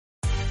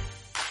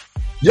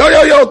Yo,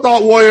 yo, yo,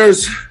 Thought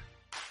Warriors.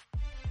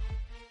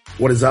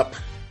 What is up?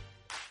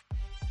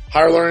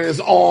 Higher Learning is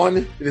on.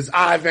 It is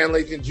I, Van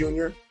Lathan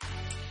Jr.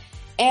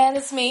 And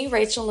it's me,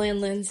 Rachel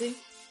Lynn Lindsay.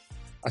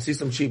 I see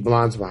some cheap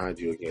blondes behind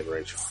you again,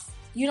 Rachel.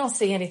 You don't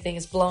see anything.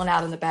 It's blown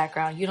out in the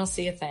background. You don't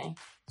see a thing.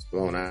 It's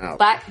blown out.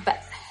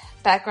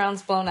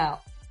 Background's blown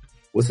out.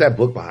 What's that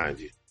book behind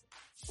you?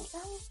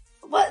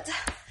 What?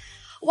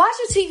 Watch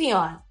your TV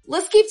on.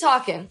 Let's keep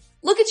talking.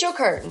 Look at your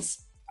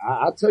curtains.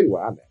 I'll tell you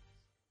where I'm at.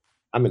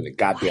 I'm in the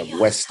goddamn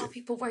West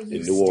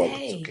in New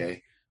Orleans,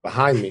 okay?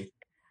 Behind me.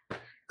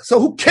 So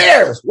who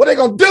cares? What are they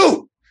going to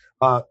do?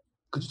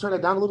 Could you turn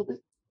that down a little bit?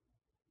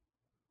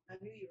 I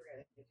knew you were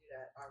going to do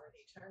that.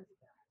 Already turned it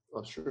down.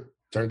 Oh, sure.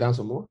 Turn it down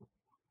some more.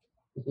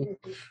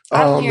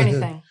 I don't hear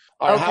anything.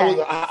 All right,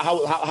 okay.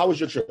 How was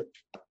your trip?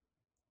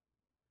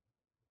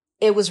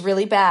 It was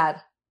really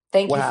bad.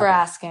 Thank you for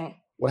asking.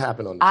 What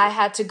happened on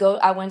the trip?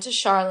 I went to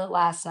Charlotte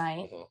last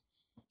night,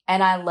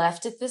 and I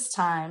left at this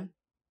time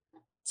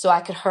so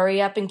I could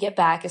hurry up and get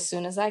back as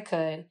soon as I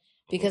could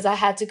because I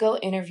had to go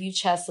interview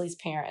Chesley's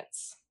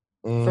parents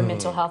for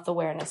Mental Health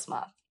Awareness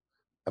Month.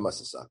 That must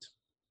have sucked.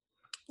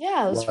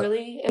 Yeah, it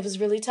was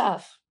really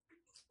tough.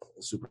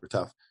 Super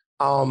tough.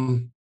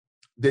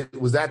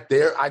 Was that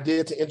their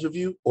idea to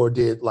interview, or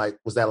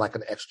was that like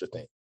an extra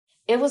thing?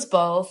 It was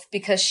both,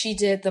 because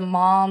the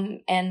mom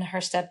and her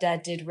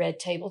stepdad did Red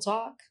Table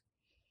Talk,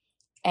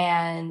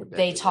 and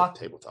they talked.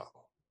 Table Talk.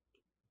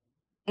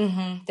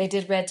 They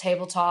did Red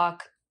Table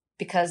Talk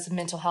because of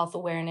mental health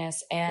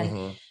awareness,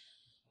 and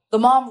the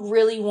mom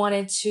really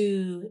wanted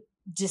to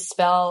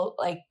dispel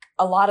like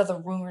a lot of the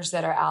rumors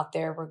that are out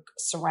there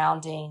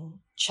surrounding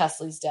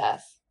Chesley's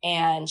death,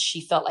 and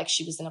she felt like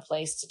she was in a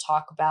place to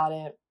talk about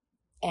it,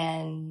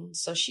 and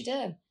so she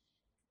did.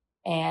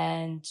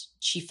 And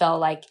she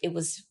felt like it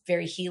was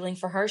very healing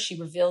for her.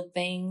 She revealed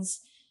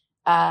things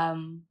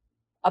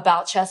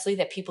about Chesley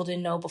that people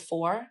didn't know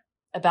before,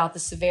 about the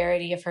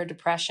severity of her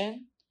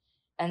depression.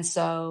 And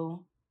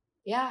so,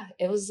 yeah,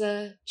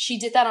 she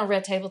did that on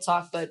Red Table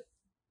Talk, but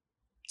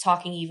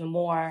talking even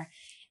more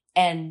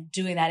and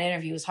doing that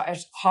interview is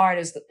the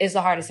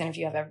hardest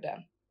interview I've ever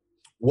done.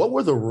 What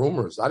were the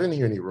rumors? I didn't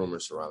hear any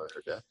rumors surrounding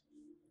her death.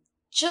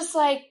 Just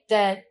like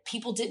that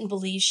people didn't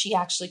believe she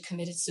actually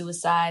committed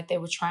suicide. They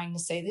were trying to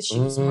say that she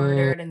was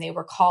murdered, and they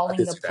were calling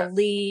the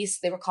police.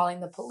 They were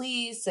calling the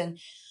police and,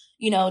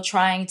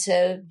 trying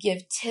to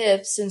give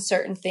tips and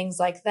certain things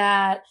like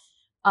that.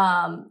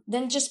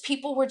 Then just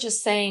people were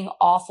just saying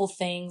awful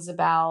things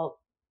about,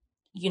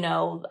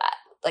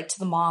 like to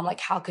the mom,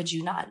 like, how could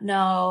you not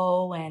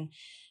know? And,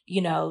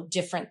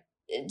 different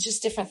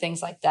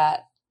things like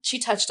that. She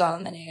touched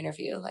on them in the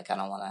interview. Like, I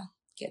don't want to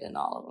get in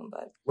all of them,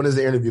 but when does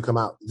the interview come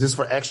out? Is this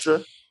for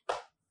Extra?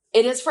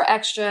 It is for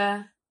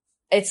Extra.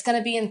 It's going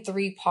to be in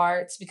 3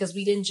 parts because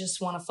we didn't just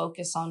want to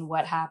focus on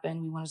what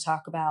happened. We want to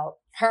talk about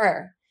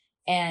her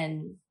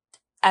and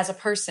as a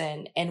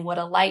person and what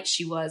a light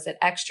she was at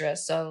Extra.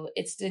 So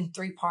it's in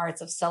 3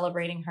 parts of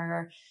celebrating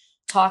her,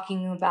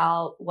 talking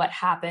about what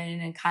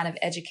happened, and kind of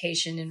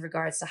education in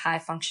regards to high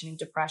functioning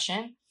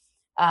depression.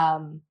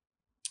 And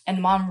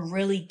Mom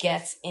really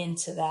gets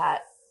into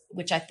that,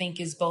 which I think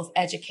is both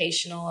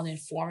educational and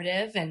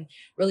informative, and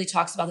really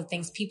talks about the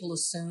things people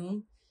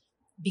assume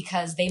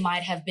because they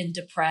might have been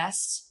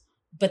depressed,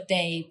 but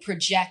they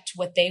project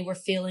what they were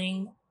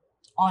feeling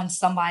on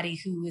somebody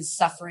who is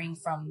suffering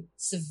from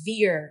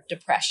severe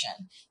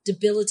depression,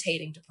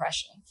 debilitating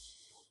depression,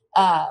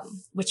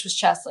 which was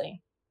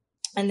Chesley.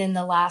 And then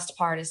the last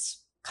part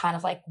is kind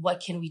of like,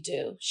 what can we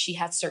do? She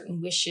had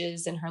certain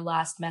wishes in her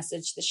last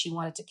message that she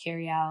wanted to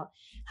carry out.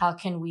 How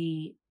can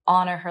we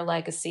honor her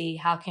legacy?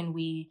 How can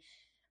we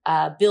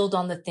build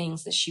on the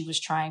things that she was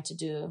trying to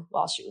do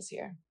while she was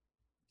here?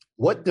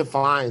 What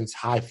defines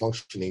high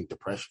functioning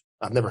depression?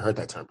 I've never heard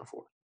that term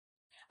before.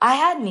 I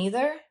had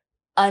neither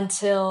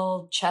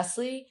until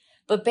Chesley,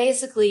 but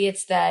basically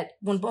it's that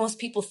when most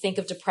people think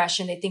of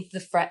depression, they think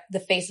the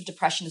face of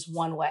depression is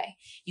one way.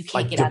 You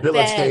can't get out of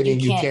bed.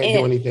 You can't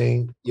do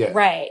anything. Yeah.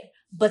 Right.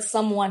 But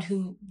someone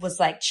who was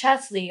like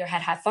Chesley or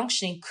had high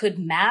functioning could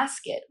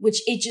mask it,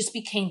 which it just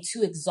became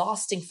too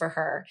exhausting for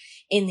her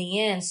in the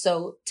end.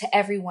 So to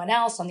everyone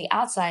else on the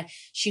outside,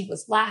 she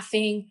was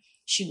laughing,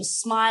 she was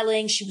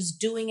smiling, she was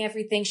doing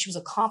everything, she was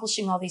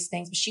accomplishing all these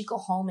things, but she'd go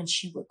home and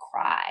she would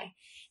cry.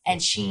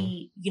 And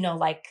she,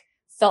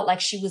 felt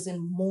like she was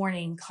in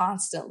mourning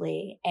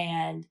constantly,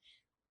 and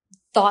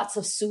thoughts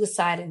of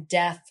suicide and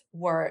death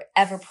were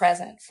ever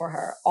present for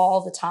her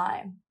all the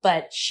time,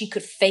 but she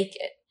could fake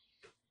it.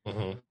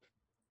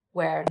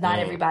 Where not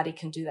everybody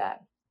can do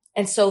that.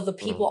 And so the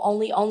people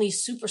only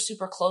super,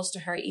 super close to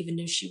her even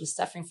knew she was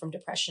suffering from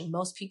depression.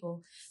 Most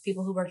people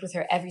who worked with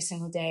her every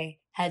single day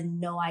had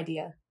no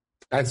idea.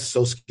 That's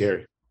so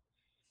scary.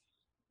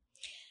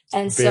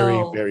 And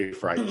very, very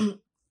frightening.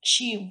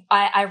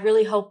 I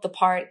really hope the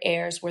part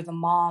airs where her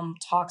mom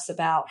talks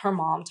about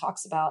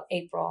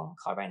April, I'll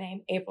call her by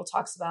name. April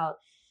talks about,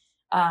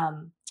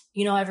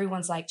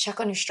 everyone's like, check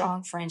on your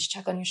strong friends.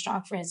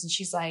 And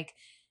she's like,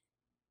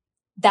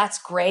 that's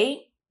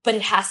great, but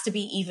it has to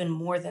be even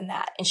more than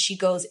that. And she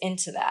goes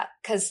into that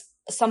because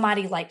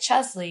somebody like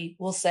Chesley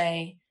will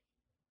say,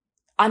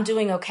 I'm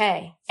doing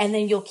okay. And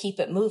then you'll keep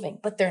it moving,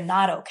 but they're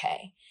not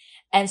okay.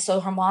 And so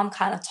her mom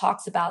kind of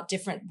talks about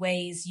different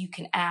ways you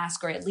can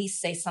ask or at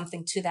least say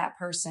something to that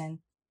person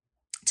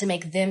to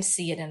make them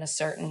see it in a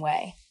certain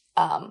way.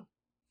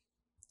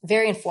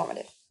 Very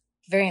informative.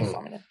 Very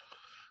informative.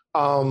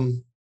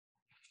 The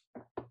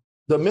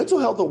Mental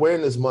Health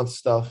Awareness Month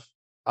stuff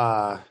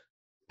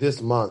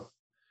this month,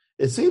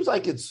 it seems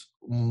like it's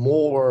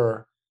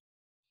more,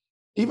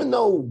 even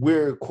though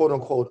we're quote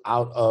unquote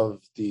out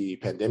of the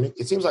pandemic,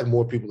 it seems like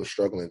more people are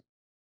struggling.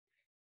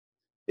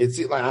 It's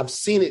like I've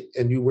seen it,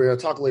 and you were going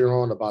to talk later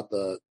on about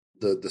the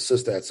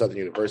sister at Southern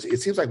University.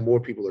 It seems like more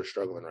people are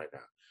struggling right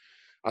now.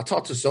 I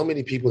talked to so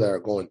many people that are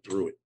going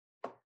through it.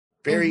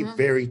 Very,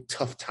 very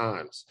tough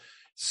times.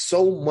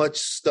 So much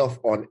stuff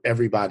on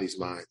everybody's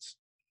minds.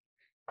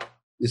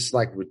 It's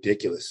like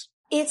ridiculous.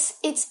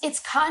 It's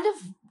kind of,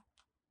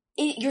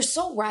 you're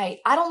so right.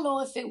 I don't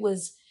know if it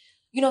was,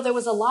 there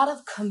was a lot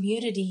of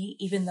community,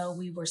 even though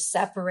we were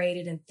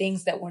separated and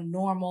things that were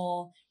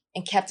normal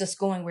and kept us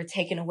going were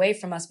taken away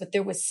from us. But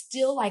there was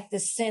still like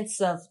this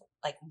sense of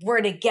like,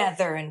 we're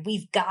together and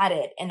we've got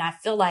it. And I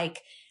feel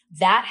like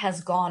that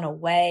has gone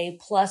away.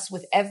 Plus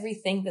with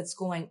everything that's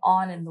going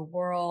on in the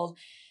world,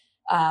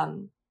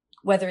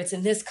 whether it's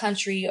in this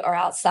country or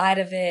outside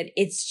of it,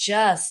 it's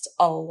just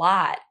a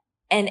lot.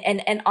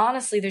 And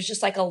honestly, there's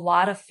just like a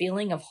lot of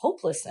feeling of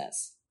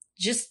hopelessness,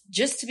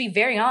 just to be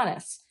very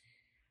honest.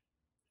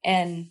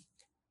 And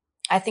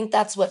I think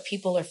that's what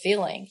people are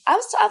feeling. I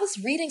was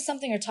reading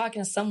something or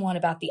talking to someone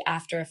about the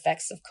after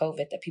effects of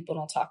COVID that people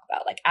don't talk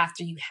about. Like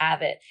after you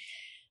have it,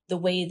 the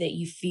way that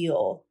you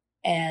feel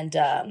and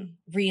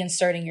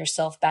reinserting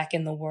yourself back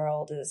in the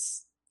world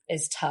is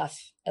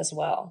tough as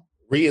well.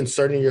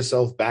 Reinserting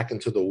yourself back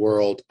into the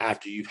world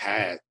after you've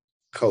had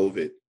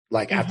COVID,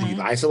 like after you've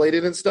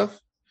isolated and stuff.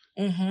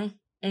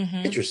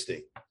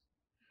 Interesting.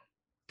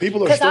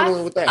 People are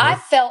struggling with that.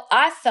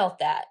 I felt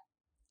that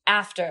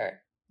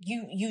after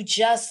you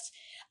just,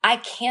 I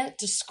can't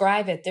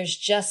describe it. There's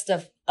just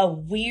a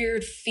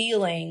weird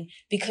feeling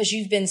because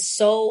you've been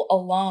so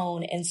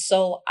alone and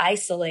so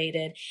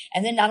isolated.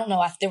 And then I don't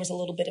know if there was a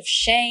little bit of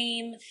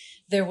shame.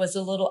 There was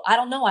a little, I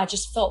don't know. I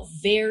just felt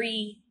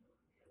very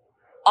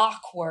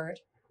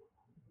awkward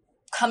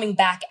coming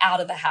back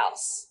out of the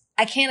house.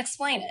 I can't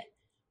explain it.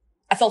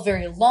 I felt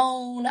very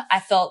alone. I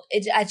felt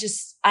it. I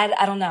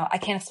don't know. I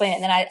can't explain it.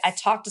 And then I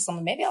talked to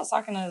someone, maybe I was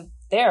talking to a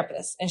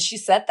therapist, and she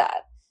said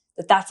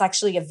that's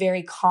actually a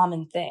very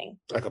common thing.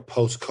 Like a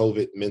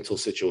post-COVID mental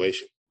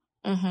situation.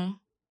 I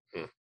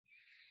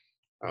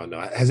don't know.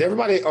 Has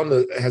everybody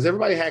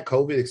had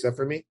COVID except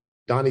for me?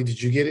 Donnie,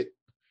 did you get it?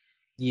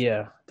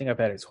 Yeah, I think I've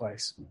had it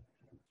twice.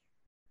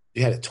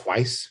 You had it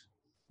twice?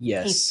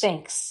 Yes. He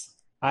thinks.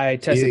 I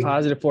tested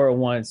positive for it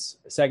once.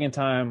 The second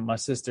time, my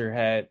sister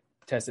had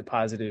tested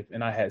positive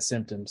and I had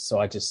symptoms, so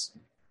I just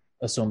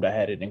assumed I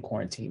had it and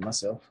quarantined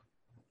myself.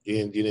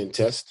 You didn't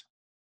test?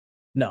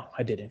 No,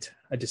 I didn't.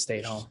 I just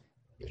stayed home.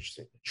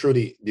 Interesting.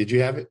 Trudy, did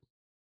you have it?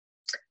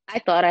 I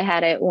thought I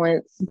had it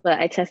once, but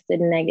I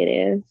tested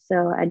negative,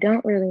 so I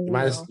don't really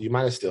know. You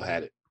might have still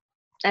had it.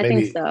 I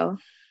think so.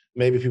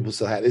 Maybe people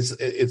still had it.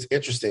 It's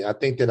interesting. I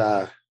think that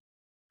I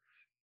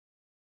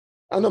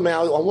don't know, man.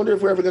 I wonder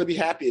if we're ever going to be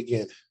happy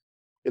again.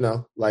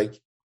 Like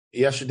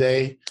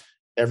yesterday,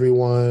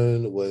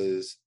 everyone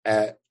was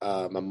at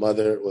my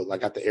mother,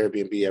 like at the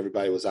Airbnb.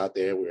 Everybody was out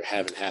there. We were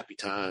having happy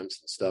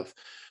times and stuff.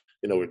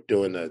 We're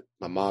doing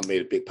my mom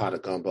made a big pot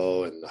of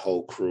gumbo, and the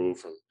whole crew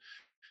from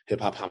Hip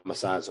Hop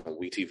Homicides on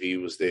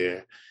WeTV was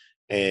there.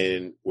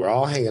 And we're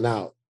all hanging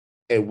out,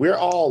 and we're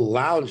all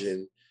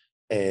lounging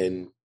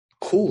and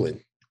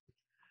cooling.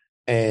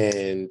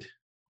 And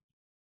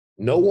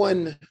no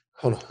one,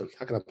 hold on,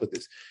 how can I put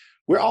this?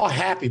 We're all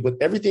happy, but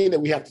everything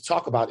that we have to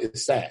talk about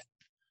is sad.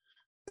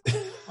 You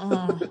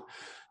know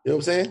what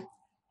I'm saying?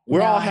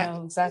 We're all happy. I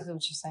know exactly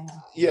what you're saying.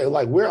 Yeah,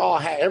 like we're all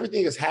happy.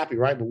 Everything is happy,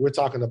 right? But we're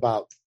talking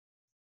about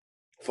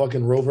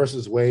fucking Roe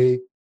versus Wade,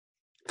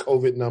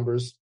 COVID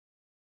numbers,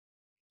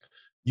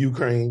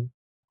 Ukraine.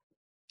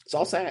 It's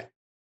all sad.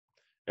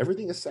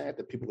 Everything is sad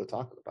that people are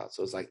talking about.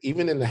 So it's like,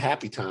 even in the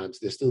happy times,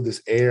 there's still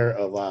this air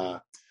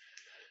of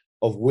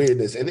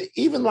weirdness. And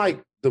even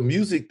like the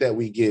music that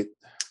we get,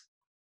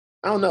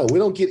 I don't know, we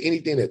don't get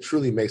anything that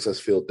truly makes us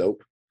feel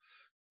dope.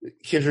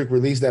 Kendrick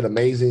released that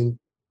amazing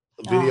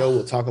video.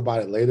 We'll talk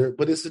about it later,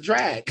 but it's a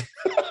drag.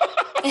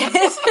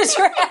 It's a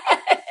drag.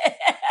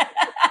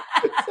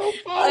 It's so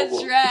powerful.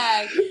 A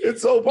drag.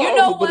 It's so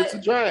powerful, but it's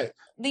a drag.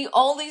 The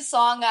only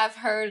song I've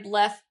heard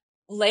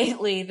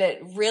lately that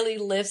really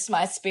lifts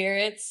my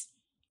spirits,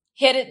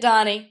 hit it,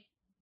 Donnie.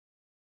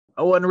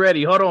 I wasn't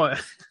ready. Hold on.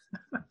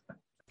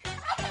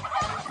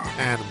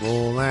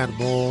 Animal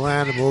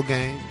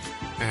games.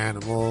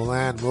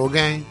 Animal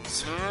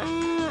games.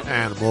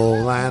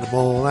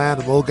 Animal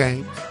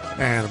games.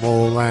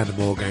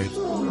 Animal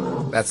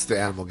games. That's the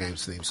Animal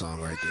Games theme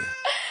song right there.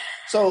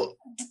 So,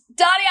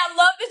 Donnie, I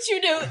love that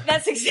you knew.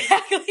 That's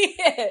exactly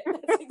it.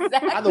 That's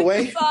exactly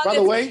By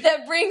the way,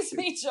 that brings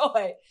me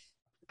joy.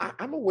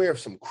 I'm aware of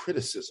some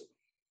criticism.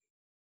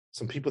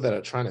 Some people that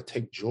are trying to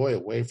take joy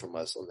away from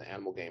us on the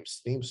Animal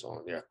Games theme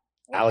song. There are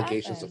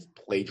allegations of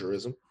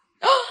plagiarism.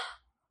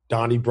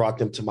 Donnie brought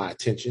them to my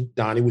attention.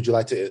 Donnie, would you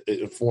like to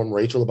inform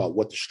Rachel about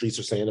what the streets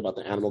are saying about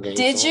the Animal Games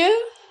Did song?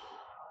 you?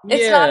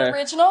 It's not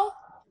original?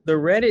 The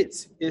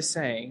Reddit is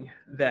saying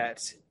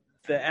that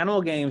the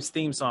Animal Games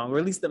theme song, or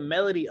at least the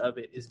melody of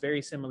it, is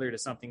very similar to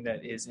something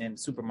that is in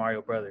Super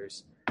Mario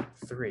Brothers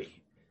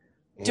 3.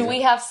 Do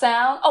we have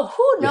sound? Oh,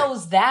 who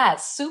knows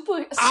that?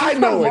 Super I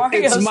know Mario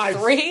it. It's my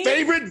 3?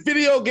 favorite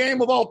video game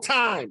of all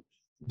time.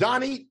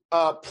 Donnie,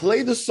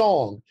 play the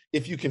song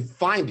if you can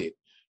find it.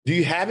 Do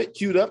you have it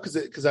queued up?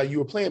 Because you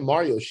were playing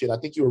Mario shit. I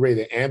think you were ready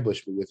to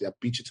ambush me with it. I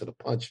beat you to the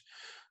punch.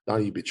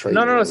 Donnie, you betrayed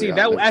me. No. See,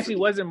 that actually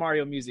wasn't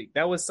Mario music.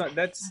 It was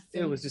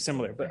just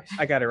similar. But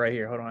I got it right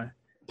here. Hold on.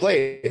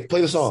 Play it.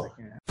 Play the song.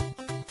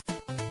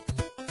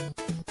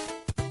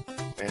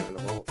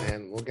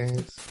 Animal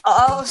Games.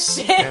 Oh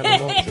shit!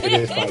 It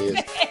is probably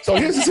is. So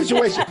here's the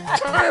situation.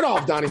 Turn it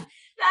off, Donnie. That's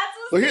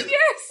what's in your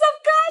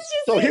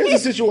subconscious. So here's the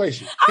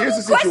situation. Here's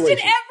the question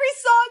situation. every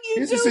song you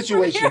Here's do. the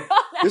situation. From here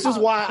on This is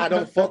out. why I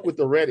don't fuck with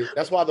the Reddit.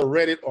 That's why the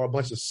Reddit are a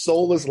bunch of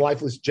soulless,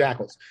 lifeless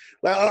jackals.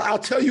 I'll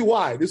tell you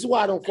why. This is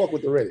why I don't fuck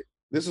with the Reddit.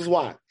 This is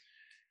why.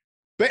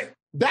 But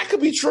that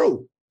could be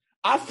true.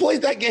 I've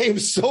played that game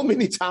so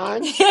many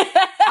times.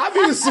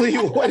 Obviously,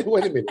 wait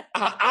a minute.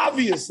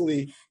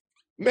 Obviously,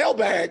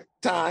 Mailbag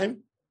Time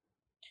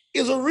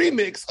is a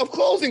remix of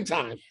Closing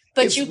Time.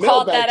 But It's you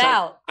called Mailbag that Time.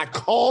 out. I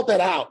called that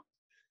out.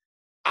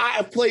 I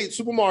have played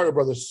Super Mario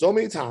Brothers so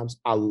many times.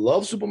 I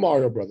love Super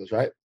Mario Brothers,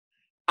 right?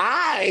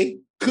 I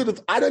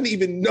didn't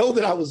even know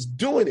that I was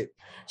doing it.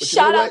 But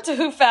Shout out to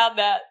who found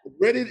that.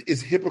 Reddit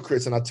is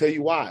hypocrites, and I'll tell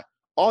you why.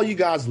 All you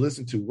guys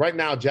listen to right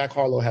now, Jack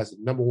Harlow has the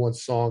 #1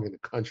 song in the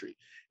country,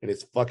 and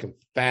it's fucking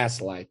Fast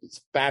Life.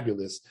 It's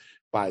fabulous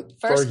by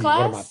First Fergie, Class?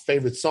 one of my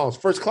favorite songs.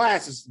 First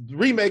Class is the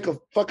remake of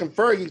fucking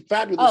Fergie's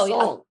fabulous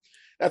song.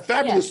 That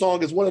fabulous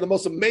song is one of the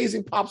most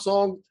amazing pop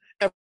songs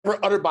ever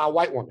uttered by a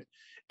white woman.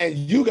 And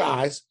you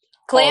guys,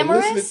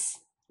 Glamorous?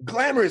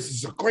 Glamorous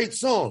is a great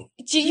song.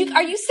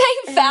 Are you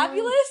saying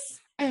fabulous?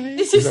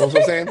 You know what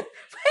I'm saying?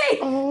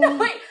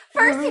 Wait.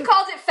 First he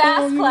called it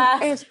Fast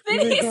Class. Then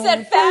he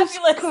said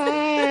fabulous.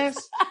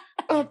 Class.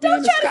 Up Don't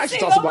in the try to sky. She sing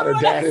talks about over her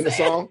what dad I in the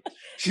said. song.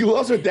 She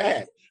loves her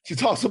dad. She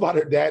talks about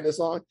her dad in the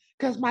song.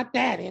 Because my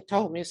daddy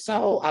told me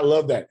so. I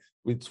love that.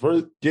 It's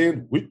first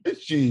again with the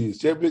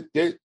cheese.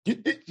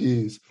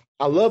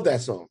 I love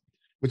that song.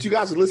 But you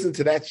guys are listening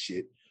to that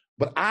shit.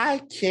 But I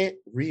can't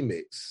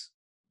remix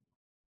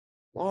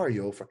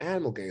Mario for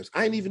Animal Games.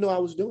 I didn't even know I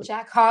was doing it.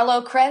 Jack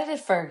Harlow credited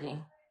Fergie.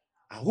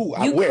 Who?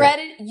 You Where?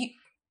 credit you.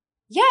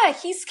 Yeah,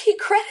 he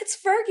credits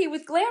Fergie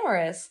with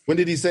Glamorous. When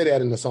did he say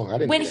that in the song? I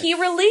didn't. When he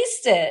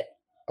released it.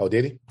 Oh,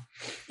 did he?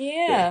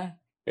 Yeah.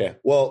 Yeah.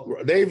 Well,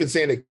 they're even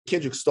saying that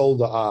Kendrick stole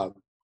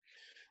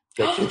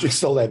Kendrick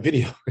stole that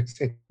video.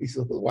 He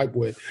stole the white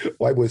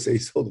boy say he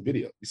stole the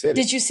video. He said it.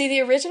 Did you see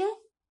the original?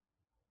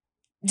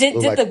 Did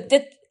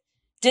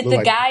the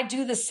like- guy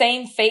do the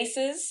same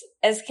faces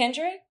as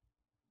Kendrick?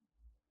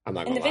 I'm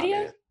not in gonna the lie, video?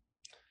 man.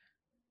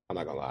 I'm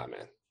not gonna lie,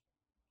 man.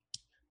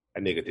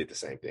 That nigga did the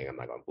same thing. I'm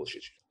not gonna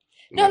bullshit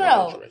you.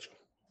 No. It's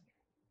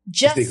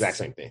Just the exact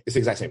same thing. It's the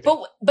exact same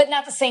thing. but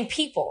not the same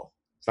people.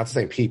 It's not the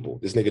same people.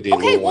 This nigga did.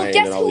 Okay, Lil well, Wayne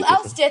guess and all who these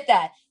else different- did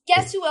that?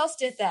 Guess who else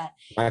did that?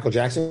 Michael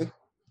Jackson. Look,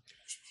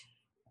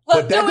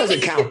 But that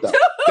doesn't count, though.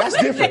 That's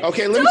different.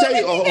 Okay, let me tell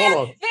you. Hold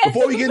on.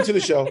 Before we get into the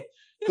show,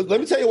 let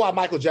me tell you why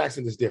Michael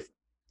Jackson is different.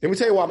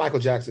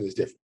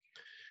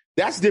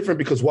 That's different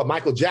because what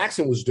Michael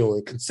Jackson was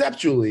doing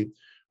conceptually,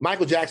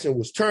 Michael Jackson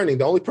was turning.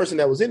 The only person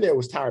that was in there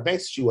was Tyra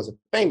Banks. She wasn't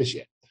famous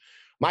yet.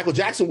 Michael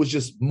Jackson was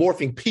just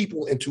morphing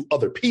people into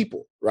other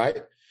people,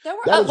 right?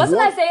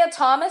 Wasn't Isaiah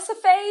Thomas a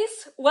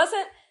face?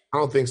 Wasn't? I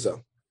don't think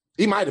so.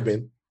 He might have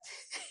been.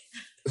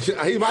 He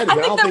might have been.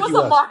 I I don't think think there he was a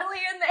was. Marley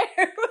in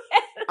there.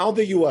 I don't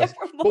think he was.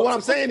 But what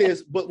I'm saying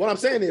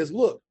is,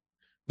 look,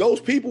 those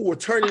people were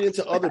turning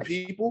into other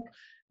people,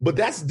 but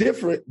that's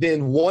different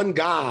than one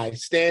guy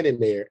standing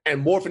there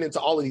and morphing into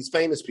all of these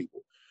famous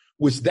people,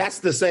 which that's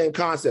the same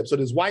concept. So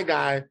this white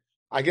guy,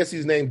 I guess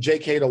he's named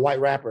JK, the white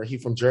rapper. He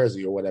from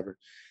Jersey or whatever.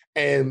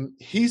 And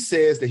he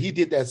says that he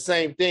did that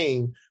same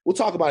thing. We'll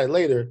talk about it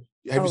later.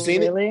 Have you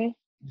seen it? Really?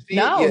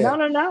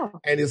 No. No.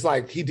 And it's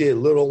like he did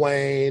Lil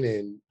Wayne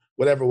and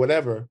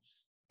whatever.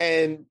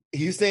 And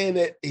he's saying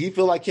that he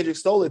feel like Kendrick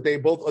stole it. They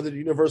both under the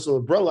universal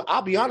umbrella.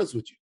 I'll be honest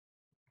with you.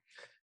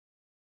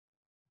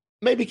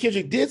 Maybe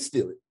Kendrick did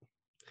steal it.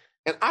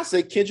 And I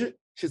say Kendrick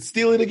should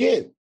steal it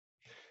again.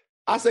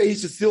 I say he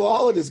should steal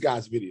all of this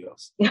guy's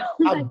videos.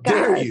 How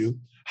dare you?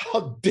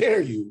 How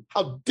dare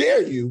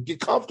you get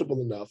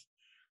comfortable enough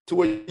to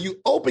where you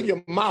open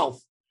your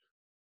mouth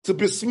to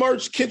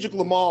besmirch Kendrick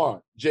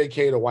Lamar,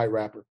 JK, the white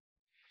rapper.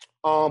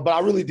 But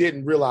I really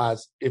didn't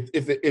realize if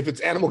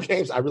it's Animal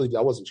Games, I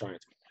wasn't trying to.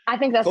 I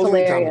think that's Closing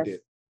Time I hilarious. did.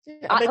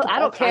 Yeah, I make up I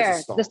all don't kinds of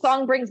care. songs. The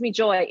song brings me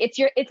joy. It's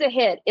a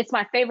hit. It's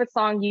my favorite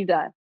song you've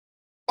done.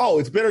 Oh,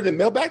 it's better than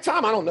Mailbag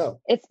Time? I don't know.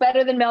 It's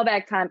better than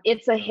Mailbag Time.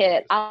 It's a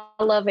hit. I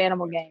love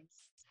Animal Games.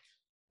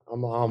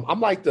 I'm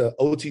like the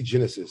OT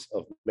Genesis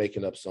of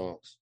making up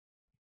songs.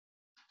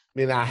 I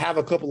mean, I have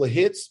a couple of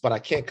hits, but I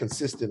can't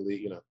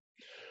consistently,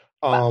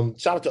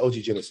 Shout out to OG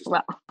Genesis.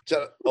 Wow.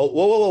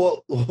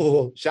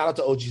 Whoa. Shout out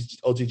to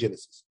OG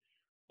Genesis.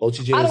 OG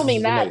Genesis. I don't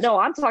mean that. Amazing. No,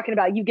 I'm talking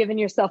about you giving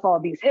yourself all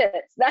these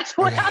hits. That's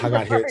what I'm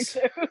referring hits.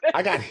 to.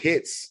 I got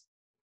hits.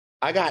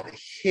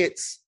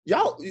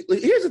 Y'all,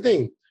 here's the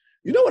thing.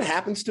 You know what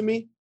happens to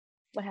me?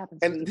 What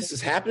happens? And this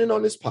is happening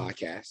on this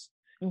podcast,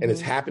 and it's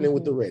happening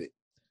with the Reddit.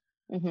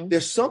 Mm-hmm.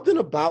 There's something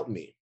about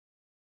me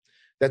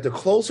that the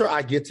closer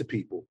I get to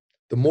people,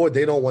 the more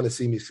they don't want to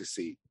see me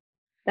succeed.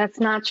 That's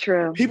not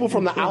true. People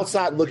from the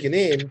outside looking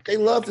in, they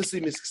love to see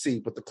me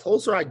succeed, but the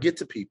closer I get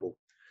to people,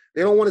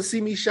 they don't want to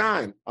see me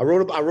shine. I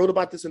wrote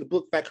about this in the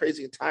book, Fat,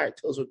 Crazy, and Tired. It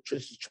tells of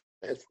Trish's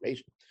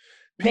transformation.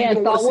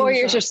 Man, Thought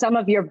Warriors are some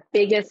of your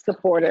biggest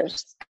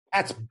supporters.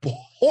 That's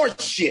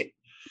horseshit.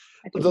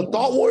 The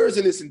Thought Warriors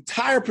and this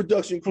entire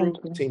production crew,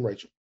 Team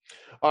Rachel.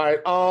 All right.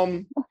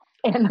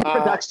 And the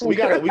production we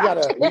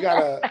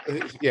gotta.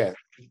 Yeah,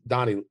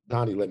 Donnie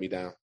let me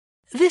down.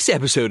 This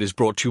episode is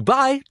brought to you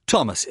by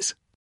Thomas's.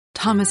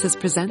 Thomas's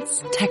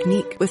presents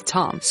Technique with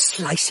Tom.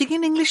 Slicing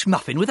an English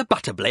muffin with a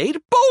butter blade?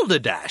 Boulder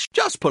Dash!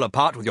 Just pull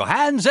apart with your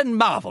hands and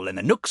marvel in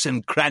the nooks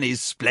and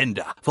crannies'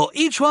 splendor. For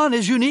each one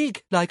is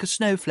unique, like a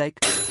snowflake.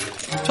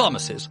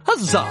 Thomas's.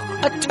 Huzzah!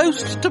 A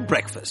toast to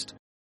breakfast.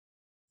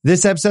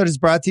 This episode is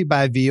brought to you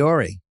by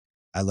Viore.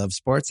 I love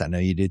sports. I know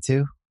you do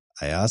too.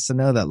 I also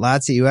know that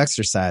lots of you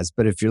exercise,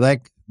 but if you're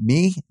like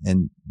me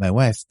and my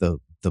wife, the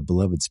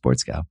beloved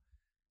sports gal,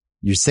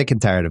 you're sick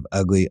and tired of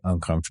ugly,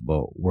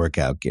 uncomfortable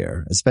workout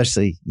gear.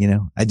 Especially,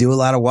 I do a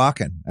lot of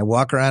walking. I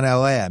walk around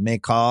LA. I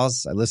make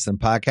calls. I listen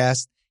to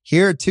podcasts.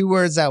 Here are 2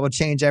 words that will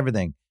change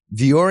everything.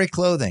 Viore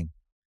Clothing,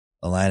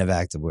 a line of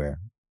activewear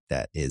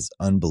that is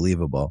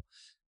unbelievable.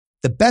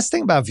 The best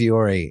thing about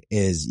Viore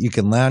is you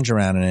can lounge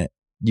around in it.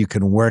 You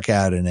can work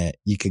out in it.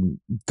 You can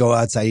go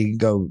outside. You can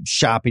go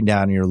shopping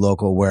down in your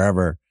local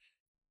wherever.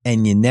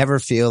 And you never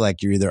feel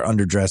like you're either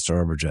underdressed or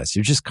overdressed.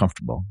 You're just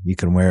comfortable. You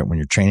can wear it when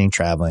you're training,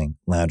 traveling,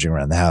 lounging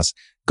around the house.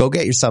 Go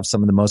get yourself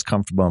some of the most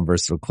comfortable and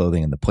versatile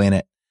clothing on the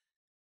planet.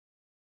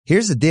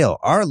 Here's the deal.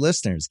 Our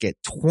listeners get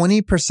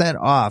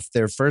 20% off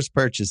their first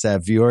purchase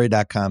at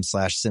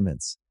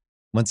Viore.com/Simmons.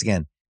 Once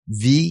again,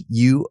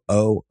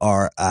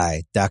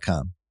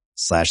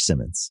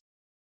 VUORI.com/Simmons.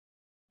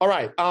 All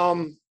right.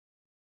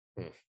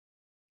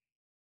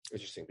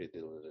 Interesting bit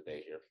deal of the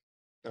day here.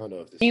 I don't know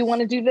if this. Do you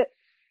want to do the?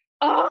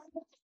 Oh.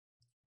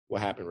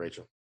 What happened,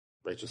 Rachel?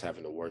 Rachel's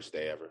having the worst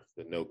day ever.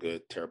 The no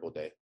good, terrible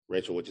day.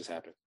 Rachel, what just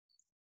happened?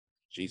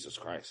 Jesus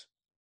Christ.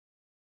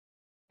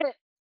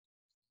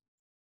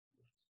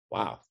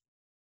 Wow.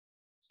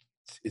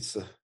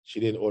 She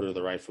didn't order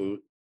the right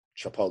food.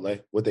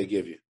 Chipotle. What'd they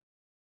give you?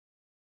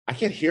 I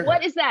can't hear her.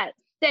 What is that?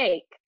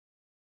 Steak.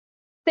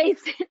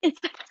 It's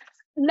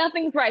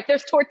nothing's right.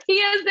 There's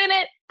tortillas in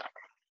it.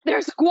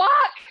 There's guac.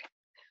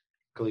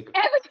 Kalika.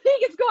 Everything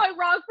is going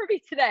wrong for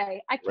me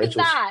today. I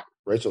cannot.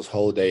 Rachel's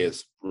whole day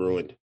is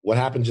ruined. What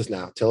happened just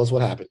now? Tell us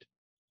what happened.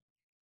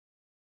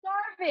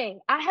 Starving.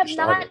 I have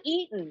not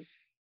eaten.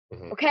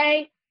 Mm-hmm.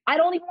 Okay? I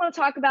don't even want to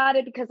talk about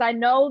it because I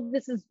know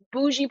this is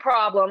bougie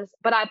problems,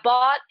 but I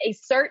bought a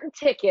certain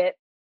ticket.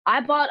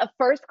 I bought a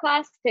first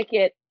class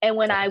ticket, and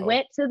when I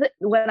went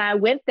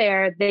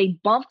there, they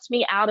bumped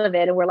me out of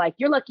it and were like,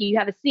 "You're lucky you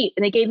have a seat."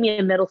 And they gave me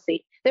a middle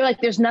seat. They're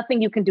like, "There's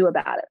nothing you can do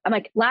about it." I'm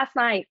like, "Last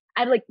night,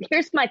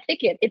 here's my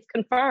ticket. It's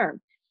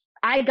confirmed.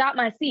 I got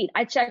my seat.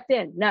 I checked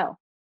in." No.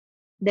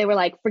 They were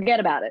like, "Forget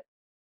about it.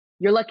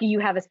 You're lucky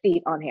you have a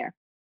seat on here."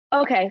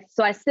 Okay.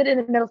 So I sit in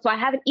the middle. So I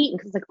haven't eaten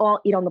because it's like,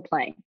 I'll eat on the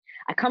plane.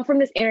 I come from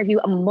this interview.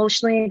 I'm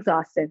emotionally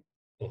exhausted.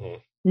 Mm-hmm.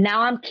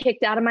 Now I'm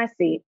kicked out of my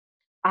seat.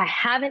 I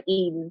haven't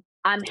eaten.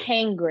 I'm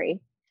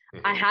hangry. Mm-hmm.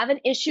 I have an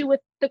issue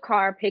with the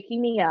car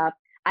picking me up.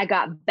 I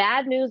got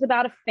bad news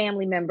about a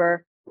family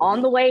member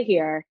on the way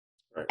here.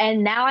 Right.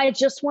 And now I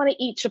just want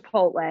to eat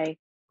Chipotle.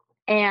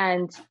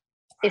 And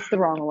it's the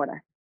wrong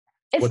order.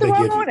 It's the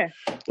wrong order.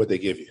 What'd they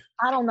give you?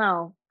 I don't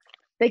know.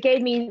 They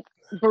gave me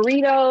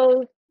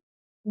burritos,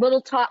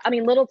 little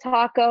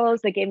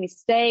tacos. They gave me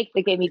steak.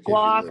 They gave me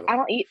guac. I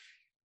don't eat.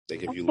 They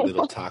give you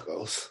little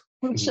tacos.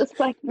 It's just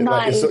like it's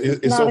not so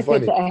a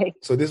funny. Good day.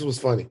 So this was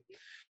funny.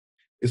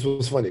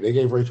 They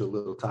gave Rachel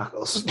little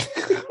tacos.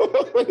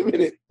 Wait a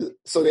minute.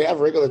 So they have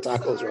regular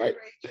tacos, right?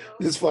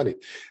 This is funny.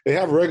 They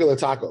have regular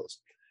tacos.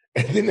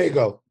 And then they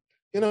go,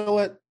 "You know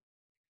what?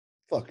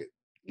 Fuck it.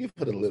 You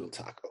put a little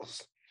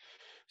tacos."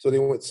 So they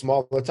went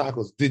smaller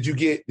tacos. Did you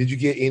get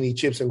any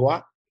chips and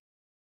guac?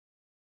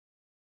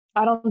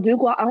 I don't do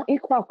guac. I don't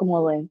eat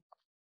guacamole.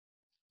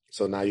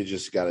 So now you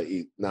just gotta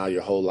eat. Now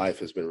your whole life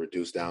has been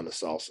reduced down to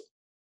salsa.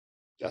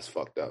 That's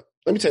fucked up.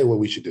 Let me tell you what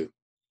we should do.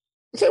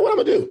 I'll tell you what I'm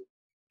gonna do.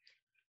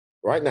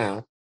 Right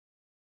now,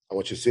 I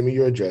want you to send me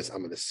your address.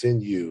 I'm gonna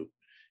send you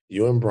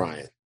and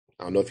Brian.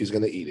 I don't know if he's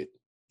gonna eat it.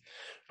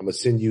 I'm going to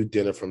send you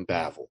dinner from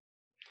Bavel,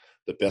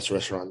 the best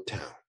restaurant in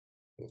town.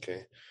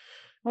 Okay.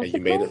 What's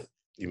And it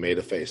you made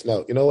a face.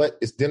 No, you know what?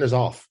 It's dinner's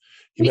off.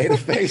 You made a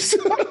face.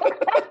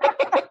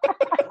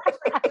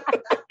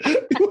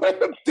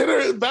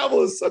 Dinner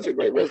Bavel is such a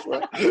great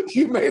restaurant.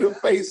 You made a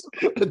face.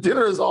 The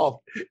dinner is off.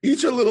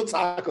 Eat your little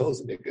tacos,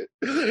 nigga.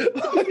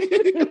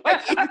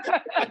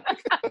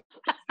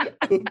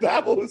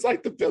 Bavel is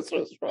like the best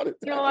restaurant in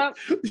town. You know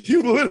what?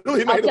 You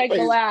literally made I'll a take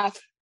face. the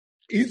laugh.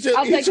 Eat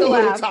I'll your take the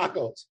little laugh.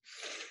 tacos.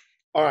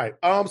 All right.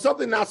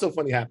 Something not so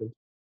funny happened.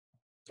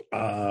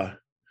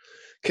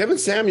 Kevin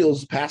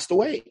Samuels passed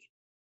away.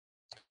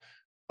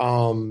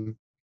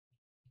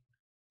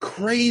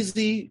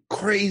 Crazy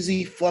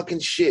fucking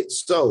shit.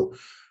 So,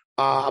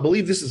 I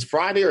believe this is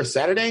Friday or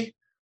Saturday.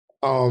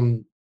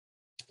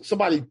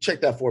 Somebody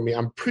check that for me.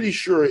 I'm pretty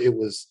sure it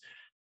was.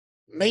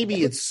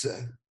 Maybe it's.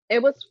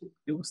 It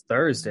was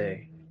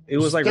Thursday. It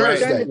was like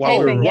Thursday. right while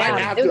we were taping, yeah.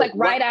 recording. It was like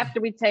right after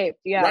we taped.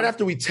 Yeah. Right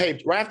after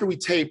we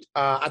taped,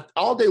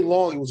 all day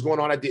long it was going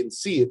on. I didn't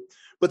see it,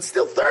 but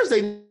still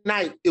Thursday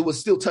night it was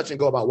still touch and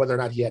go about whether or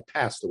not he had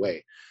passed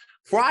away.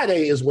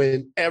 Friday is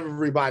when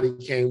everybody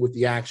came with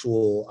the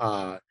actual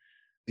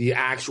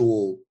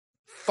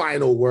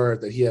final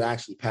word that he had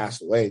actually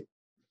passed away.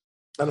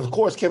 And of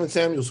course, Kevin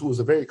Samuels, who was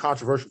a very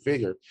controversial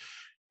figure,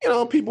 there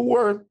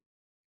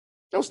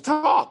was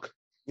talk.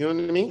 You know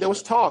what I mean? There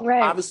was talk.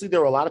 Right. Obviously, there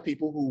were a lot of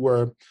people who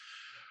were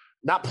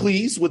not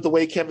pleased with the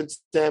way Kevin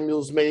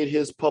Samuels made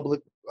his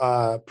public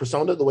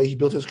persona, the way he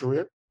built his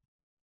career.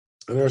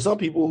 And there are some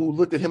people who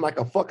looked at him like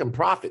a fucking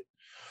prophet.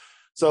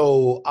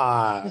 So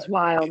it's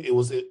wild. It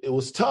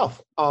was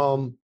tough.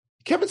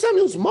 Kevin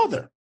Samuels'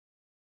 mother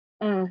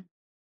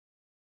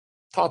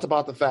talked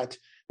about the fact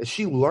that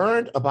she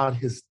learned about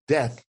his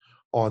death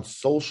on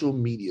social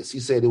media. She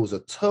said it was a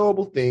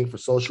terrible thing for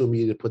social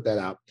media to put that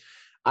out.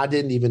 I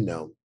didn't even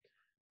know.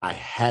 I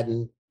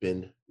hadn't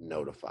been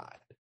notified.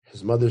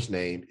 His mother's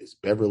name is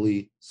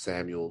Beverly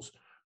Samuels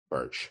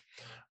Birch.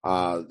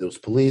 There was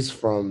police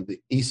from the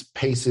East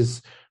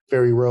Paces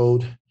Ferry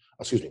Road.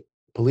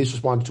 Police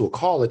responded to a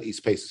call at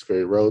East Paces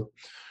Ferry Road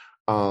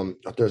on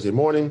Thursday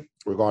morning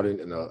regarding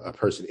a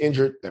person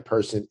injured. That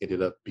person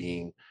ended up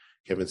being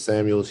Kevin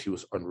Samuels. He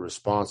was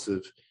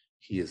unresponsive.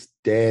 He is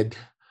dead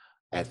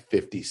at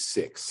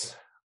 56.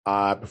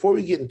 Before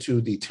we get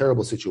into the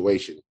terrible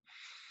situation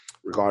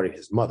regarding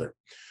his mother,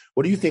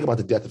 what do you think about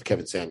the death of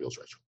Kevin Samuels,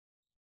 Rachel?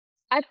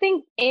 I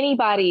think any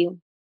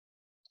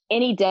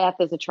death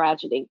is a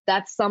tragedy.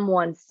 That's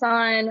someone's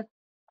son,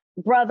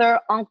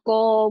 brother,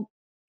 uncle.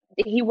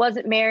 He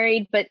wasn't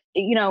married, but,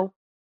 so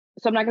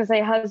I'm not going to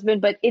say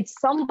husband, but it's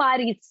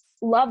somebody's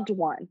loved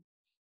one.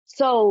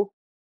 So,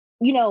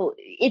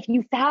 if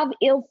you have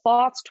ill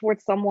thoughts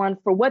towards someone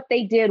for what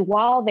they did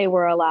while they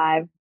were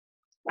alive,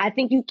 I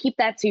think you keep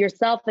that to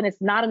yourself, and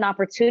it's not an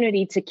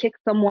opportunity to kick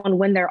someone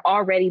when they're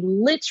already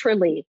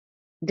literally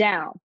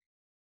down.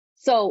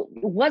 So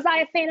was I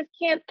a fan of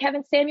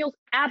Kevin Samuels?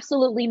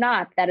 Absolutely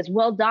not. That is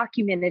well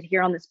documented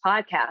here on this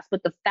podcast.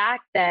 But the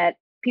fact that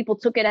people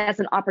took it as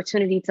an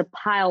opportunity to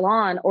pile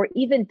on or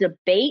even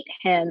debate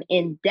him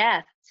in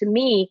death, to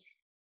me,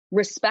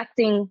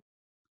 respecting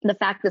the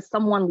fact that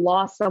someone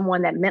lost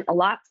someone that meant a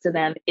lot to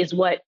them is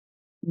what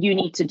you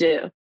need to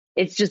do.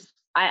 It's just,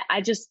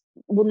 I just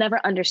will never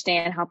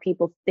understand how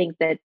people think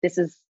that this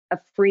is a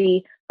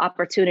free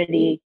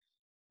opportunity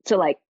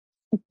to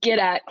get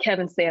at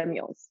Kevin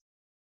Samuels.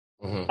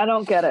 I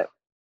don't get it.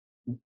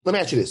 Let me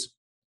ask you this.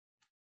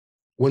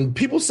 When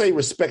people say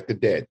respect the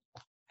dead,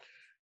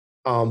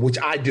 which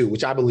I do,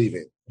 which I believe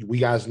in, we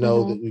guys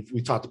know that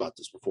we talked about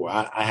this before.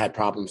 I had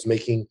problems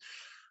making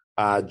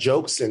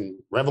jokes and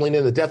reveling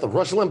in the death of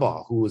Rush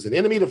Limbaugh, who was an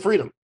enemy to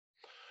freedom.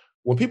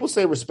 When people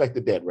say respect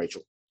the dead,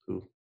 Rachel,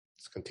 who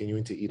is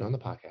continuing to eat on the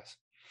podcast,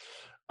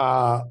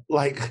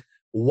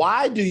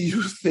 why do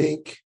you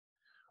think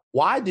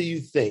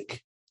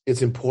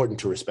it's important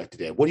to respect the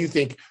dead? What do you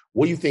think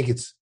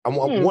it's, I'm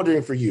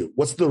wondering for you,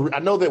 I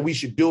know that we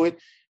should do it.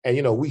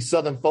 And, we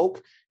Southern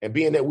folk, and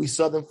being that we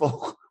Southern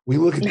folk, we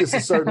look at this a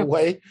certain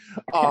way.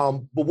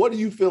 But what do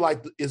you feel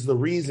like is the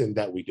reason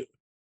that we do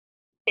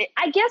it?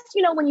 I guess,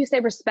 when you say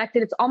respect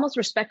it, it's almost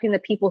respecting the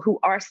people who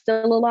are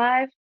still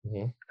alive,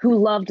 who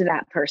loved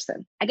that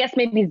person. I guess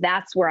maybe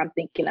that's where I'm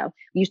thinking of.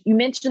 You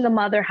mentioned the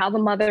mother, how the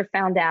mother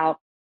found out.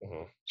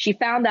 She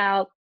found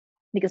out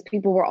because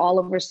people were all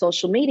over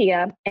social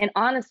media and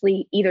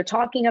honestly either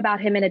talking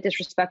about him in a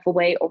disrespectful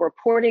way or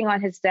reporting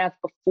on his death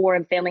before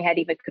and family had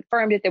even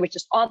confirmed it. There was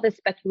just all this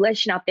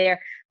speculation out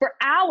there for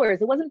hours.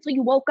 It wasn't until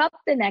you woke up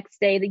the next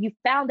day that you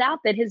found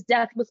out that his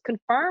death was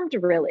confirmed,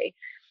 really.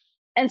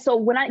 And so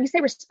when you say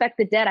respect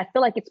the dead, I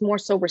feel like it's more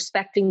so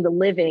respecting the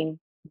living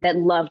that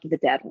loved the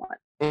dead one.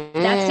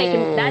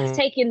 That's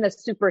taking the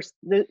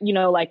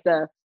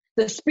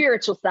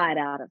spiritual side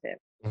out of it.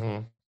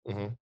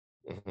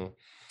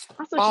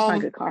 Also, just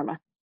not good karma.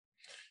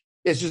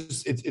 It's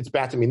just it's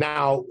bad to me.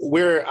 Now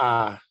we're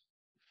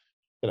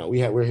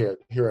we're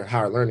here at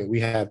Higher Learning. We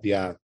have we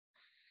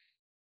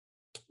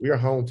are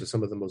home to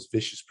some of the most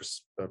vicious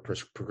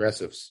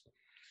progressives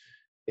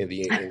in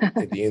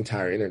the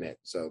entire internet.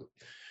 So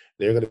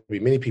there are going to be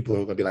many people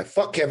who are going to be like,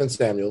 fuck Kevin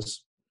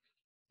Samuels.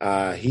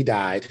 He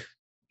died.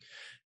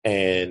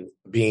 And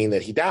being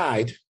that he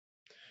died,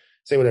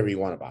 say whatever you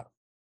want about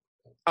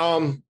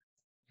him.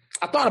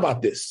 I thought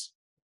about this.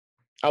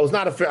 I was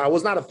not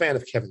a fan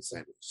of Kevin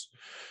Samuels.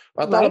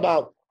 I thought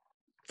about,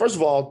 first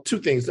of all, two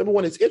things. Number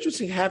one, it's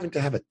interesting having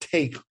to have a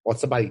take on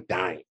somebody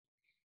dying.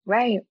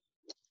 Right.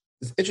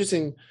 It's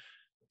interesting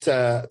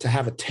to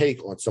have a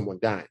take on someone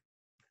dying.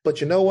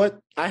 But you know what?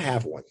 I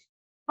have one.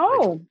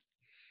 Oh,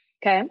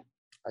 okay.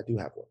 I do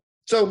have one.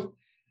 So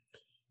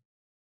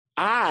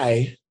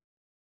I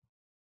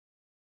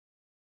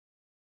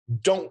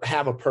don't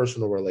have a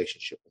personal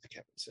relationship with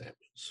Kevin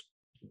Samuels.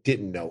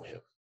 Didn't know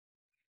him.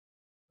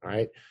 All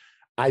right.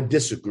 I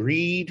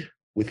disagreed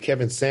with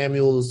Kevin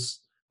Samuels'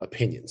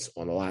 opinions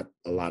on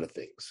a lot of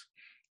things,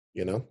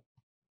 you know.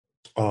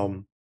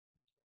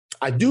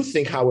 I do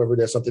think, however,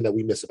 there's something that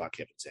we miss about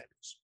Kevin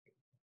Samuels.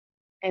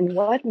 And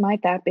what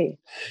might that be?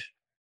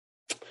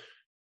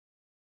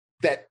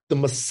 That the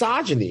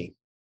misogyny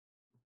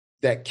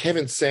that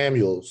Kevin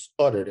Samuels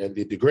uttered and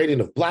the degrading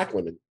of Black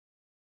women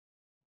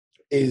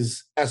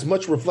is as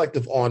much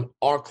reflective on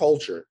our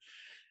culture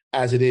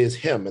as it is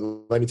him.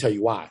 And let me tell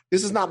you why.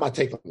 This is not my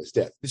take on his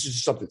death. This is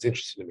just something that's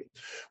interesting to me.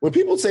 When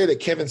people say that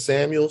Kevin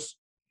Samuels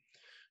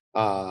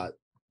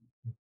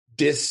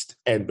dissed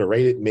and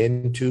berated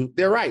men too,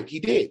 they're right. He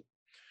did.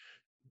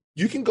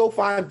 You can go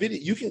find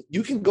video.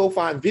 You can go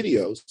find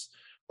videos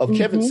of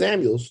Kevin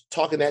Samuels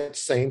talking that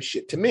same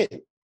shit to men.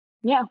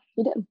 Yeah,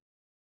 he did.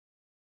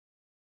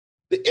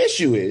 The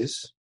issue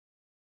is,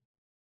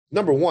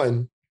 number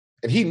one,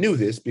 and he knew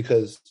this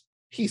because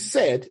he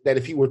said that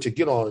if he were to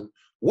get on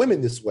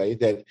women this way,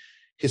 that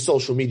his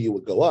social media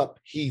would go up.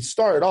 He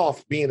started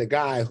off being a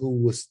guy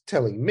who was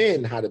telling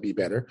men how to be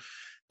better.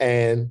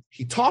 And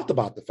he talked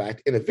about the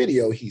fact in a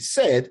video, he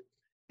said,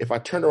 if I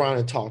turn around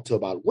and talk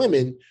about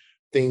women,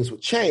 things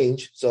would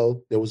change.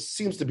 So there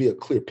seems to be a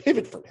clear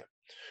pivot from him.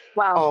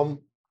 Wow.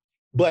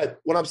 But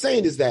what I'm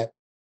saying is that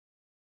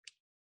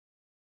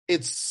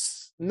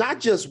it's not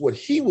just what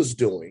he was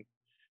doing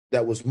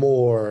that was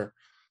more,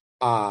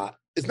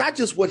 it's not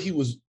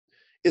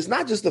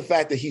just the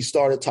fact that he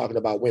started talking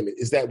about women.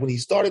 Is that when he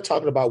started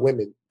talking about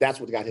women, that's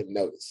what got him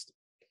noticed.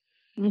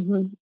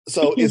 Mm-hmm.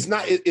 So it's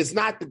not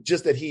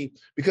just that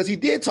because he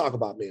did talk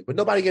about men, but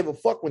nobody gave a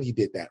fuck when he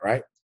did that,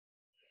 right?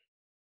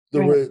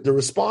 The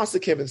response to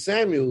Kevin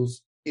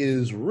Samuels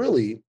is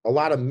really a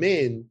lot of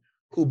men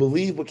who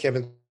believe what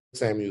Kevin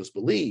Samuels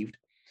believed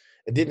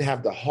and didn't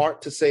have the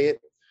heart to say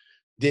it,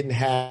 didn't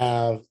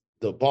have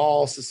the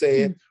balls to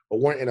say it, or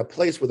weren't in a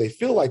place where they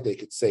feel like they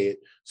could say it.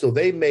 So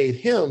they made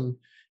him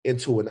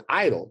into an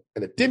idol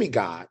and a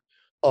demigod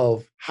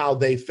of how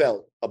they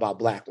felt about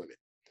Black women.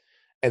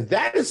 And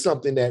that is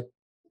something that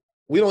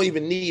we don't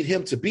even need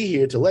him to be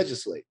here to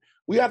legislate.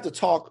 We have to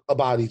talk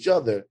about each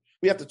other.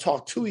 We have to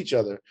talk to each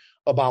other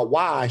about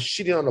why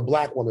shitting on a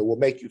Black woman will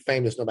make you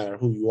famous no matter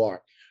who you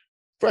are.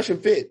 Fresh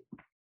and Fit,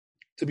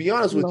 to be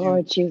honest with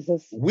Lord you,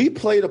 Jesus. we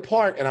played a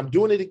part, and I'm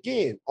doing it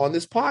again on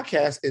this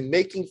podcast, in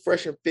making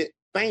Fresh and Fit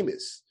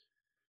famous.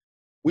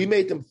 We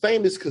made them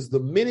famous because the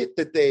minute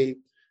that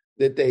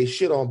they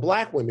shit on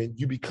Black women,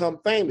 you become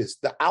famous.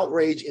 The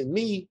outrage in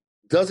me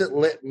doesn't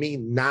let me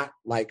not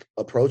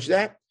approach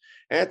that.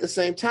 And at the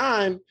same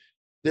time,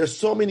 there's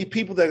so many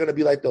people that are going to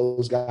be like,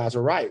 those guys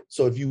are right.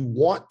 So if you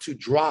want to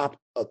drop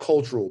a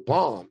cultural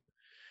bomb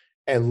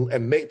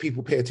and make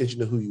people pay attention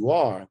to who you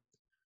are,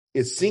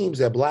 it seems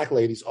that Black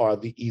ladies are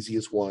the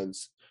easiest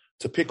ones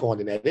to pick on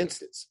in that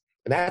instance.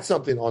 And that's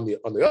something on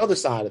the other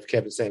side of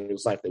Kevin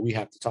Samuels' life that we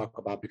have to talk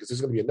about, because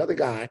there's going to be another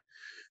guy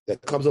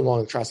that comes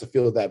along and tries to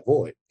fill that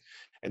void.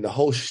 And the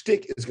whole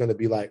shtick is going to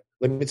be like,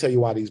 let me tell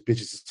you why these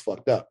bitches is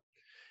fucked up.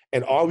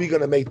 And are we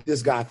going to make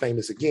this guy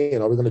famous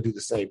again? Are we going to do the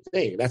same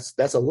thing?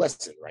 That's a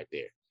lesson right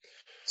there.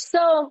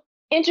 So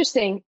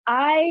interesting.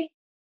 I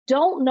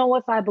don't know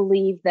if I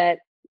believe that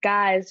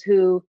guys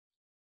who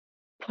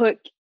put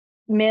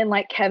men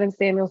like Kevin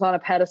Samuels on a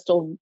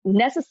pedestal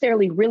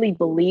necessarily really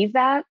believe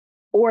that,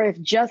 or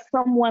if just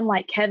someone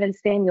like Kevin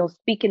Samuels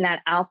speaking that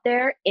out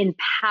there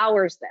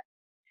empowers them,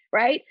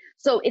 right?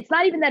 So it's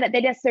not even that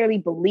they necessarily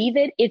believe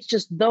it. It's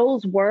just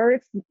those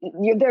words.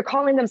 They're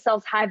calling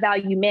themselves high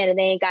value men and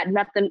they ain't got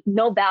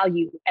no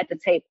value at the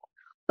table.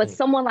 But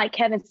someone like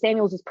Kevin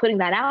Samuels is putting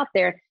that out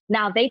there.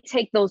 Now they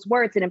take those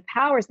words and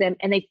empowers them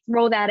and they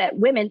throw that at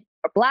women,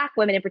 or Black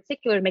women in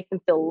particular, to make them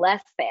feel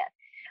less than.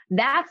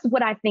 That's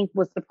what I think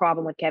was the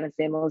problem with Kevin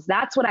Samuels.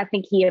 That's what I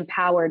think he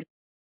empowered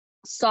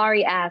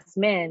sorry ass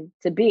men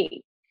to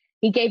be.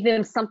 He gave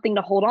them something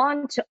to hold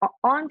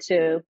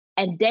onto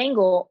and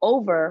dangle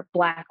over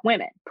Black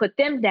women, put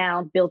them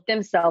down, build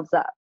themselves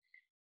up.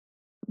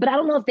 But I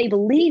don't know if they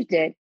believed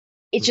it.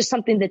 It's just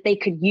something that they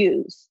could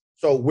use.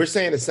 So we're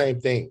saying the same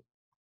thing.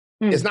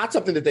 It's not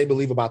something that they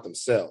believe about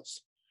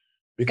themselves,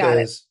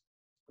 because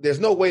there's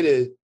no way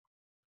to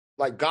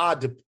So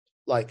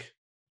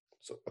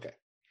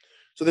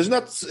it's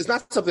not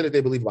something that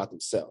they believe about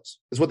themselves.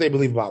 It's what they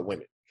believe about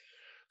women.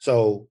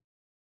 So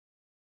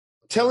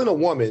telling a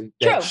woman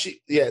that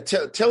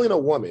True. telling a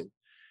woman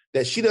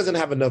that she doesn't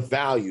have enough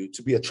value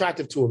to be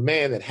attractive to a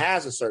man that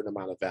has a certain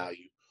amount of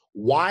value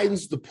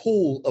widens the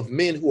pool of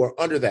men who are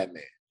under that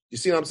man. You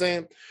see what I'm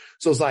saying?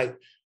 So it's like,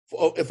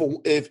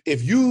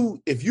 if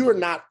you're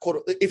not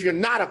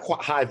a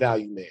high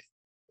value man,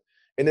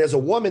 and there's a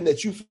woman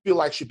that you feel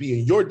like should be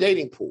in your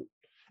dating pool,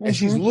 and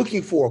she's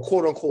looking for a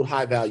quote unquote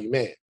high value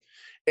man,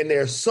 and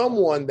there's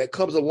someone that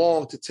comes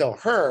along to tell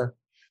her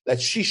that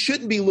she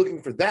shouldn't be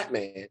looking for that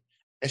man,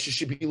 and she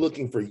should be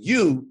looking for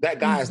you, that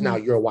guy is now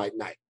your white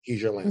knight.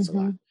 He's your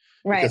Lancelot.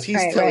 Right. Because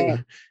he's telling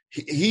her,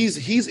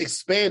 he's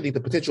expanding the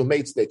potential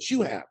mates that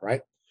you have,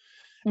 right?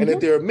 And if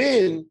there are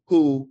men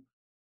who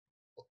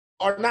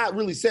are not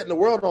really setting the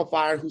world on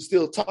fire, who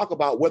still talk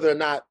about whether or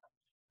not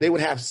they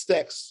would have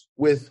sex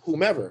with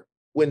whomever,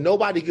 when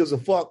nobody gives a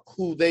fuck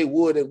who they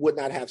would and would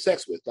not have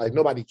sex with. Like,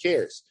 nobody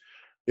cares.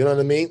 You know what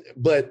I mean?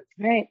 But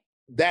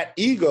that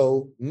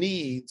ego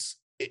needs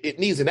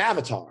an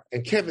avatar.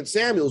 And Kevin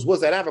Samuels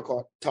was that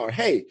avatar.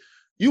 Hey,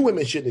 you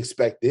women shouldn't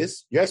expect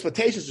this. Your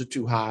expectations are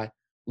too high.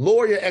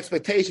 Lower your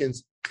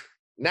expectations.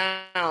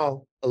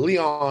 Now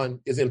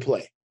Leon is in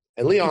play.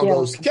 And Leon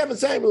goes, Kevin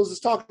Samuels is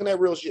talking that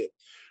real shit.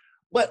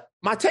 But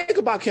my take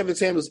about Kevin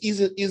Samuels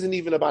isn't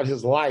even about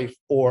his life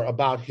or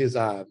about his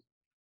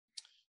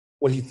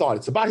what he thought.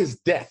 It's about his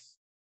death.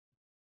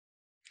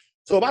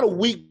 So about a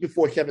week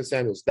before Kevin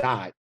Samuels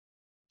died,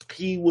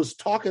 he was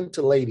talking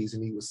to ladies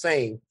and he was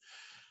saying,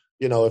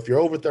 you know, if you're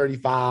over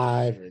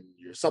 35 and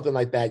you're something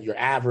like that, you're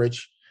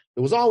average.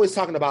 It was always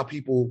talking about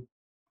people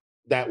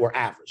that were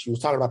average. He was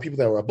talking about people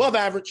that were above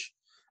average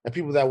and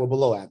people that were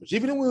below average.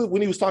 Even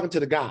when he was talking to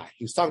the guy,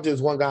 he was talking to this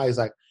one guy. He's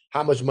like,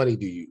 how much money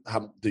do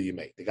you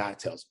make? The guy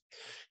tells him.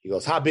 He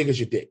goes, how big is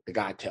your dick? The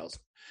guy tells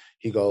him.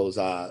 He goes,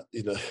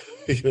 you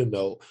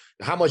know,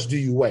 how much do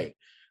you weigh?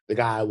 The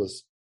guy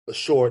was a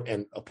short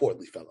and a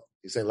portly fellow.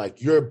 He said,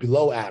 like, you're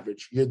below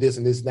average. You're this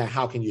and this and that.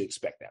 How can you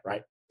expect that,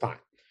 right? Fine.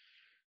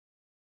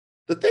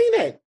 The thing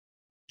that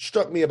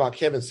struck me about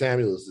Kevin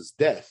Samuels'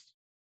 death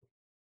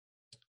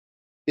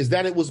is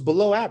that it was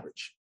below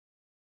average.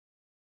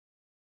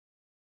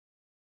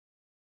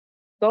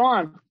 Go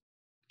on.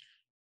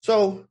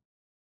 So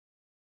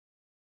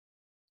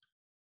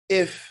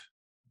if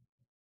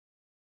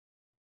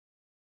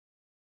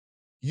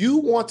you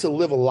want to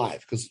live a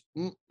life, because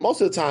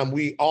most of the time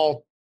we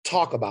all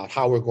talk about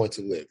how we're going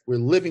to live. We're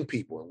living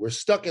people and we're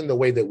stuck in the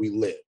way that we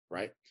live,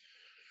 right?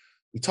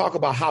 We talk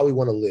about how we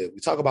want to live.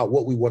 We talk about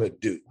what we want to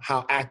do,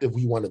 how active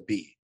we want to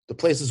be, the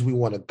places we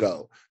want to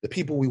go, the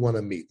people we want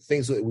to meet, the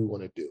things that we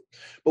want to do.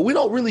 But we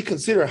don't really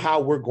consider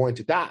how we're going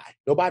to die.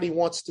 Nobody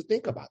wants to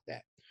think about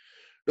that.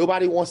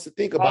 Nobody wants to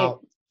think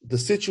about the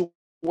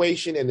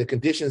situation and the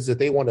conditions that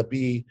they want to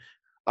be,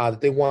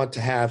 that they want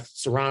to have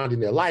surrounding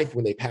their life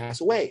when they pass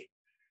away.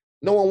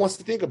 No one wants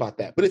to think about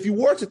that. But if you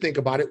were to think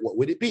about it, what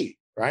would it be,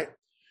 right?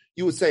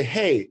 You would say,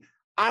 hey,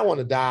 I want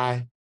to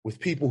die with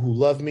people who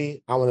love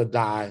me. I want to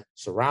die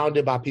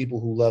surrounded by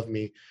people who love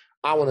me.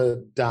 I want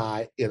to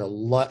die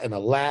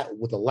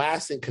with a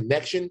lasting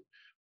connection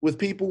with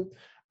people.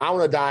 I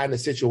want to die in a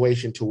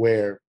situation to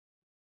where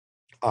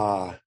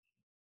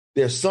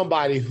there's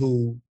somebody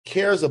who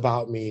cares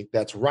about me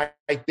that's right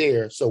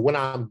there. So when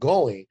I'm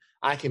going,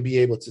 I can be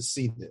able to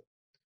see them,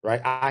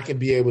 right? I can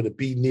be able to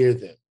be near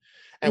them.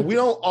 And we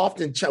don't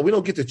we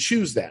don't get to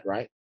choose that,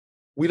 right?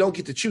 We don't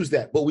get to choose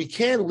that, but we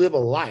can live a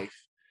life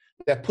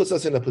that puts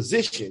us in a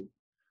position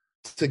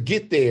to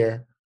get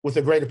there with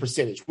a greater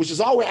percentage, which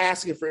is all we're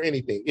asking for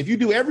anything. If you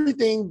do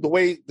everything the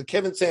way the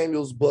Kevin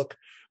Samuels book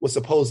was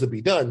supposed to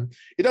be done,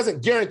 it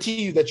doesn't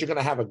guarantee you that you're going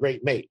to have a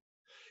great mate.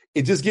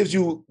 It just gives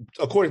you,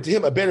 according to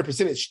him, a better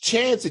percentage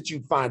chance that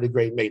you'd find a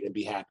great mate and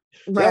be happy.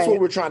 So that's what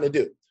we're trying to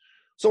do.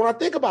 So when I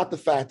think about the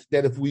fact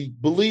that if we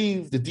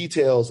believe the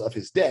details of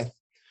his death,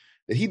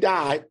 that he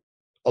died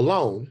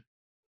alone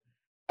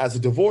as a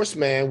divorced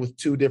man with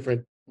two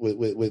different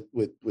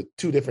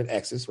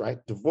exes, right?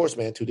 Divorced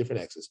man, two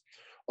different exes,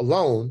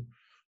 alone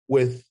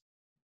with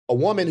a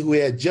woman who he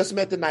had just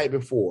met the night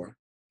before,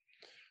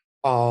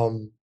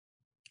 who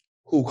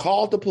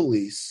called the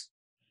police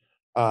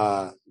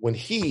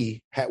when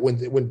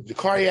the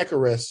cardiac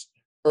arrest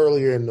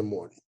earlier in the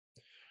morning.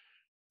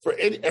 For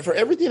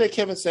everything that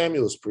Kevin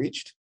Samuels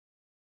preached,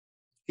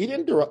 he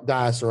didn't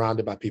die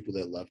surrounded by people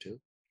that loved him.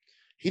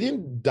 He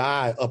didn't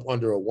die up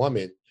under a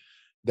woman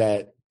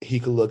that he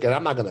could look at.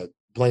 I'm not going to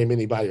blame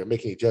anybody or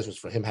make any judgments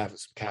for him having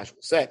some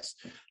casual sex.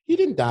 He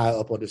didn't die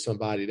up under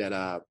somebody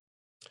that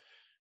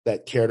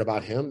cared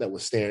about him, that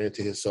was staring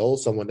into his soul,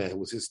 someone that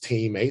was his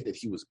teammate, that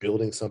he was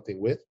building something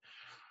with,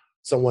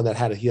 someone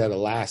that he had a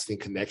lasting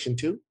connection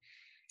to.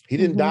 He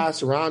didn't die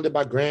surrounded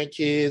by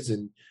grandkids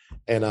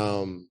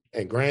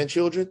and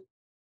grandchildren.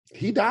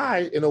 He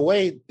died in a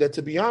way that,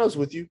 to be honest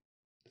with you,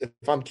 if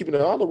I'm keeping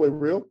it all the way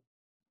real,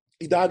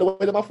 he died the way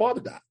that my father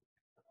died.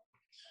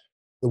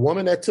 The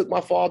woman that took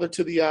my father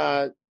to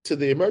the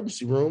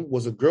emergency room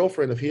was a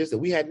girlfriend of his that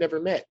we had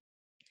never met.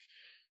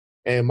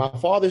 And my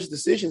father's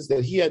decisions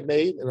that he had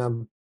made,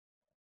 and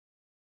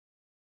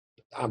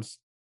I'm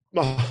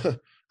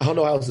I don't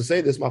know how else to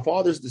say this. My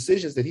father's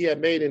decisions that he had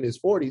made in his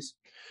 40s,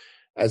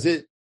 as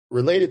it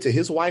related to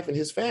his wife and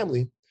his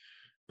family,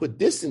 put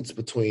distance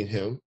between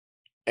him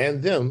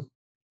and them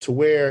to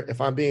where,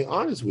 if I'm being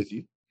honest with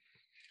you,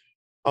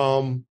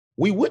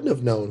 we wouldn't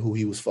have known who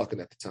he was fucking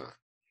at the time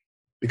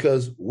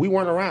because we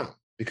weren't around,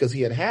 because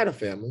he had a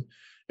family,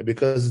 and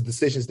because of the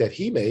decisions that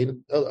he made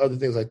and other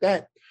things like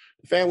that,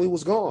 the family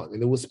was gone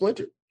and it was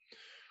splintered.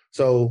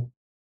 So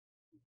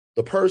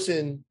the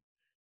person,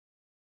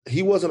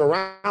 he wasn't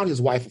around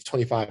his wife of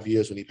 25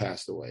 years when he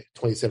passed away,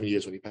 27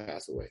 years when he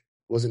passed away.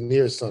 Wasn't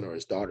near his son or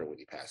his daughter when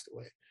he passed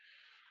away.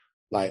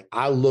 Like,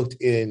 I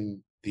looked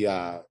in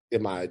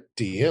my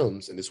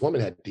DMs, and this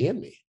woman had DM'd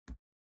me.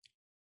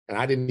 And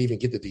I didn't even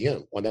get the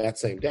DM on that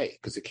same day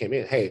because it came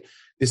in, hey,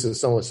 this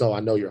is so-and-so, I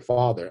know your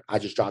father. I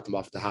just dropped him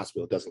off at the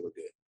hospital. It doesn't look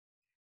good.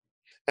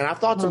 And I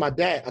thought to my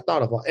dad, I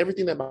thought of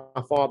everything that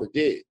my father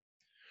did.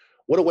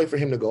 What a way for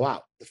him to go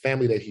out, the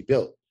family that he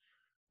built.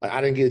 Like,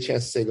 I didn't get a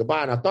chance to say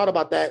goodbye. And I thought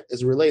about that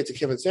as it related to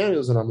Kevin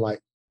Samuels. And I'm like,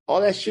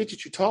 all that shit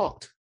that you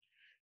talked,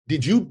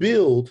 did you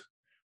build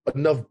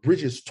enough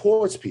bridges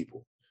towards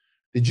people?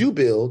 Did you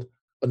build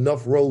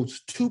enough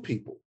roads to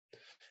people?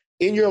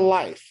 In your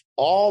life,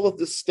 all of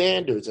the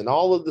standards and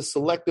all of the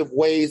selective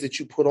ways that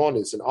you put on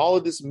this and all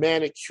of this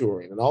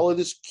manicuring and all of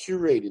this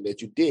curating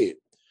that you did,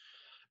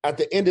 at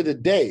the end of the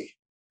day,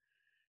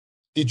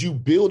 did you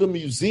build a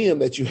museum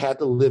that you had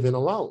to live in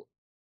alone?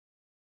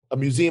 A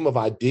museum of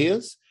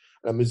ideas,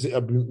 a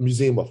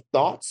museum of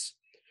thoughts,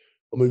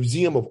 a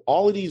museum of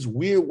all of these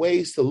weird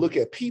ways to look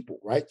at people,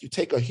 right? You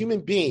take a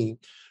human being,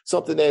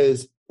 something that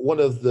is one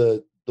of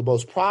the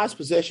most prized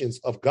possessions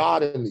of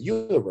God in the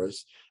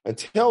universe, and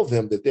tell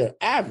them that they're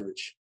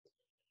average.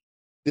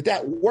 Did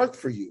that work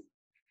for you?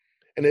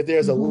 And if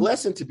there's a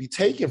lesson to be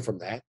taken from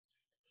that,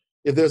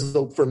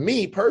 for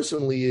me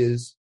personally,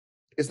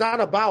 it's not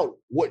about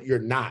what you're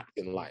not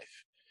in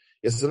life.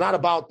 It's not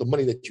about the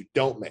money that you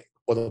don't make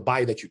or the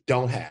body that you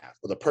don't have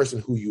or the person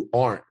who you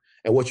aren't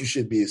and what you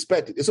should be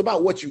expected. It's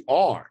about what you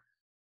are.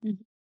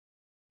 Mm-hmm.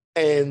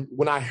 And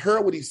when I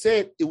heard what he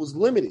said, it was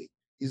limiting.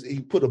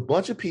 He put a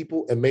bunch of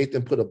people and made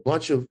them put a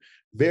bunch of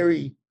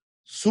very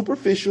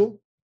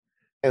superficial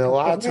and a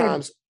lot of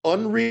times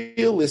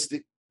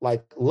unrealistic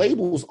like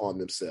labels on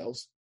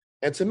themselves.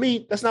 And to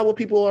me, that's not what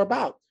people are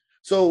about.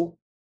 So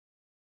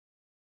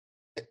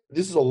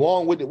this is a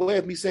long-winded way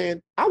of me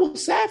saying I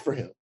was sad for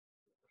him.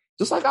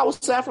 Just like I was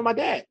sad for my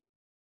dad.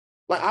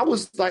 I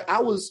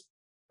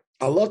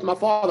loved my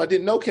father. I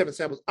didn't know Kevin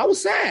Samuels. I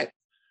was sad.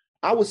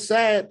 I was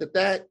sad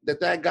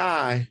that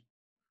guy,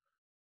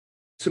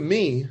 to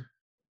me,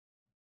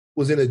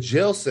 was in a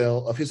jail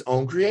cell of his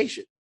own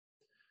creation.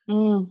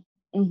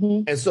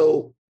 Mm-hmm. And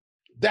so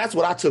that's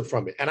what I took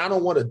from it. And I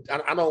don't want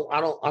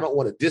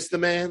to diss the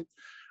man.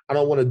 I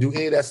don't want to do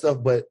any of that stuff.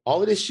 But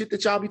all of this shit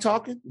that y'all be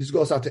talking, this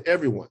goes out to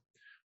everyone.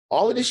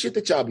 All of this shit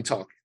that y'all be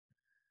talking,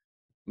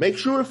 make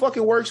sure it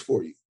fucking works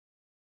for you.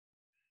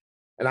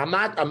 And I'm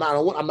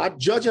not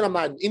judging. I'm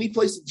not in any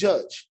place to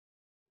judge,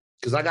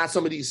 because I got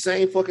some of these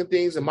same fucking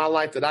things in my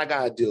life that I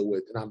got to deal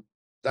with. And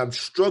I'm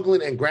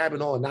struggling and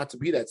grabbing on not to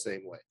be that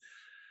same way.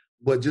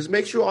 But just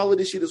make sure all of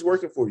this shit is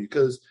working for you,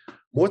 because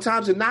more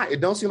times than not,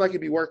 it don't seem like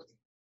it be working.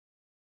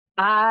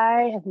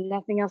 I have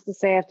nothing else to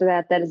say after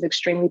that. That is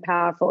extremely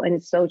powerful, and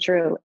it's so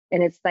true.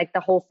 And it's like the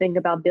whole thing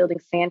about building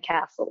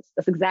sandcastles.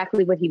 That's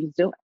exactly what he was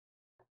doing,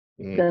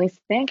 building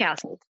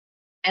sandcastles.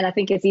 And I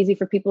think it's easy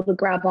for people to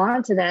grab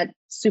on to that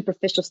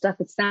superficial stuff.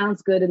 It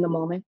sounds good in the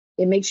moment.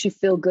 It makes you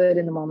feel good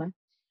in the moment.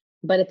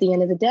 But at the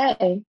end of the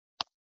day,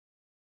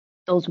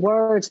 those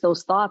words,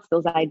 those thoughts,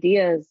 those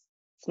ideas,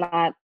 it's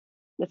not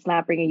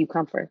bringing you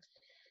comfort.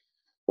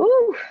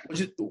 Woo.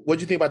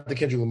 What'd you think about the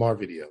Kendrick Lamar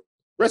video?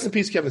 Rest in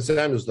peace, Kevin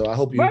Samuels, though. I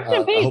hope you. Rest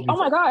in peace. Oh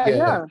my God,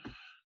 yeah.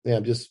 Yeah,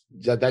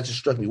 that just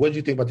struck me. What did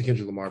you think about the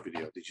Kendrick Lamar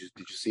video? Did you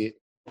see it?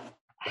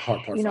 The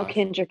Heart Part 5.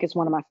 Kendrick is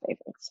one of my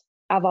favorites.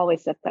 I've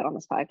always said that on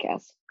this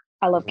podcast.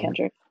 I love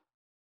Kendrick.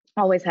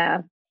 Always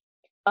have.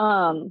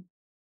 I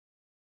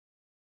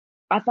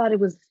thought it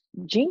was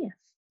genius.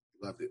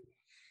 Loved it.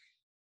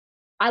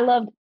 I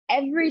loved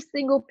every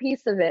single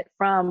piece of it.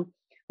 From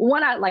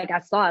when I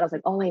saw it, I was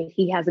like, oh wait,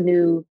 he has a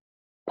new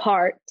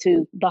part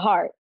to the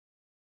heart.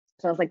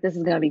 So I was like, this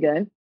is going to be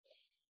good.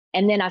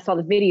 And then I saw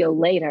the video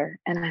later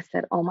and I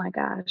said, oh my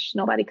gosh,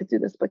 nobody could do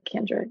this but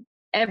Kendrick.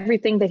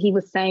 Everything that he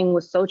was saying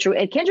was so true.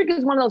 And Kendrick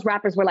is one of those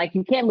rappers where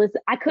you can't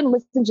listen. I couldn't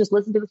just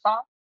listen to the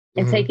song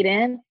and take it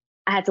in.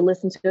 I had to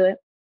listen to it.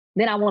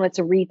 Then I wanted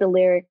to read the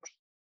lyrics.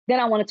 Then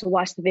I wanted to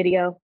watch the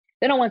video.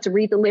 Then I wanted to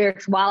read the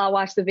lyrics while I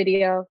watched the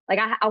video.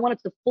 I wanted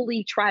to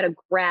fully try to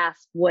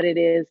grasp what it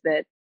is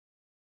that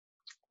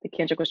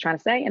Kendrick was trying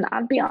to say. And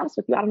I'll be honest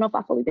with you, I don't know if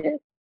I fully did.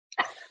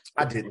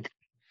 I didn't.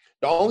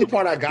 The only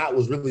part I got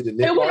was really the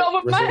Nick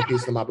part. Rest in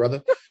peace to my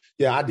brother.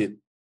 Yeah, I did.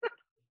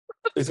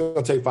 It's going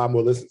to take 5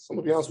 more listens. I'm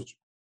going to be honest with you.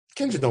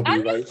 Kendrick don't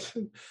be right.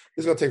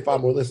 It's going to take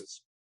 5 more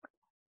listens.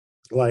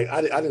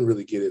 I didn't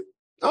really get it.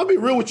 I'll be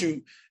real with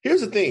you.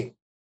 Here's the thing.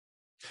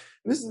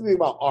 This is the thing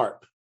about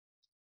art.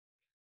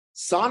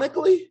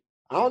 Sonically,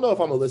 I don't know if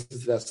I'm going to listen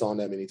to that song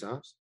that many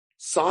times.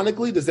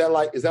 sonically, is that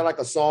like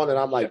a song that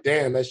I'm like,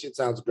 damn, that shit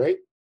sounds great?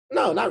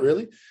 No, not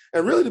really.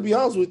 And really, to be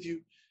honest with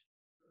you,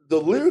 the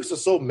lyrics are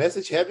so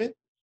message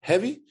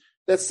heavy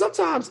that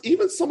sometimes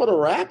even some of the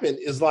rapping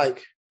is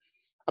like,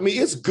 I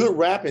mean, it's good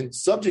rapping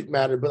subject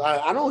matter, but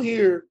I don't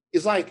hear,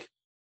 it's like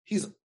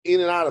he's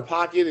in and out of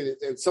pocket,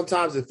 and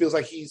sometimes it feels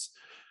like he's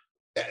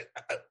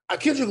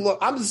Kendrick.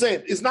 I'm just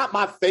saying, it's not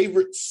my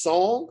favorite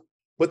song,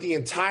 but the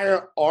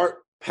entire art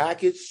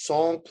package,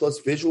 song plus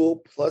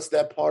visual plus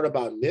that part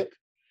about Nip,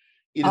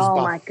 it is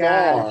by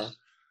far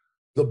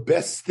the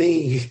best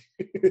thing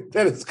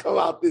that has come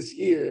out this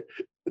year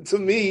to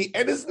me,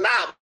 and it's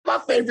not my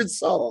favorite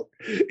song.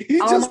 He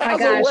just has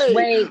a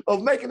way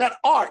of making that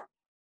art.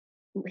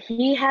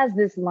 He has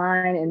this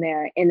line in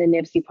there in the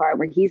Nipsey part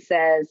where he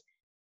says,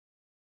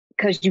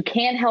 because you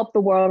can't help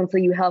the world until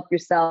you help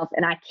yourself.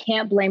 And I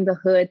can't blame the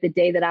hood the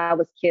day that I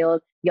was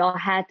killed. Y'all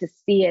had to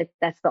see it.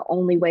 That's the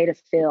only way to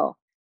feel.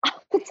 I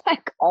was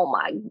like, oh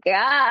my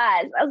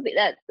gosh.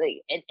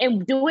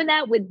 And doing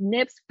that with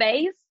Nip's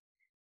face.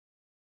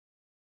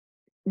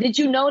 Did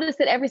you notice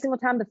that every single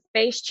time the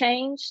face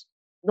changed,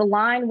 the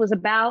line was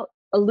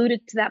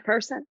alluded to that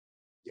person?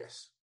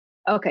 Yes.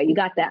 Okay, you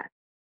got that.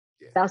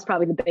 Yeah. That was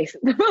probably the basic.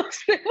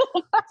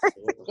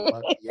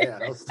 Yeah,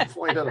 that was the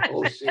point of the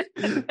whole shit.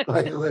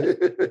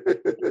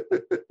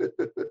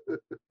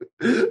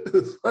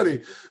 It's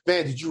funny.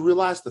 Man, did you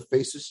realize the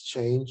faces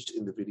changed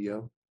in the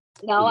video?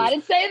 No, I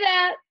didn't say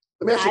that.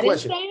 Let me ask you a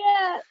question. Didn't say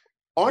that.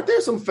 Aren't there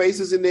some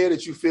faces in there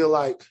that you feel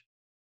like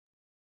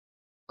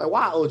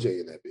why OJ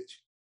in that bitch?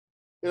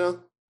 You know?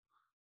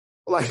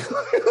 Like,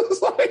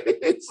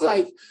 it's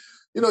like,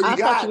 you know, I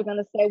thought you were going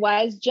to say,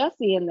 why is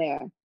Jussie in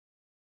there?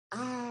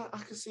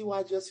 I can see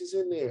why Jussie's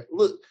in there.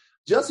 Look,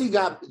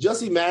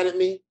 Jussie mad at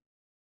me,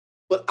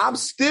 but I'm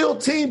still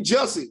Team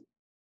Jussie.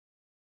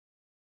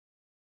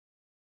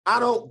 I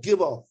don't give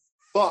a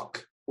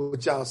fuck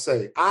what y'all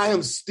say. I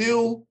am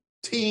still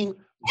Team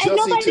Jussie. And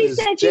nobody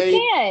said you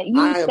can't.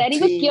 You said he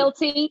was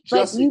guilty,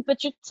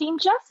 but you're Team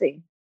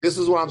Jussie. This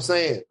is what I'm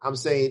saying. I'm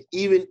saying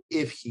even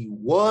if he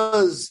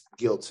was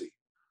guilty.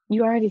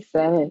 You already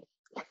said it.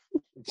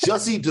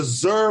 Jussie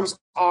deserves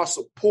our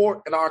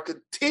support and our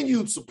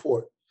continued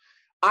support.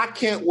 I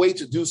can't wait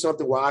to do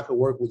something where I can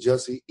work with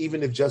Jussie,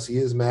 even if Jussie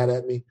is mad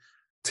at me.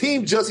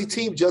 Team Jussie,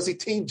 Team Jussie,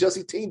 Team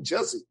Jussie, Team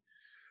Jussie.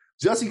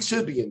 Jussie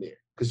should be in there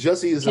because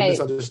Jussie is a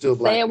misunderstood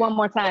black man. Say it one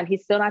more time.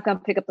 He's still not going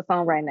to pick up the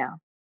phone right now.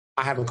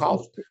 I haven't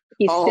called him.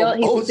 He's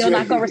still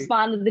not going to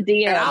respond to the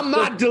DM. And I'm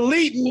not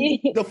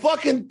deleting the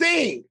fucking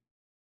thing.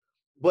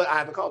 But I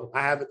haven't called him.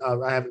 I haven't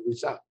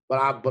reached out.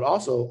 But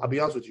also, I'll be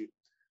honest with you.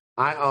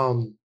 I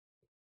don't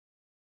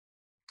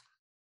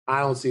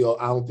think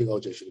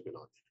OJ should have been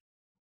on there.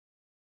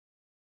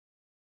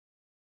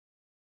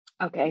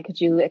 Okay, could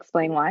you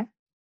explain why?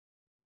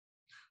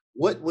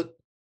 What would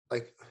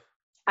like?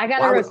 I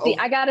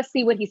gotta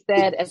see what he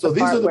said. At so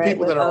these are the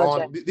people that are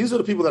on. These are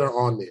the people that are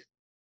on there: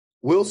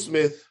 Will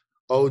Smith,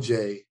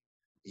 OJ,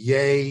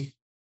 Ye,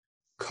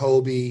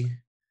 Kobe,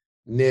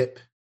 Nip.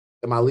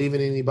 Am I leaving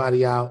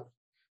anybody out?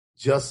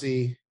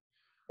 Jussie.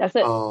 That's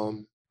it.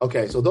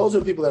 Okay, so those are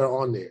the people that are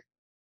on there.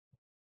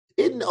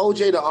 Isn't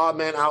OJ the odd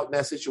man out in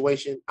that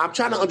situation? I'm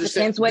trying to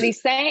understand. Depends what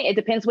he's saying. It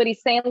depends what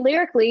he's saying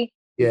lyrically.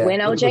 Yeah, when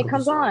OJ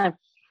comes on,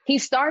 he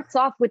starts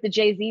off with the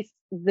Jay-Z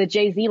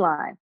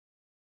line.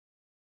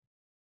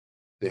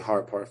 The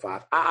Heart Part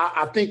 5.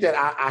 I think that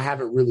I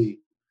haven't really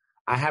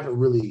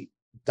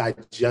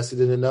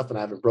digested it enough, and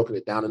I haven't broken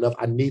it down enough.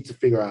 I need to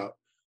figure out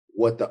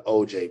what the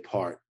OJ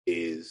part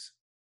is.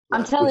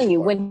 I'm telling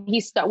you, when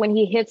he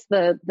hits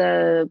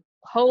the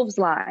Hove's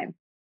line,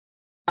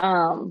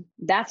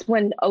 that's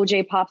when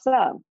OJ pops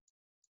up.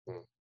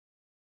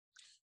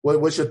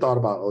 What's your thought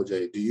about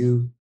OJ? Do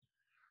you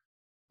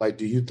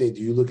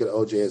look at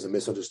OJ as a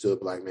misunderstood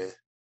black man?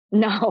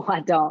 No, I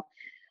don't.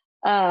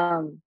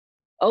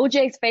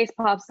 OJ's face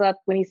pops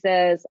up when he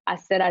says, "I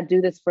said I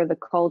do this for the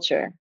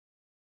culture."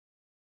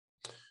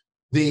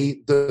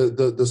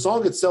 The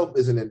song itself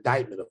is an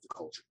indictment of the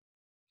culture.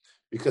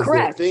 Because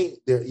there are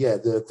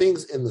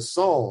things in the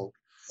song.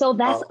 So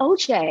that's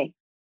OJ.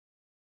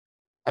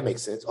 That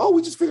makes sense. Oh,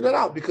 we just figured it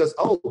out because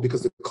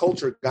the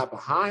culture got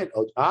behind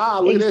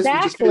OJ. Look at this. We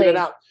just figured it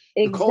out.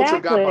 The culture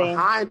got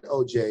behind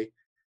OJ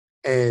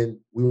and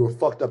we were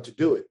fucked up to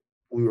do it.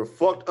 I'm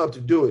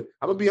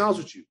gonna be honest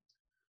with you.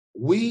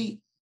 We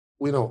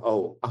don't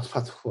owe. I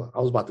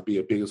was about to be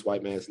the biggest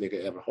white man's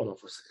nigga ever. Hold on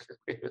for a second.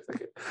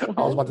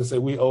 I was about to say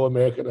we owe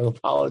America an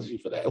apology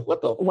for that.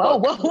 What the fuck? Whoa.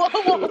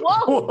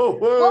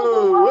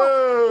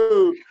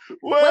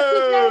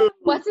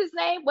 What's his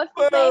name?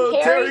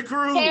 Harry? Terry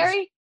Crews.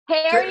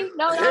 Harry?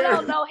 No.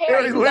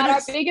 Harry. We got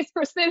our biggest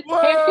percentage.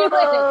 Harry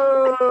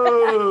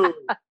Lennox.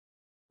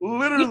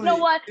 Literally. You know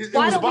what?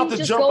 Why don't we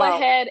just go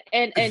ahead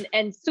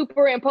and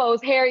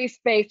superimpose Harry's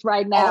face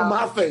right now? On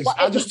my face.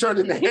 I just turned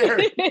into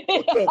Harry.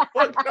 What the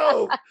fuck?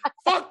 No.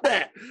 Fuck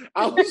that.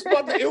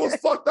 It was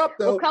fucked up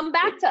though. Well, come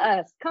back to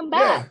us. Come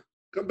back. Yeah,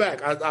 come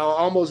back. I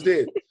almost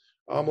did.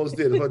 But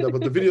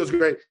the video's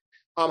great.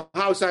 How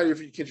excited are you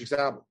for Kendrick's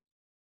album?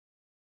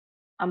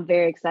 I'm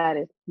very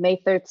excited. May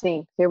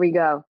 13th. Here we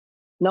go.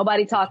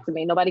 Nobody talk to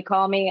me. Nobody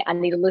call me. I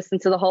need to listen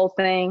to the whole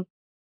thing.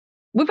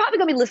 We're probably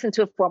going to be listening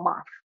to it for a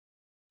month.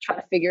 Try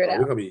to figure it out.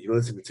 We're going to be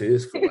listening to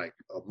this for like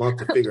a month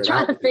to figure it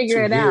out. Trying to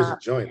figure it out.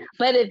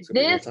 But if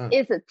this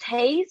is a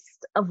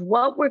taste of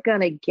what we're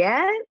going to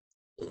get,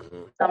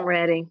 I'm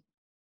ready.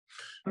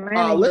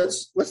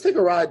 Let's take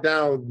a ride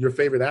down your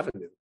favorite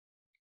avenue,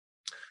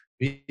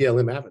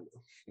 BLM Avenue.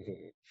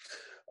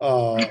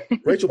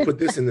 Rachel put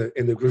this in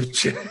the group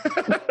chat.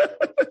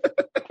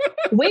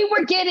 We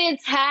were getting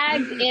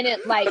tagged in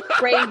it like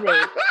crazy.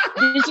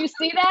 Did you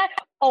see that?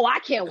 Oh, I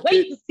can't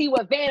wait to see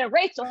what Van and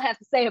Rachel have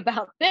to say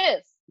about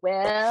this.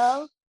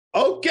 Well,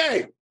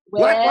 okay.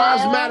 Black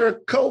Lives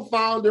Matter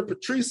co-founder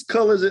Patrisse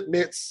Cullors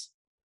admits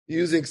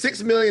using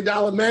 $6 million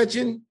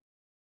mansion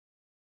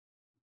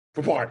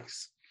for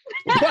parties.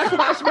 Black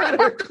Lives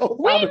Matter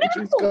co-founder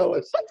Patrisse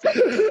Cullors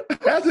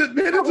has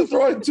admitted to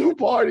throwing 2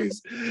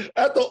 parties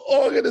at the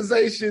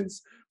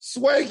organization's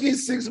swanky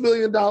 $6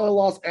 million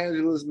Los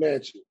Angeles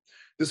mansion.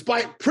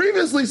 Despite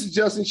previously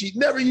suggesting she'd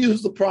never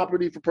used the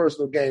property for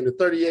personal gain, the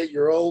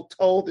 38-year-old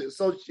told the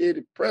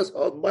Associated Press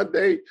on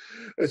Monday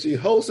that she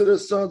hosted her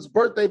son's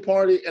birthday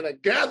party and a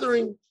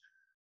gathering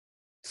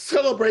to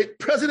celebrate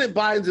President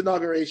Biden's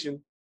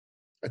inauguration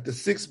at the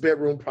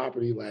 6-bedroom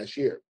property last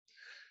year.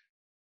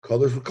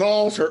 Cullors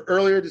recalls her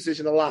earlier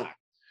decision to lie.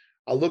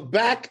 I look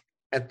back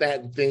at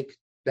that and think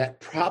that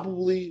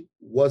probably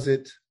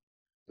wasn't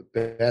the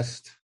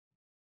best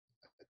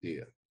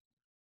idea.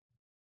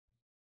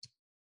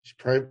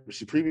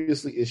 She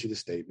previously issued a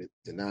statement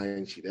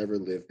denying she'd ever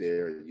lived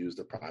there and used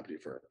the property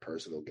for her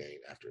personal gain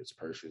after its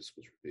purchase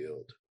was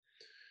revealed,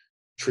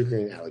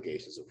 triggering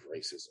allegations of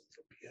racism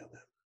from BLM.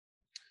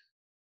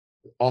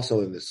 Also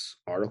in this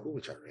article,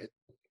 which I read,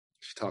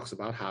 she talks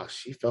about how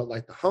she felt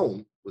like the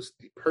home was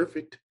the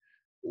perfect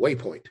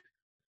waypoint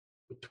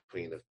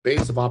between a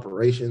base of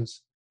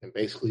operations and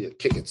basically a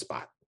kicking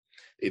spot.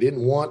 They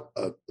didn't want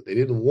a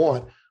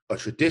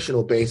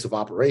traditional base of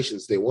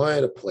operations. They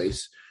wanted a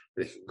place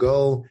where they could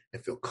go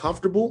and feel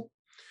comfortable.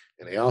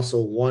 And they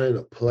also wanted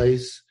a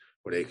place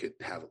where they could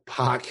have a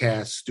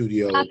podcast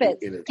studio. Stop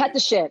it. Cut the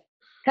shit.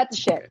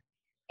 Okay.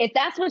 If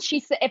that's what she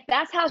said, if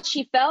that's how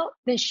she felt,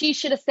 then she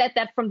should have said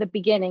that from the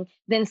beginning,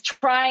 than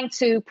trying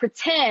to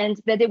pretend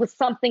that it was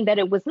something that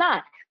it was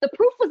not. The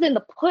proof was in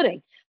the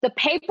pudding. The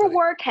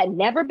paperwork had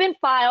never been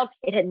filed.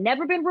 It had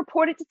never been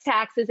reported to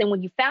taxes. And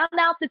when you found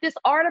out that this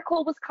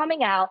article was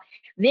coming out,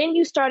 then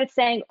you started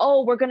saying,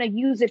 oh, we're going to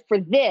use it for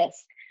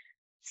this.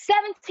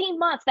 17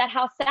 months that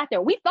house sat there.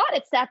 We thought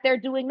it sat there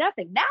doing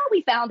nothing. Now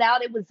we found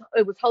out it was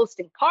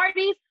hosting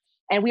parties,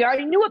 and we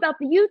already knew about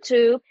the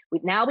YouTube.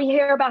 Now we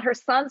hear about her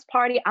son's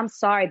party. I'm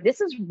sorry.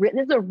 This is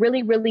a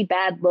really, really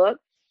bad look.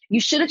 You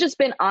should have just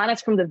been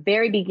honest from the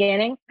very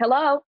beginning.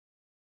 Hello.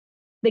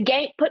 The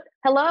game put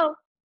hello.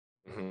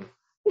 Mm-hmm.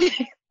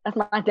 That's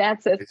what my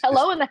dad says.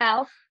 Hello in the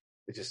house.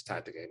 It just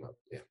tied the game up.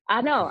 Yeah.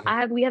 I know.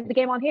 We have the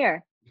game on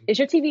here. Is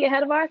your TV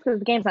ahead of ours? Because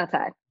the game's not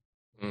tied.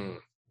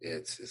 Yeah,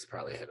 it's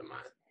probably ahead of mine.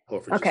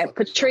 Okay,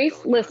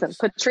 Patrisse, listen,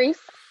 Patrisse,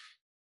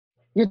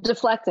 you're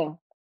deflecting.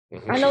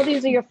 Mm-hmm. I know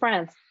these are your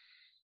friends.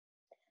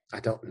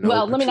 I don't know.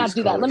 Well, let me not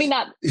do that. Let me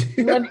not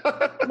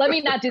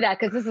do that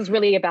because this is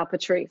really about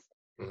Patrisse.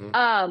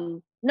 Mm-hmm.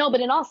 No,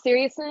 but in all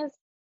seriousness,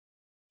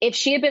 if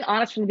she had been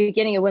honest from the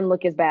beginning, it wouldn't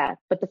look as bad.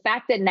 But the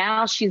fact that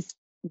now she's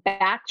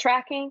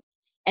backtracking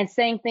and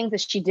saying things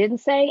that she didn't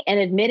say and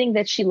admitting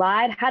that she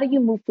lied, how do you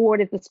move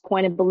forward at this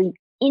point and believe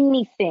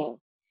anything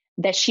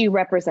that she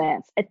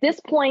represents? At this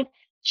point,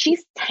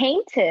 she's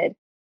tainted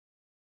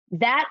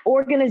that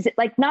organization,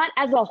 like not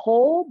as a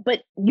whole,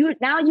 but you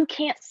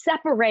can't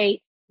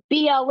separate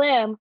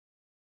BLM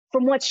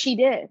from what she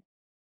did.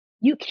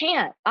 You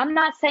can't. I'm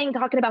not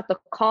talking about the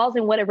cause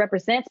and what it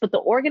represents, but the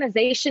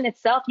organization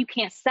itself, you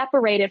can't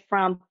separate it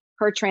from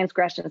her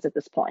transgressions at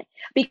this point,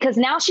 because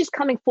now she's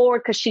coming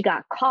forward because she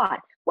got caught.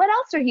 What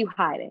else are you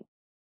hiding?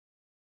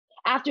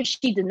 After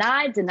she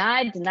denied,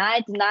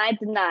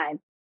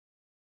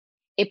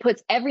 it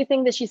puts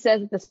everything that she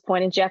says at this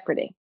point in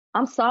jeopardy.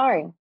 I'm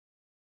sorry.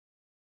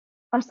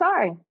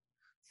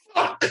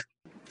 Fuck.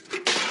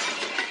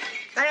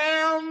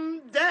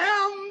 Damn.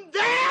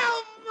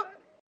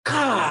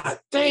 God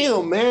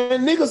damn,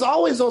 man. Niggas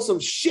always on some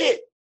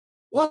shit.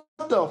 What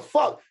the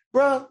fuck?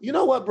 Bruh, you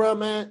know what, bruh,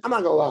 man? I'm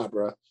not gonna lie,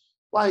 bruh.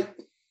 Like,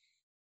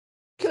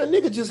 can a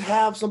nigga just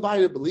have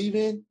somebody to believe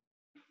in?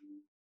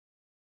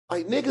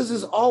 Like, niggas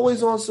is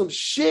always on some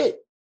shit.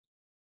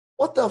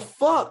 What the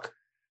fuck?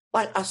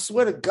 Like, I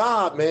swear to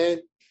God, man,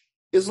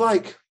 it's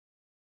like...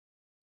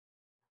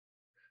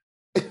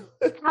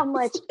 How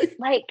much,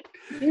 like,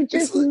 you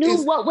just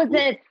knew what was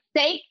at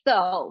stake,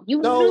 though.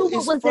 You knew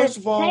what was at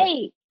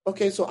stake.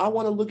 Okay, so I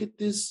want to look at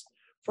this.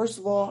 First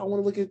of all, I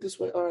want to look at it this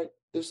way. All right,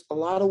 there's a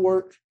lot of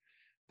work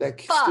that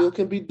still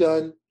can be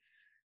done.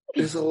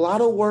 There's a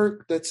lot of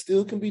work that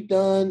still can be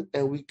done,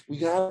 and we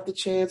have the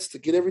chance to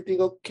get everything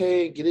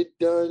okay, get it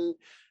done.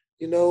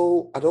 You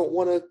know, I don't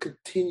want to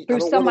continue.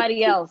 Through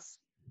somebody else.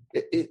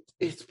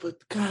 It's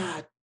but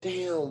God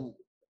damn,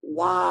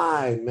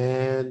 Why,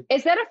 man?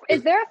 Is there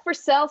a for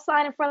sale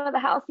sign in front of the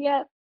house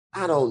yet?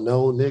 I don't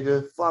know,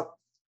 nigga. Fuck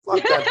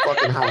that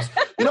fucking house.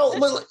 You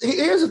know,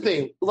 here's the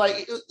thing.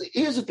 Like,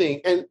 here's the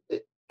thing, and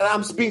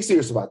I'm being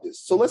serious about this.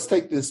 So let's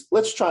take this.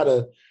 Let's have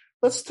a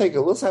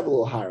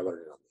little higher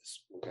learning on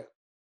this. Okay.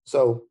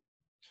 So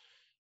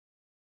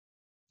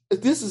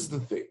this is the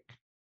thing.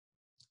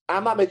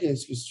 I'm not making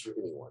excuses for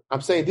anyone.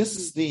 I'm saying this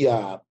is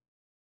the.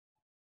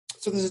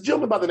 So there's a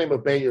gentleman by the name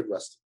of Bayard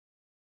Rustin.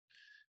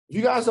 If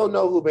you guys don't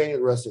know who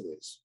Bayard Rustin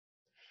is,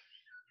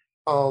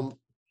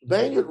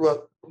 Bayard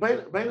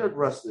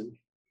Rustin.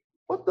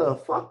 What the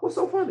fuck? What's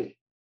so funny?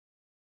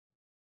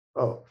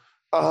 Oh,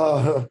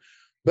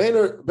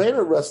 Bayard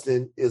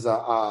Rustin is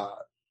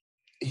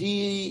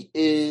he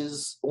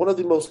is one of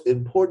the most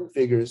important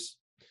figures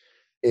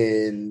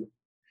in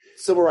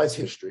civil rights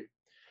history.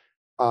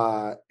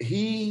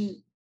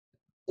 He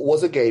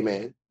was a gay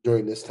man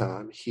during this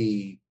time.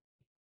 He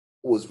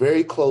was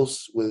very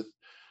close with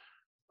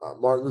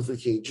Martin Luther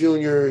King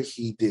Jr.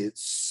 He did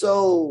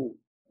so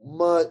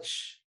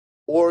much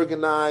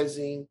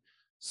organizing,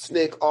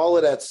 SNCC, all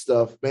of that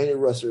stuff. Bayard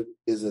Rustin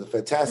is a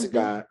fantastic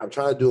guy. I'm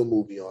trying to do a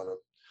movie on him.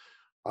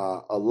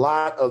 A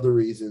lot of the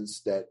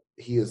reasons that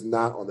he is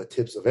not on the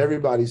tips of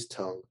everybody's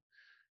tongue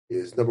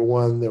is, number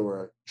one, there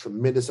were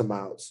tremendous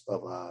amounts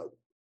of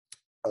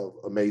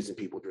amazing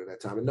people during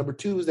that time. And number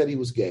two is that he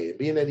was gay. And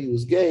being that he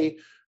was gay,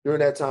 during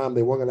that time,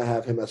 they weren't going to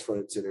have him as front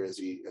and center as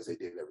they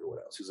did everyone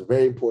else. He was a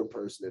very important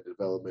person in the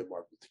development of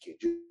Martin Luther King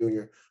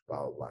Jr.,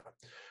 blah, blah, blah.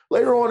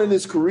 Later on in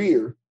his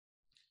career,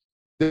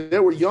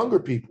 there were younger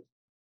people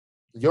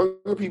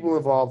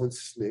involved in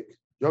SNCC,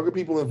 younger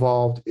people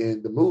involved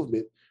in the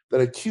movement that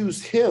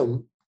accused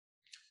him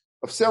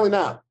of selling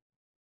out,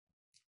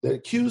 that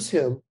accused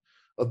him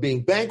of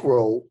being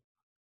bankrolled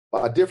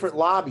by different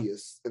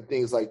lobbyists and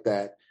things like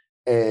that,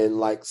 and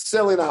like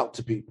selling out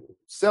to people,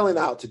 selling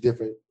out to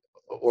different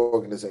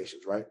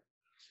organizations, right?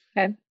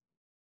 Okay.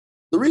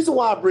 The reason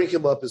why I bring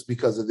him up is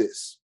because of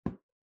this.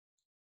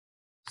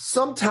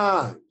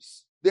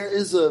 Sometimes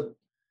the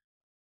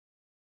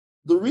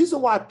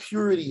reason why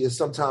purity is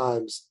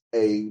sometimes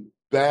a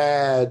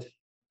bad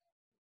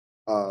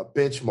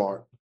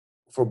benchmark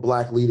for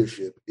Black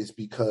leadership is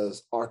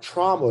because our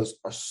traumas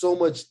are so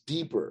much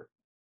deeper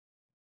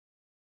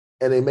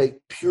and they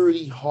make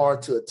purity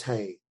hard to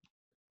attain,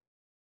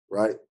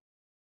 right?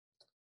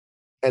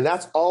 And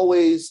that's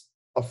always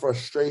a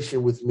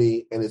frustration with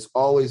me, and it's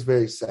always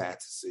very sad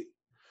to see.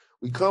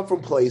 We come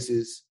from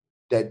places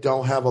that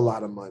don't have a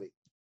lot of money.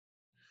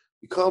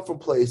 We come from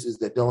places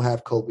that don't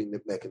have coping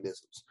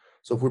mechanisms.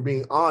 So if we're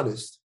being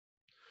honest,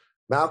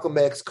 Malcolm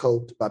X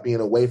coped by being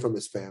away from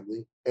his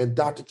family, and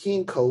Dr.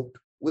 King coped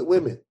with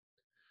women.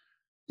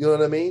 You know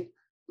what I mean?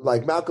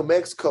 Like Malcolm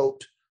X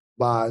coped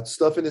by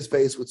stuffing his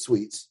face with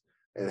sweets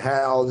and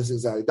had all this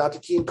anxiety. Dr.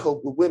 King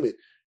coped with women.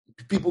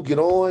 People get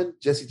on,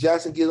 Jesse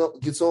Jackson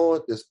gets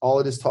on, there's all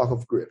of this talk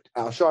of grift.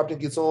 Al Sharpton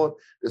gets on,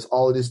 there's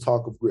all of this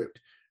talk of grift.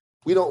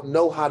 We don't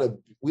know how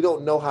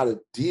to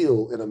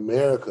deal in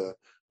America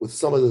with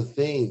some of the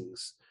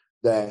things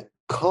that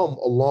come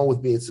along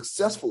with being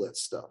successful at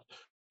stuff.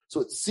 So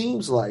it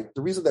seems like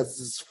the reason that this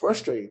is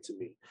frustrating to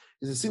me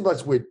is it seems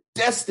like we're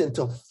destined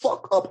to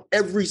fuck up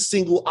every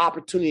single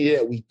opportunity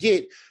that we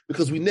get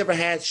because we never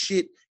had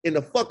shit in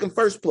the fucking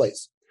first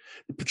place.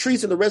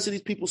 Patrice and the rest of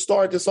these people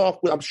started this off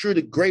with, I'm sure,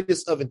 the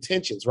greatest of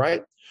intentions,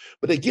 right?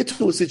 But they get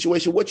to a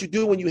situation, what you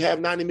do when you have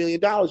 $90 million,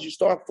 you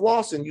start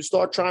flossing, you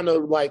start trying to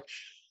like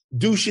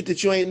do shit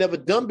that you ain't never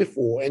done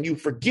before, and you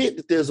forget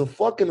that there's a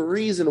fucking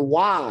reason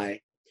why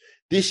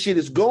this shit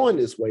is going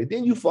this way.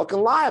 Then you fucking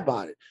lie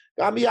about it.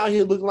 Got me out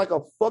here looking like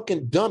a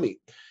fucking dummy.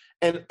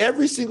 And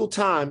every single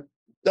time,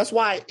 that's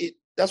why the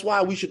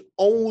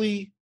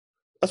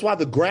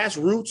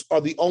grassroots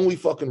are the only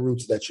fucking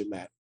roots that should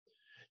matter.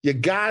 You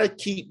gotta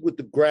keep with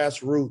the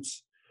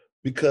grassroots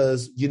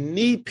because you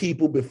need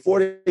people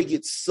before they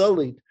get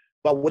sullied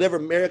by whatever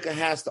America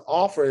has to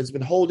offer has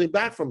been holding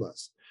back from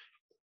us.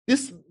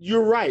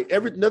 You're right.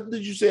 Nothing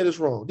that you said is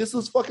wrong. This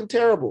is fucking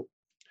terrible.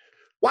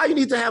 Why you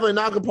need to have an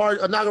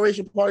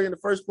inauguration party in the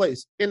first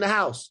place in the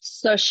house?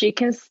 So she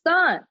can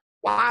stunt.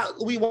 Why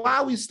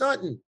are we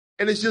stunting?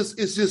 And it's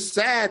just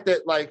sad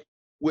that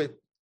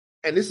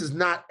and this is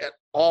not at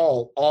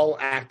all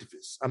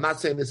activists. I'm not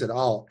saying this at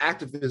all.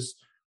 Activists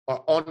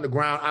are on the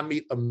ground. I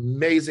meet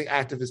amazing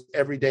activists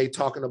every day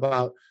talking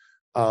about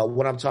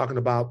what I'm talking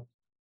about.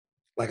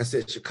 Like I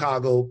said,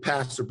 Chicago,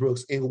 Pastor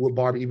Brooks, Inglewood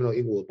Barbie, even though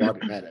Inglewood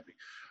Barbie mad at me.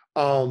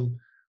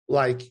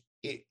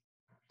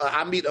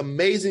 I meet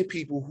amazing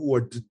people who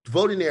are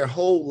devoting their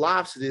whole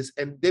lives to this,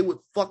 and they would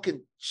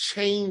fucking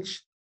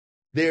change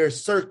their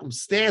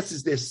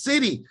circumstances, their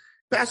city.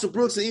 Pastor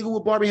Brooks and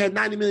Inglewood Barbie had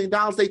 $90 million.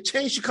 They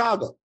changed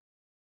Chicago.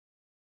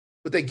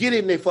 But they get in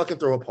and they fucking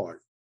throw a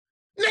party.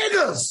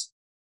 Niggas!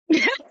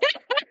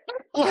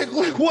 What?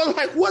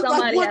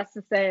 Somebody has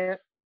to say it.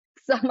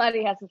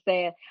 Somebody has to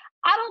say it.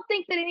 I don't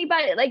think that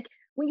anybody,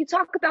 when you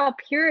talk about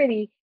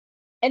purity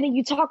and then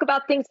you talk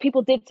about things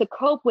people did to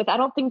cope with, I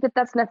don't think that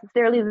that's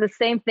necessarily the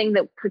same thing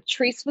that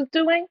Patrice was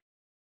doing.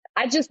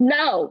 I just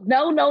no.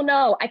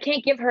 I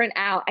can't give her an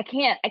out. I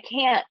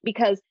can't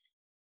because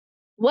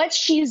what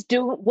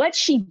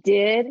she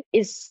did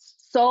is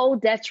so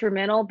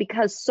detrimental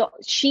because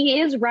she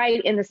is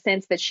right in the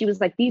sense that she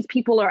was like, these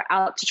people are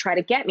out to try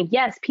to get me.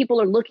 Yes,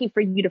 people are looking for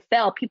you to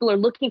fail. People are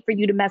looking for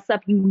you to mess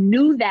up. You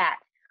knew that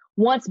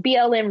once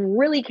BLM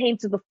really came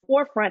to the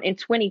forefront in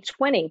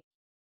 2020.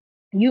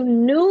 You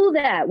knew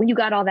that when you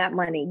got all that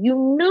money, you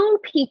knew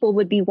people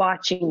would be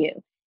watching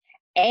you.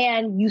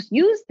 And you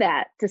used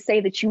that to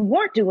say that you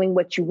weren't doing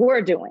what you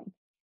were doing.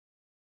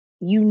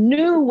 You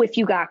knew if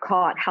you got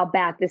caught how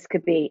bad this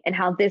could be and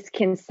how this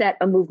can set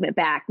a movement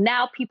back.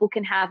 Now people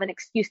can have an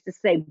excuse to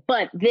say,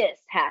 but this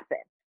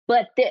happened,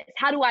 but this.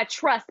 How do I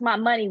trust my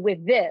money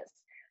with this?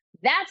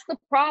 That's the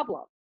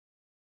problem.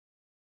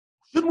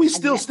 Shouldn't we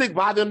still stick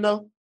by them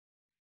though?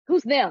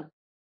 Who's them?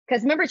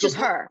 Because remember, it's just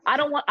her. I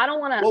don't want to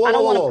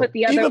put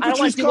the other. I don't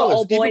want to do what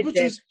old boys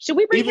did. Should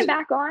we bring him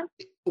back on?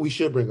 We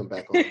should bring him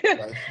back on.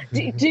 Right?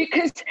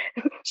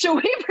 Should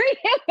we bring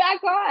him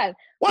back on?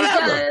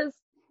 Whatever. Because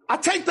I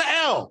take the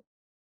L.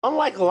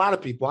 Unlike a lot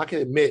of people, I can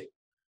admit,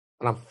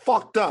 and I'm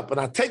fucked up, and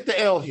I take the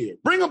L here.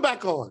 Bring him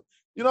back on.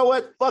 You know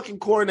what? Fucking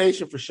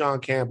coronation for Sean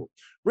Campbell.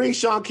 Bring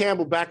Sean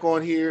Campbell back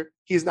on here.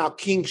 He's now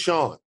King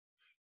Sean.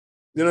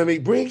 You know what I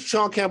mean? Bring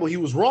Sean Campbell. He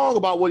was wrong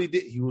about what he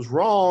did. He was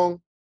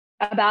wrong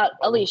about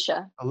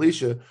Alicia.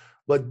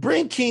 But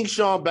bring King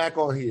Sean back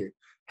on here.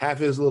 Have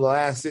his little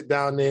ass sit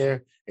down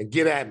there and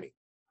get at me.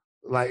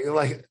 Like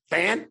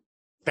fan.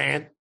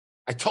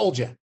 I told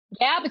you.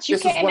 Yeah, but you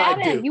came at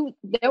him.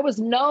 There was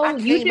no.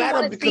 You didn't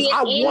want to see it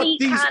any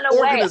kind of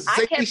way.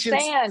 I kept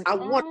saying, I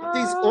want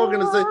these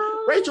organizations.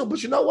 Rachel,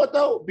 but you know what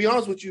though? Be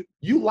honest with you.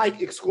 You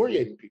like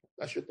excoriating people.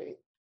 That's your thing.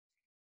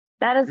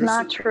 That is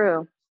not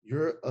true.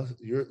 You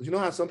know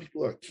how some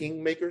people are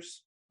king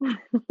makers?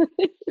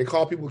 They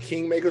call people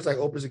king makers, like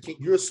Oprah's a king.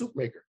 You're a soup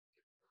maker.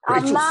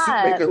 Rachel's I'm not.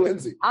 Soup maker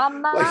Lindsay.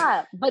 I'm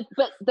not. But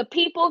the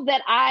people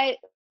that I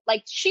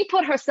like, she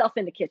put herself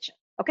in the kitchen.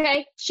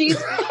 Okay, she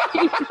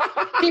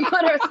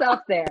put herself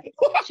there.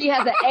 She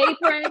has an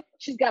apron.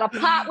 She's got a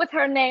pot with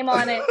her name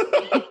on it.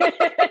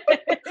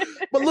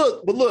 But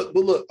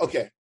look.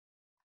 Okay,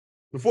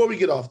 before we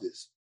get off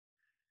this,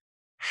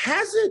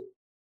 hasn't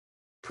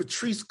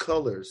Patrice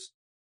Cullors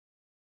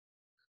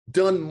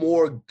done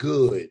more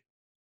good?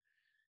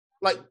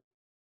 Like,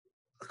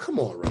 come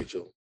on,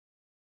 Rachel.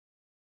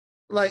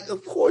 Like,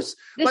 of course.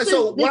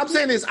 What I'm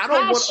saying is, I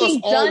don't want us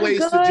always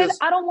to just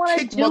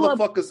kick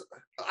motherfuckers.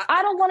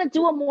 I don't want to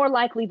do it more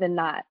likely than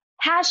not.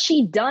 Has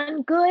she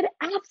done good?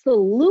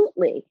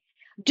 Absolutely.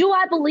 Do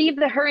I believe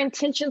that her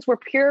intentions were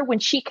pure when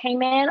she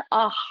came in?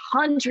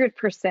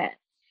 100%.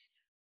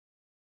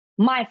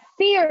 My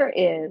fear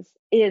is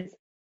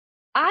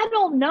I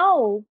don't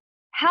know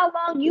how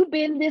long you've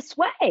been this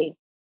way.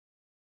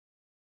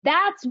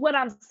 That's what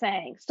I'm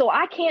saying. So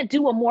I can't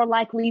do a more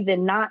likely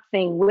than not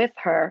thing with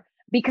her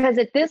because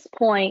at this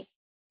point,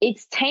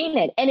 it's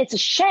tainted. And it's a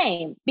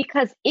shame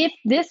because if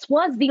this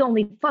was the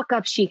only fuck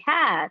up she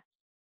had,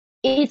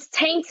 it's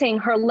tainting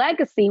her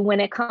legacy when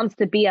it comes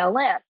to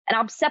BLM. And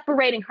I'm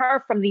separating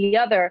her from the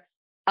other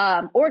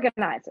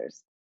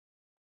organizers.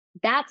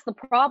 That's the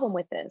problem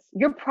with this.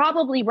 You're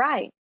probably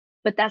right,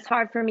 but that's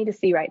hard for me to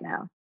see right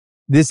now.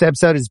 This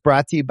episode is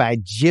brought to you by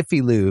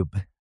Jiffy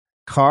Lube.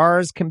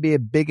 Cars can be a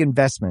big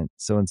investment,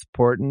 so it's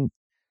important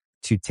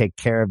to take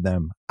care of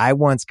them. I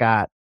once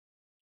got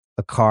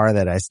a car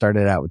that I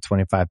started out with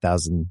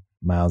 25,000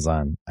 miles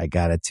on. I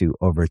got it to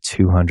over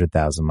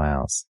 200,000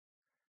 miles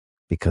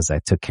because I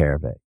took care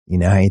of it. You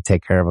know how you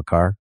take care of a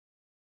car?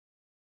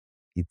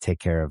 You take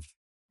care of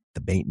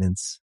the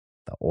maintenance,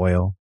 the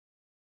oil,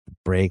 the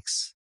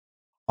brakes,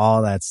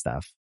 all that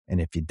stuff.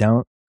 And if you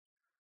don't,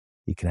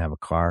 you can have a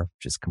car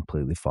just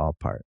completely fall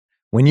apart.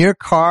 When your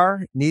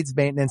car needs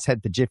maintenance,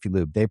 head to Jiffy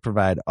Lube. They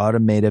provide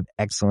automotive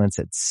excellence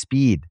at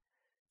speed.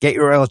 Get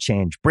your oil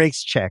change,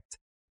 brakes checked,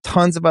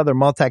 tons of other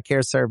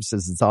multi-care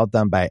services. It's all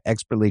done by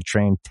expertly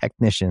trained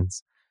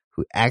technicians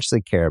who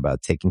actually care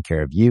about taking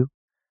care of you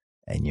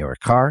and your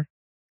car.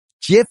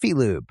 Jiffy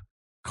Lube,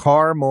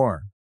 car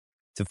more.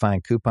 To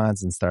find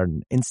coupons and start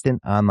an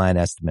instant online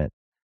estimate,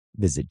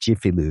 visit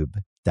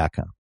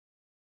jiffylube.com.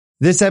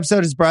 This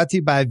episode is brought to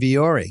you by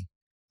Viore.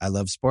 I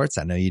love sports.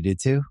 I know you do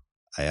too.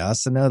 I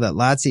also know that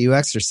lots of you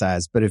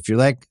exercise, but if you're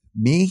like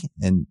me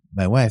and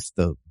my wife,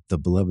 the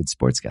beloved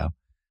sports gal,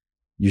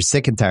 you're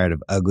sick and tired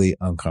of ugly,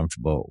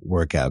 uncomfortable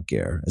workout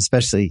gear.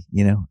 Especially,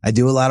 I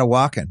do a lot of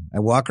walking. I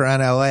walk around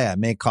LA. I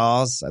make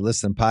calls. I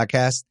listen to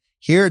podcasts.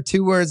 Here are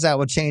 2 words that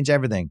will change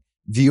everything.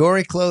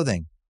 Viore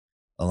Clothing,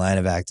 a line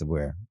of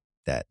activewear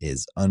that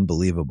is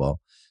unbelievable.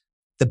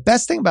 The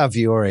best thing about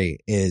Viore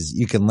is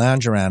you can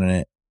lounge around in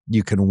it.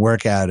 You can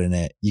work out in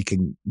it. You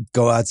can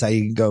go outside.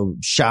 You can go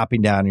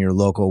shopping down in your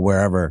local,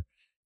 wherever.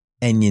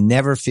 And you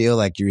never feel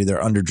like you're either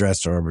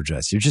underdressed or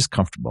overdressed. You're just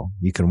comfortable.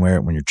 You can wear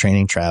it when you're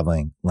training,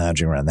 traveling,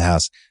 lounging around the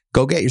house.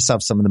 Go get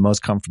yourself some of the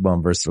most comfortable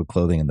and versatile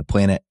clothing on the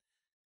planet.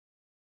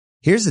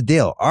 Here's the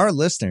deal. Our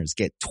listeners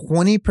get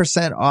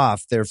 20%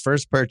 off their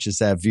first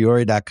purchase at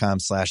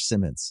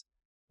Viore.com/Simmons.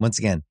 Once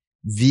again,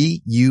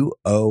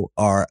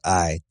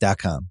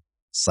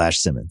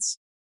 VUORI.com/Simmons.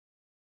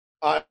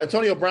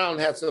 Antonio Brown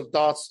had some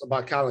thoughts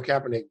about Colin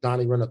Kaepernick.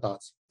 Donnie, run the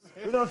thoughts.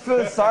 We don't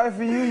feel sorry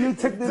for you. You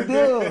took the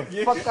deal.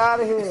 Fuck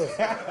out of here.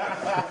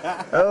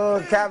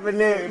 Oh,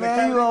 Kaepernick,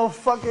 man, you on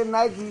fucking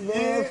Nike,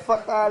 man.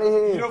 Fuck out of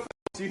here.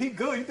 He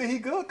good? You think he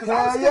good? Cause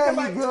Hell yeah,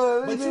 like, he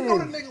good. But you know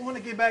the nigga want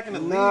to get back in the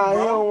league, Nah,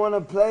 bro. he don't want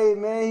to play,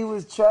 man. He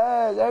was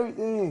trash,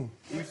 everything.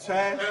 He was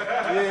trash?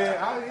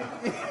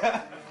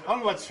 Yeah. I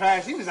don't know about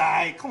trash. He was all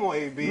right. Come on,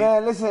 AB.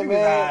 Man, listen, he man.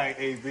 Was all right,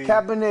 AB.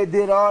 Kaepernick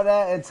did all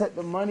that and took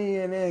the money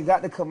and then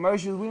got the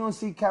commercials. We don't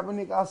see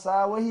Kaepernick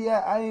outside. Where he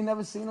at? I ain't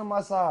never seen him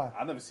outside.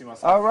 I never seen him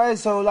outside. All right,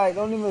 so like,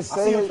 don't even say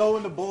I see him it.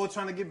 throwing the ball,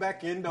 trying to get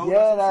back in, though.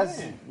 Yeah,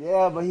 that's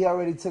but he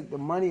already took the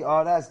money.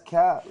 All that's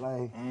cap.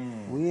 Like,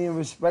 we ain't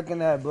respecting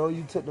that, bro.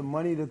 You took the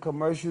money, the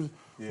commercials.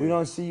 Yeah. We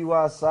don't see you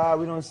outside.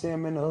 We don't see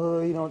him in the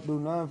hood. He don't do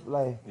nothing.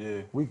 Like,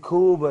 we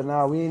cool, but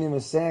nah, we ain't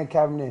even saying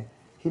Kaepernick.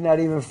 He not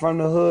even from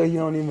the hood. He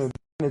don't even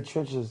in the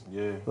trenches.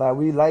 Yeah. Like,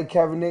 we like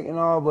Kaepernick and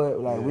all, but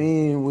like we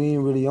ain't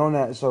really on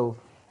that. So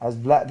as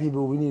black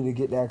people, we need to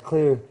get that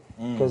clear.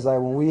 Cause like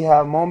when we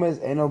have moments,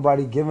 ain't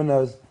nobody giving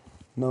us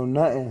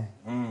nothing.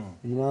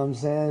 You know what I'm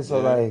saying? So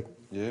like,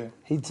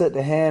 he took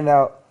the hand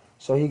out,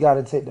 so he got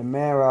to take the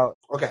man route.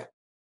 Okay.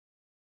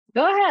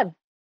 Go ahead.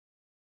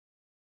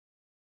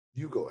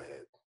 You go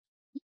ahead.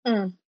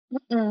 You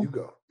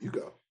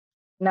go.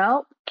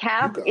 No,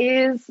 Cap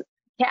is.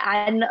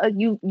 I know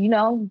you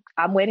know.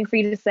 I'm waiting for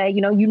you to say.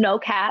 You know,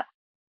 Cap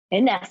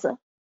and Nessa.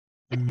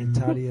 And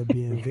Talia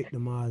being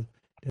victimized.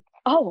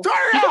 Oh,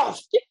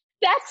 that's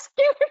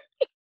scary.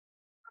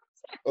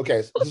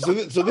 Okay,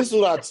 so this is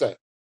what I'd say.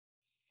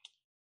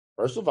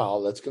 First of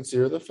all, let's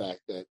consider the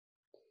fact that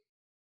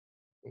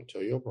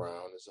Antonio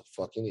Brown is a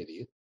fucking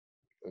idiot.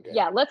 Okay.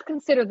 Yeah, let's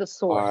consider the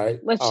source. All right.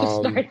 Let's just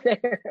start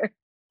there.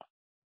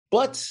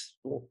 But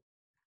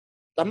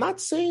I'm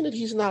not saying that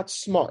he's not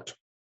smart.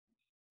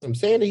 I'm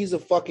saying that he's a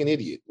fucking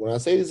idiot. When I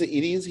say he's an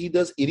idiot, he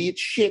does idiot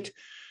shit.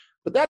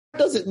 But that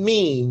doesn't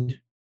mean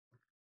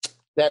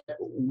that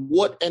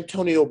what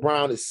Antonio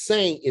Brown is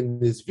saying in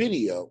this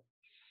video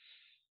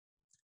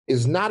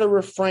is not a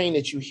refrain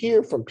that you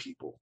hear from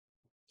people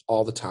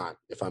all the time,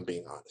 if I'm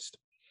being honest.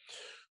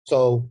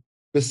 So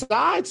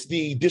besides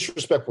the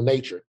disrespectful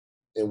nature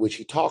in which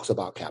he talks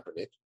about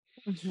Kaepernick,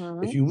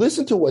 if you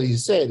listen to what he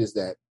said, is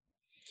that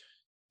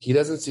he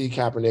doesn't see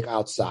Kaepernick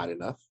outside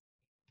enough.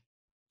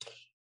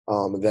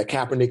 That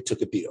Kaepernick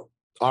took a deal.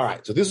 All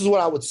right, so this is what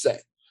I would say.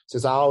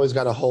 Since I always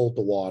got to hold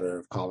the water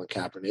of Colin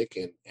Kaepernick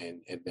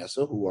and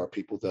Nessa, who are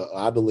people that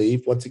I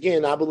believe, once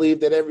again, I believe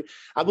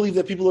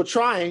that people are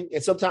trying,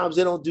 and sometimes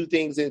they don't do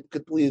things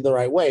completely the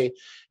right way,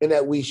 and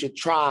that we should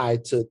try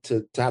to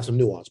have some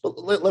nuance. But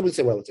let me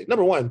say what I would say.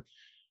 Number one,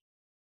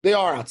 they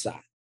are outside.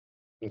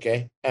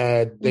 Okay.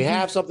 And they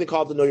have something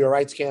called the Know Your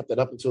Rights Camp that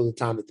up until the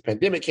time that the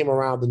pandemic came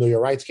around, the Know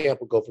Your Rights Camp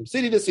would go from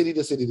city to city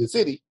to city to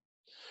city.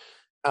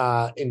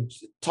 And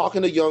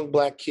talking to young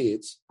black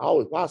kids,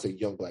 I say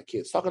young black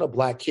kids, talking to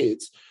black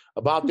kids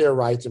about their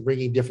rights and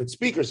bringing different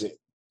speakers in.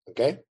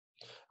 Okay.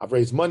 I've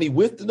raised money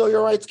with the Know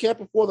Your Rights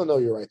Camp and for the Know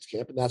Your Rights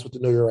Camp. And that's what the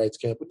Know Your Rights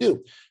Camp would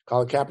do.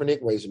 Colin Kaepernick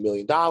raised $1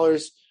 million,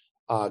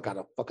 got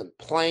a fucking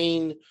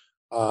plane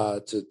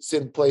to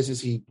send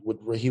places. He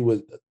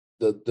would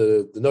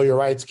the Know Your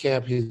Rights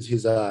Camp,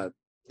 his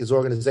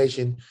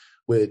organization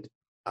would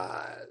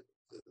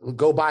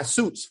go buy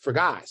suits for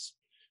guys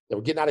that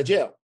were getting out of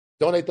jail.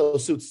 Donate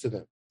those suits to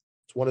them.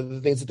 It's one of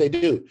the things that they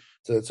do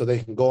so they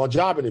can go on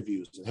job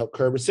interviews and help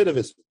curb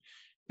recidivism.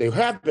 They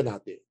have been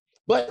out there.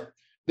 But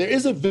there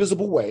is a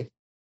visible way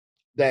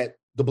that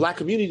the black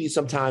community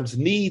sometimes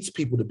needs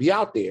people to be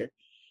out there,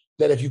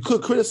 that if you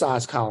could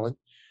criticize Colin,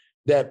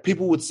 that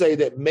people would say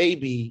that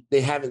maybe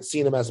they haven't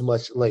seen him as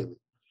much lately.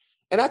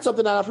 And that's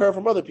something that I've heard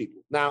from other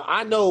people. Now,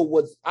 I know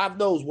what's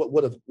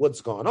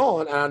gone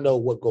on, and I know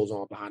what goes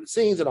on behind the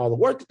scenes and all the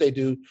work that they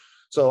do.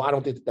 So I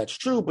don't think that that's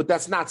true, but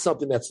that's not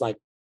something that's like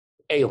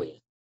alien.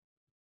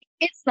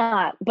 It's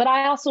not, but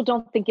I also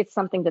don't think it's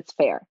something that's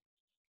fair.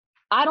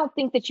 I don't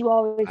think that you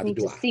always need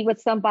to see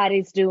what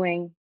somebody's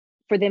doing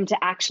for them to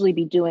actually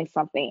be doing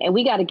something. And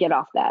we got to get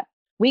off that.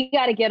 We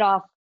got to get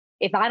off,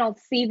 if I don't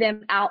see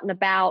them out and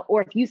about,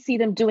 or if you see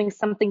them doing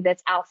something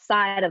that's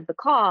outside of the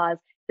cause,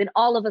 then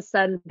all of a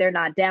sudden they're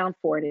not down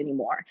for it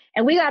anymore.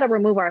 And we got to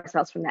remove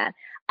ourselves from that.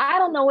 I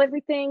don't know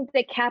everything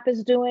that Cap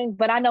is doing,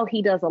 but I know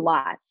he does a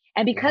lot.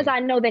 And because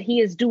I know that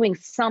he is doing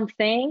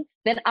something,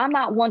 then I'm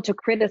not one to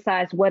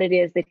criticize what it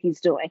is that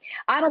he's doing.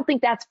 I don't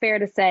think that's fair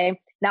to say.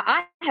 Now,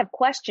 I have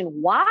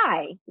questioned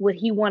why would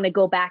he want to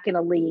go back in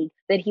a league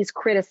that he's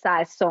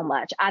criticized so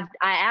much? I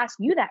asked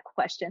you that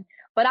question,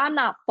 but I'm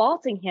not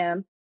faulting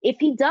him if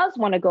he does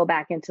want to go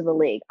back into the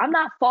league. I'm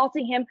not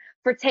faulting him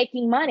for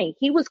taking money.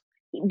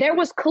 There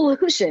was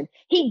collusion.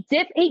 He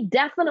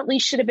definitely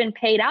should have been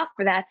paid out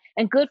for that.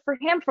 And good for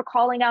him for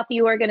calling out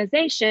the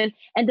organization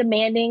and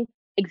demanding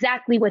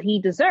exactly what he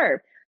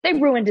deserved. They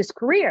ruined his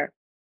career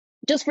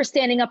just for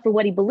standing up for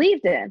what he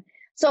believed in.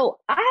 So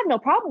I have no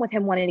problem with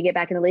him wanting to get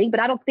back in the league,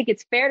 but I don't think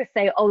it's fair to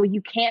say, oh,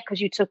 you can't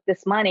because you took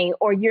this money,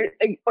 or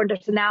to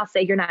now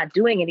say you're not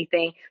doing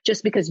anything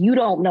just because you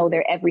don't know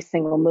their every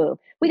single move.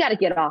 We got to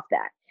get off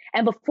that.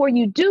 And before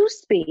you do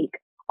speak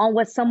on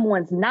what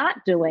someone's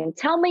not doing,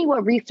 tell me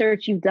what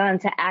research you've done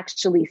to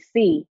actually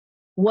see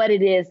what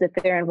it is that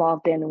they're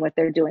involved in and what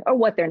they're doing or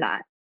what they're not.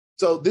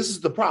 So this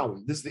is the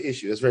problem. This is the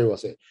issue. That's very well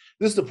said.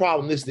 This is the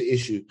problem. This is the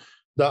issue.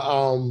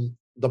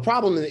 The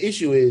problem and the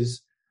issue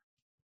is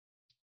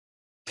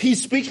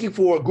he's speaking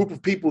for a group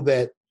of people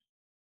that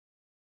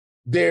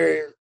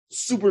they're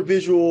super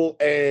visual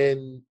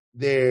and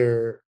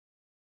they're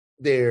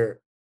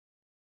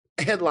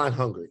headline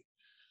hungry.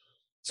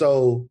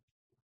 So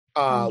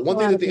one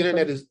thing that the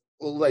internet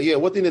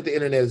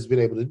has been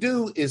able to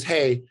do is,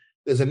 hey,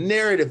 there's a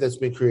narrative that's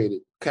been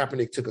created.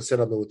 Kaepernick took a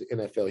settlement with the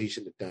NFL. He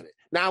shouldn't have done it.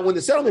 Now, when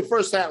the settlement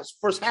first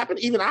happened,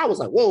 even I was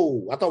like,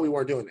 whoa, I thought we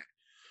weren't doing that.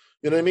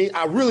 You know what I mean?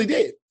 I really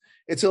did,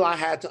 until I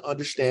had to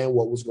understand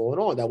what was going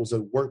on. That was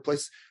a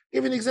workplace.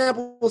 Give an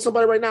example of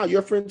somebody right now.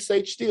 Your friend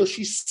Sage Steele,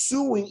 she's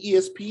suing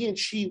ESPN.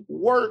 She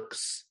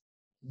works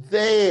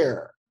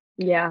there.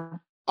 Yeah.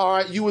 All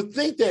right. You would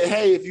think that,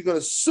 hey, if you're going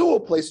to sue a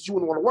place that you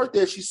wouldn't want to work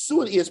there, she's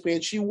suing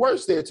ESPN. She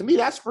works there. To me,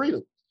 that's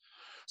freedom.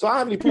 So I don't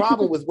have any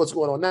problem with what's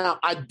going on now.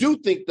 I do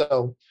think,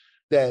 though,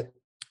 that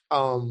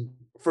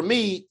for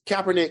me,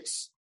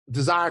 Kaepernick's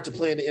desire to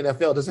play in the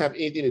NFL doesn't have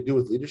anything to do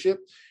with leadership.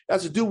 It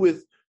has to do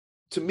with,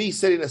 to me,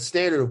 setting a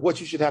standard of what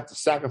you should have to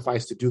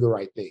sacrifice to do the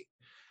right thing.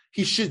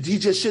 He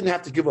just shouldn't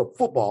have to give up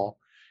football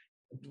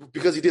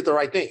because he did the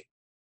right thing.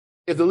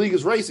 If the league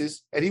is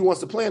racist and he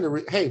wants to play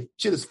in hey,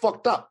 shit is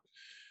fucked up.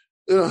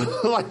 You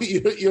know,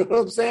 you know what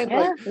I'm saying?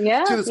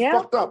 Shit is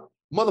fucked up.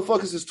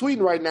 Motherfuckers is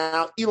tweeting right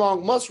now.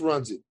 Elon Musk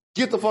runs it.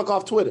 Get the fuck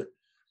off Twitter.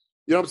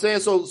 You know what I'm saying?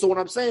 So what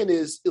I'm saying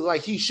is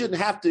like he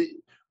shouldn't have to.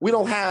 We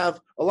don't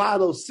have a lot of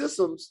those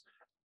systems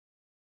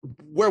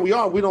where we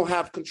are. We don't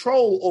have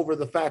control over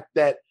the fact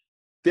that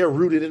they're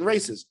rooted in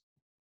racism.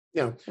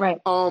 You know, right?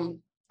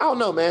 I don't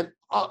know, man.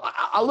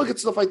 I look at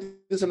stuff like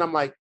this and I'm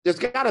like, there's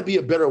got to be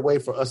a better way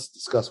for us to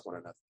discuss one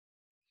another.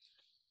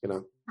 You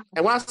know,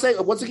 and when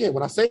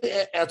I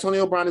say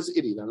Antonio Brown is an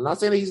idiot, I'm not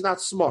saying that he's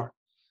not smart.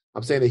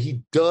 I'm saying that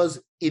he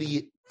does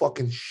idiot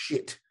fucking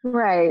shit.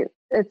 Right.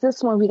 It's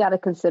this one we got to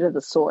consider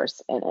the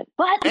source in it.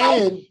 But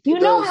you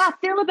know how I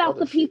feel about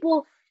the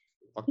people.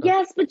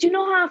 Yes, but you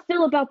know how I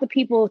feel about the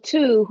people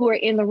too who are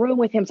in the room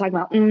with him talking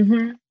about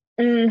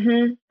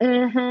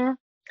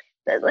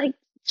like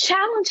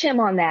challenge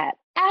him on that.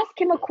 Ask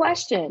him a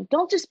question.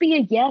 Don't just be a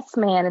yes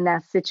man in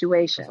that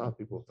situation.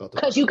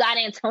 Because you got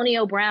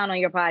Antonio Brown on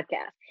your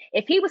podcast.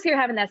 If he was here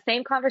having that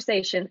same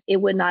conversation, it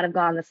would not have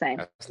gone the same.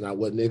 That's not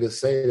what niggas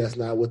say. That's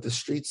not what the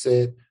street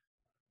said.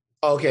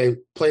 Okay,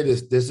 play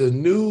this. There's a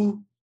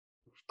new.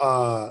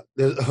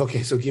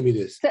 Okay, so give me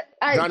this.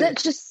 Donnie,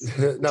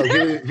 no,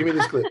 give me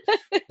this clip.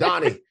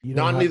 Donnie,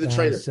 Donnie the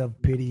traitor.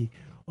 Self-pity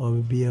or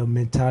be a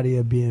mentality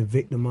of being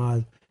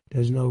victimized.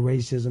 There's no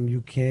racism.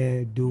 You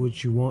can do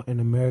what you want in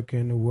America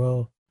and the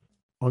world.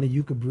 Only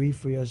you could breathe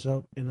for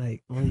yourself, and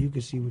like only you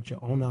can see with your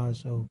own eyes.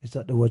 So it's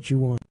up to what you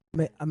want.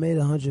 I made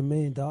 $100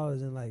 million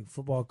in like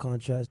football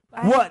contracts.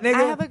 What, nigga?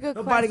 I have a good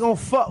Nobody question. gonna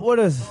fuck with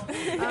us.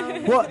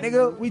 What,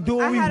 nigga? We do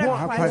what we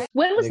want.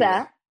 When was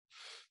that?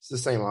 It's the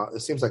same. It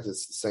seems like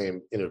it's the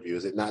same interview.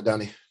 Is it not,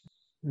 Donnie?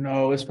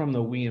 No, it's from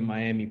the We in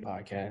Miami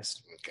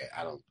podcast. Okay,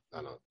 I don't.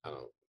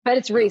 But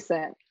it's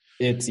recent.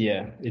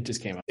 It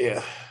just came out.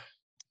 Yeah.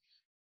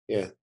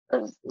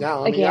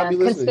 Now, Again, I'll be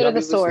listening. consider I'll be the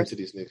listening source. to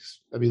these niggas.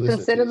 I'll be listening.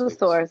 Consider to these the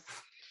source.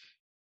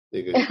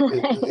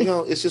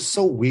 Nigga, it's just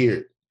so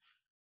weird.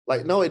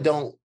 Like, no, it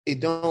don't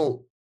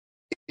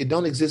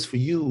exist for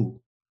you,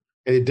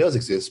 and it does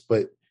exist,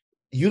 but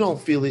you don't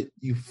feel it.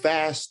 You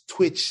fast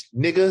twitch,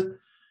 nigga.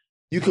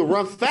 You can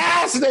run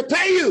fast and they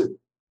pay you.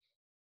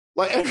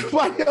 Like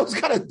everybody else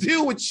got to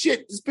deal with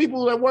shit. There's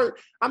people that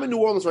work. I'm in New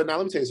Orleans right now.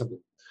 Let me tell you something.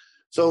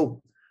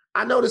 So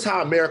I notice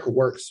how America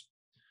works.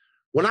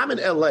 When I'm in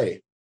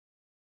LA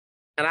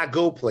and I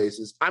go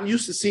places, I'm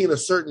used to seeing a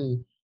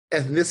certain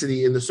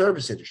ethnicity in the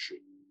service industry.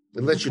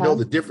 It lets you know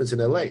the difference in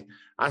LA.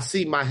 I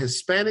see my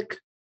Hispanic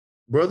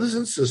brothers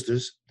and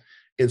sisters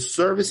in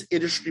service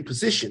industry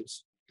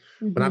positions.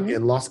 When I'm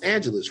in Los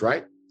Angeles,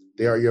 right?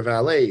 They are your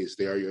valets.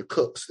 They are your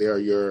cooks. They are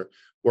your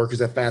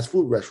workers at fast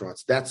food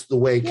restaurants. That's the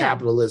way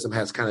capitalism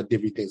has kind of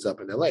divvied things up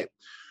in LA.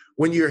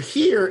 When you're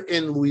here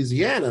in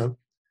Louisiana,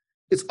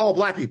 it's all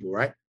black people,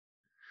 right?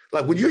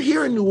 Like when you're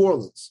here in New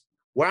Orleans,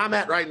 where I'm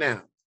at right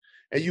now,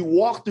 and you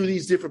walk through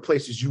these different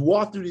places, you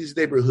walk through these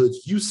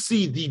neighborhoods, you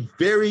see the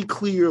very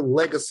clear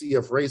legacy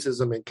of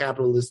racism and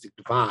capitalistic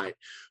divide.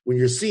 When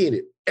you're seeing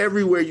it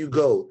everywhere you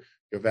go,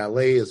 your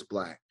valet is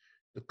black,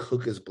 the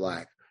cook is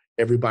black,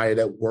 everybody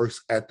that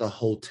works at the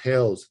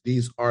hotels,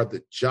 these are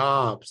the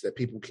jobs that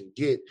people can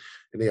get,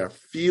 and they are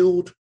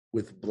filled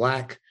with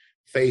black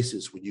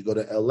faces. When you go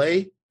to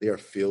LA, they are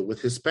filled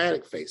with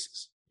Hispanic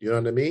faces. You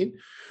know what I mean?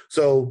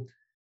 So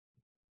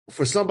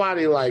for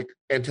somebody like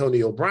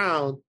Antonio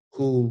Brown,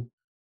 who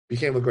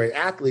became a great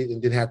athlete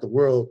and didn't have the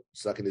world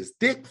sucking his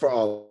dick for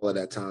all of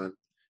that time,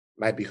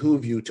 might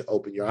behoove you to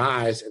open your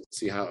eyes and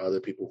see how other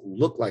people who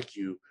look like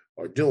you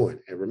are doing,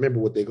 and remember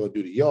what they're gonna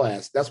do to your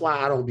ass. That's why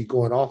I don't be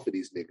going off for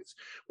these niggas.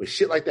 When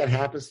shit like that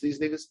happens to these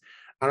niggas,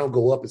 I don't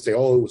go up and say,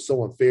 "Oh, it was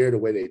so unfair the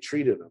way they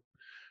treated them."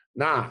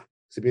 Nah,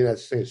 to be that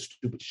saying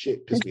stupid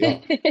shit pissed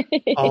me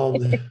off.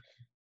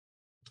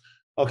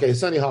 Okay,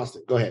 Sunny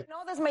Hostin, go ahead. I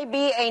know this may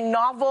be a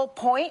novel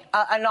point,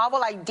 a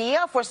novel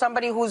idea for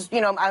somebody who's,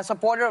 a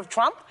supporter of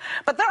Trump,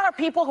 but there are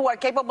people who are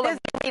capable of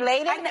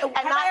relating and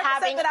not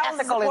having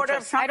ethical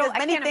interests. There's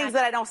many things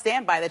that I don't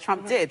stand by that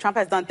Trump did. Trump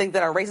has done things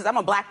that are racist. I'm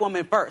a black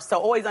woman first, so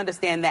always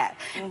understand that.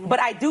 But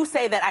I do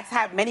say that I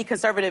have many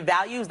conservative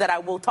values that I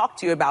will talk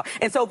to you about.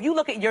 And so if you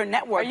look at your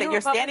network that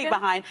you're standing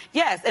behind,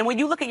 yes, and when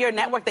you look at your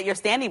network that you're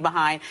standing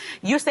behind,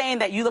 you're saying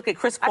that you look at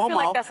Chris Cuomo. I feel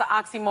like that's an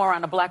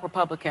oxymoron, a black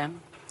Republican.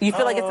 You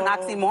feel like it's an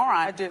oxymoron?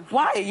 I do.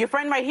 Why? Your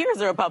friend right here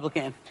is a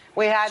Republican.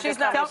 We had this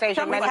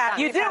conversation many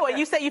times. You do, and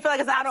you say you feel like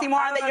it's an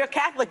oxymoron that you're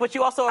Catholic, but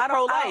you also are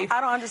pro-life.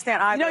 I don't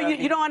understand either. No,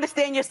 you don't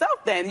understand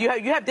yourself. Then you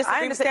have disagreements.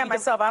 I understand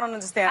myself. I don't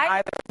understand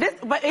either.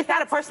 But it's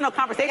not a personal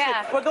conversation.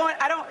 Yeah. We're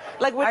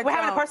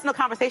having a personal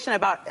conversation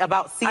about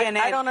CNN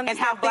I don't and understand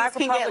how black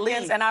things can get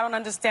Republicans, leaked. and I don't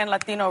understand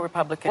Latino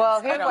Republicans.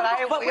 Well, here's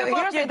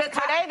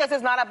today this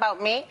is not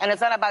about me, and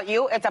it's not about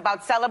you. It's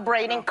about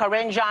celebrating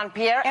Corinne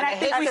Jean-Pierre and I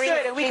think we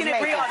should, and we can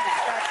agree on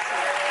that.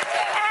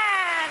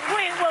 And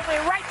we will be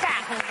right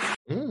back.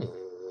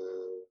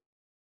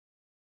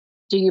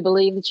 Do you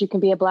believe that you can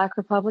be a black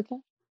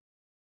Republican?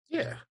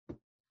 Yeah.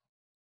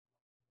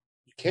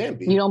 You can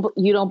be.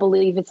 You don't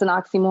believe it's an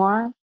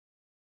oxymoron?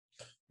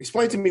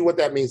 Explain to me what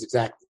that means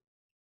exactly.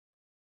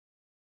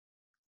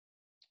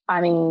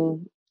 I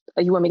mean,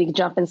 you want me to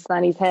jump in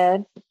Sonny's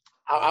head?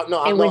 I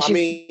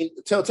mean,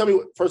 tell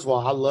me. First of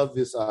all, I love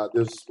this.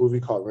 There's this movie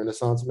called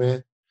Renaissance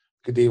Man.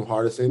 Kadeem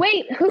Hardison.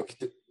 Wait, who?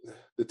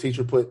 The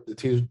teacher put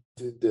Dan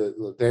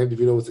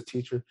DeVito was the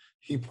teacher.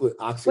 He put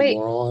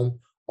oxymoron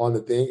on the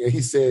thing, and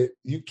he said,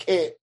 "You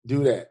can't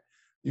do that.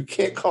 You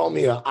can't call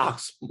me an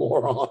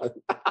oxymoron."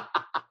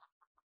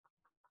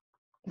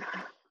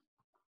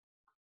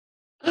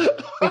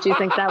 Did you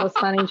think that was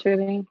funny,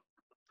 Trudy?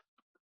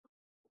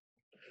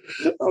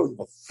 I don't give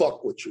a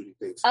fuck what Trudy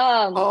thinks.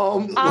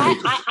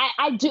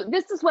 I do.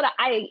 This is what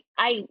I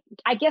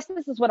guess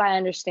this is what I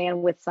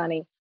understand with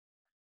Sunny.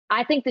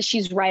 I think that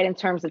she's right in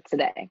terms of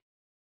today.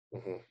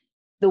 Mm-hmm.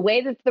 The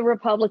way that the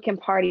Republican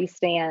Party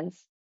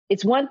stands,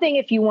 it's one thing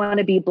if you want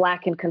to be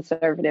black and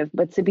conservative,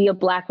 but to be a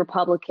black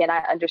Republican, I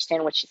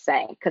understand what she's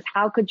saying. Because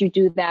how could you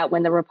do that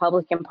when the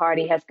Republican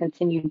Party has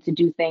continued to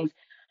do things,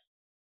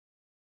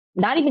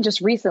 not even just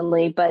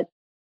recently, but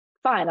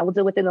fine, I will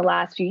do within the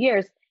last few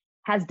years,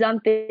 has done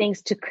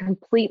things to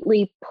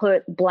completely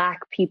put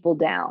black people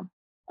down,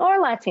 or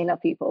Latino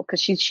people,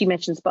 because she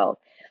mentions both.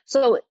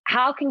 So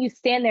how can you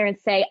stand there and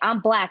say,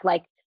 I'm black,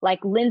 like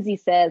Lindsay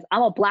says,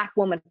 I'm a black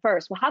woman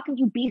first? Well, how can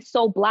you be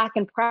so black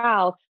and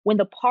proud when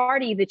the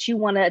party that you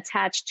want to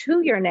attach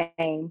to your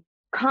name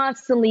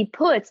constantly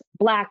puts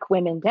black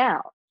women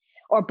down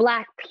or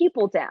black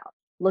people down?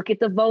 Look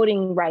at the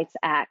Voting Rights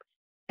Act.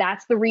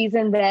 That's the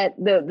reason that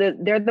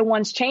they're the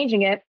ones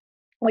changing it,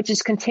 which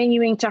is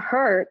continuing to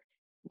hurt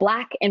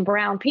black and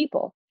brown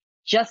people.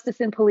 Justice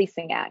and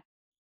Policing Act.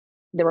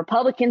 The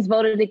Republicans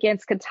voted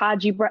against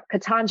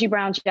Ketanji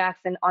Brown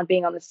Jackson on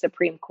being on the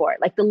Supreme Court.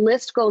 Like, the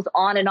list goes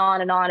on and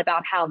on and on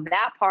about how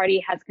that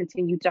party has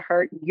continued to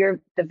hurt the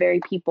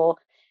very people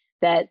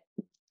that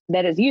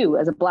is you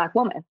as a black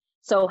woman.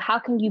 So how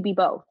can you be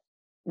both?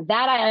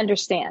 That I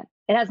understand.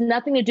 It has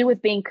nothing to do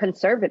with being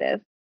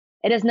conservative.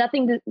 It has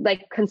nothing to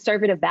like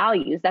conservative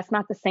values. That's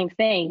not the same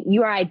thing.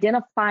 You are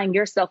identifying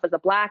yourself as a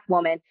black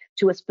woman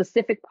to a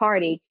specific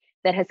party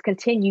that has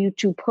continued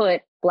to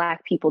put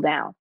black people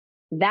down.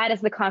 That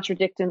is the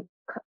contradiction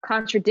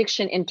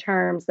in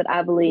terms that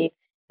I believe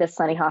that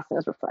Sunny Hostin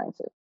is referring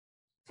to.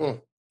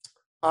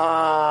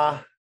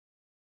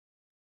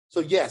 So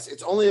yes,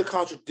 it's only a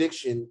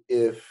contradiction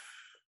if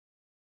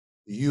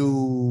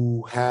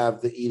you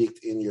have the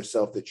edict in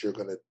yourself that you're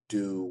going to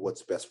do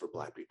what's best for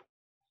black people.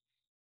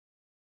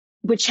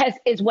 Which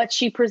is what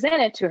she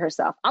presented to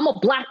herself. I'm a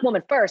black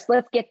woman first.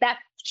 Let's get that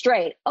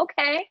straight.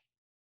 Okay.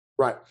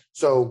 Right.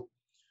 So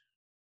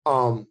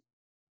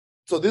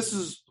this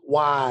is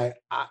why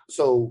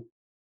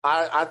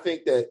I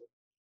think that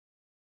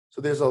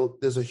there's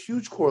a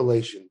huge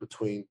correlation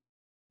between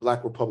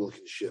black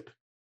republicanship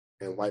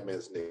and white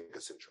man's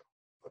nigga syndrome.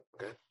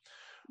 Okay.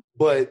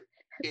 But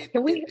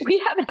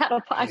we haven't had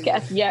a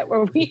podcast yet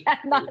where we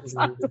have not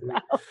talked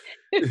about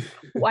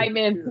white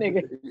man's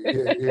nigga.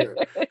 Yeah.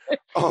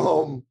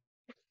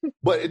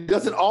 But it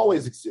doesn't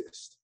always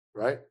exist,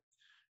 right?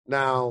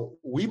 Now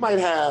we might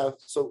have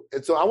so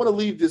I want to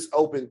leave this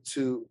open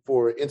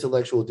for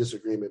intellectual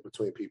disagreement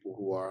between people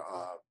who are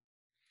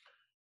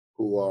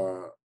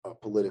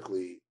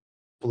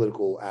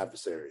political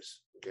adversaries.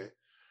 Okay,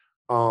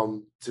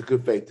 it's a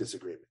good faith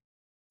disagreement.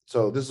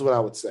 So this is what I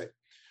would say.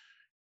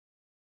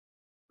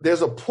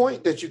 There's a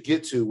point that you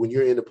get to when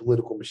you're in the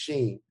political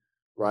machine,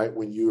 right?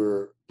 When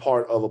you're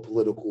part of a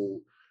political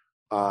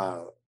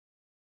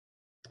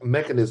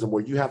mechanism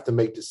where you have to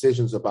make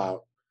decisions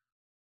about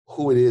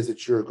who it is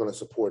that you're going to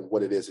support and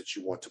what it is that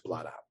you want to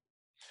blot out.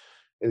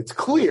 And it's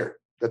clear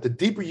that the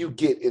deeper you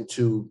get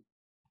into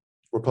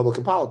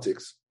Republican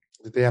politics,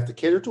 that they have to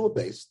cater to a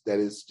base that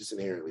is just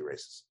inherently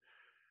racist.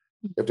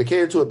 They have to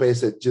cater to a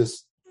base that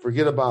just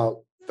forget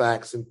about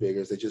facts and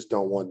figures. They just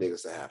don't want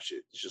niggas to have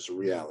shit. It's just a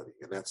reality.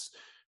 And that's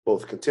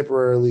both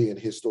contemporarily and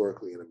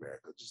historically in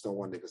America. Just don't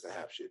want niggas to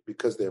have shit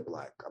because they're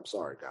black. I'm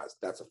sorry, guys.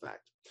 That's a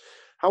fact.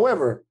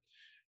 However,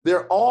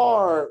 there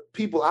are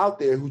people out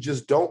there who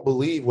just don't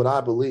believe what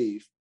I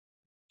believe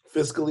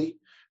fiscally.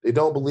 They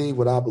don't believe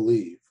what I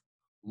believe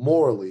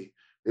morally.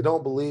 They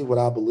don't believe what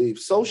I believe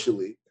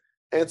socially.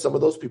 And some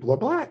of those people are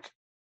black.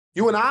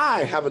 You and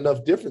I have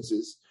enough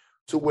differences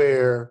to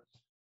where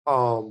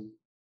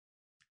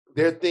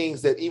there are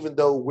things that even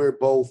though we're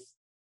both,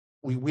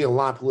 we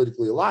align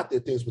politically a lot, there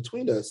are things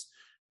between us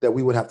that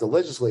we would have to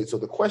legislate. So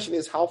the question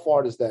is, how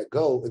far does that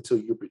go until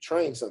you're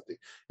betraying something?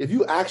 If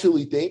you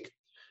actually think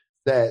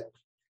that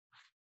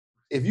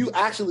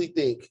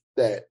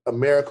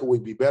America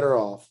would be better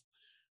off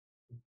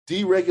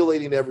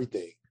deregulating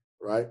everything,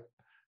 right?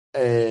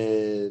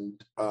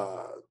 And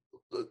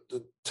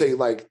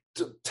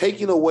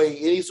taking away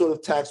any sort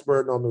of tax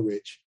burden on the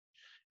rich,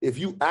 if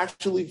you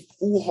actually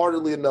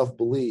full-heartedly enough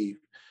believe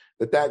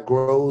that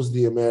grows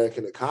the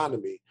American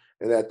economy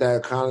and that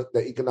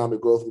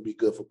economic growth will be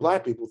good for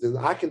black people, then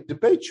I can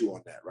debate you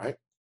on that, right?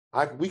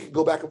 We can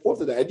go back and forth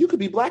to that. And you could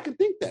be black and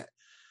think that.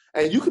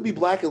 And you could be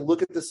black and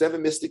look at the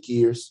 7 Mystic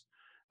Years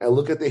and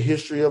look at the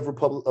history of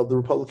the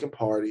Republican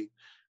Party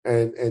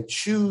and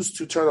choose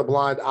to turn a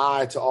blind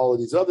eye to all of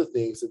these other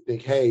things and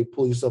think, hey,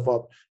 pull yourself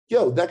up.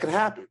 Yo, that could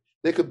happen.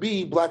 There could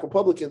be black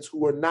Republicans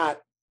who are not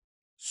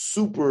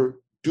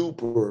super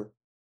duper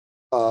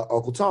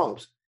Uncle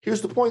Toms.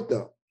 Here's the point,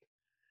 though.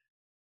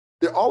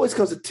 There always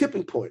comes a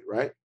tipping point,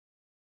 right?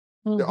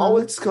 Mm-hmm. There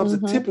always comes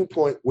a tipping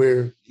point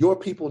where your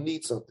people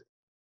need something.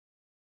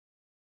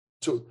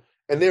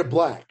 And they're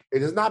black.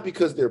 It is not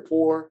because they're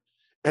poor,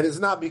 and it's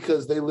not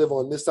because they live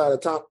on this side of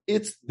town.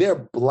 They're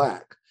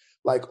black.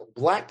 Like,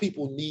 black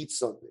people need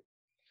something.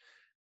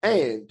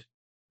 And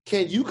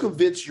can you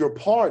convince your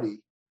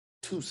party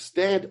to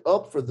stand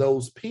up for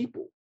those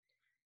people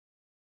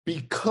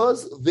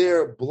because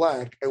they're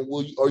black? And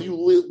are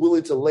you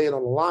willing to lay it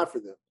on the line for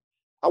them?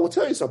 I will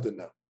tell you something,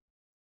 though.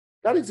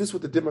 That exists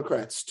with the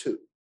Democrats, too.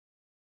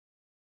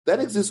 That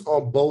exists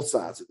on both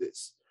sides of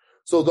this.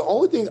 So the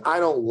only thing I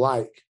don't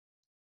like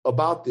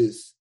about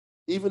this,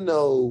 even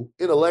though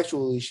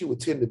intellectually she would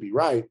tend to be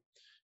right,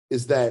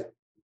 is that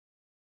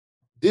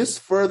this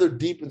further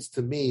deepens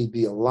to me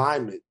the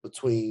alignment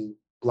between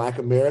Black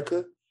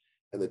America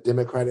and the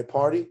Democratic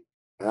Party,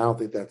 and I don't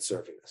think that's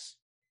serving us.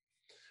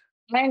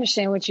 I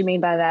understand what you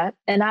mean by that,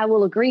 and I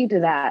will agree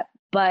to that.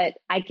 But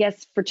I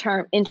guess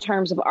in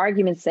terms of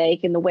argument's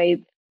sake, and the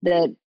way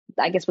that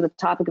I guess what the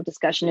topic of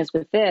discussion is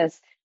with this,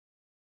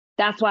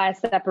 that's why I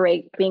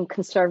separate being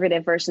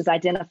conservative versus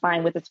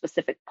identifying with a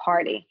specific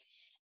party.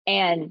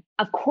 And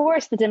of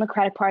course, the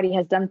Democratic Party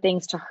has done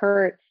things to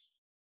hurt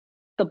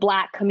the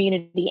Black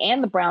community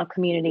and the brown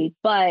community.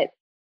 But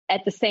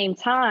at the same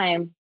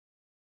time,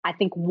 I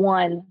think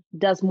one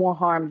does more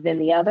harm than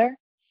the other,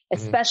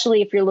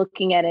 especially if you're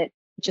looking at it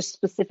just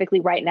specifically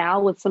right now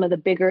with some of the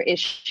bigger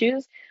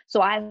issues. So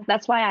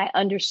that's why I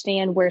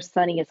understand where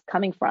Sunny is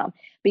coming from,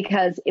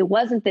 because it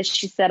wasn't that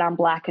she said I'm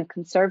Black and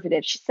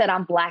conservative. She said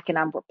I'm Black and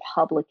I'm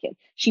Republican.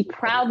 She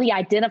proudly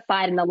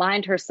identified and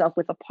aligned herself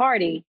with a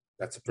party.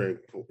 That's a very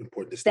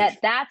important distinction.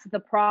 That's the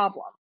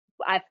problem,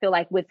 I feel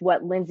like, with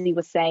what Lindsay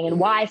was saying and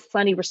why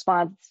Sunny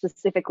responds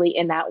specifically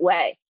in that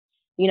way.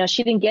 You know,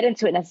 she didn't get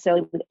into it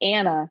necessarily with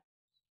Anna,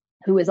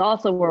 who is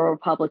also a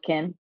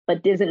Republican,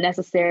 but isn't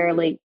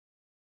necessarily.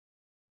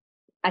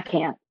 I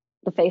can't.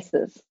 The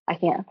faces. I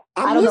can't.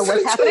 I don't know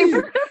what's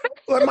happening.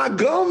 Like, my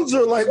gums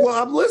are like,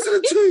 well, I'm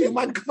listening to you.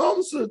 My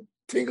gums are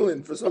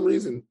tingling for some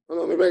reason. I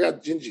don't know, maybe I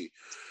got gingy.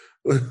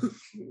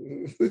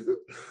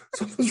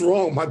 Something's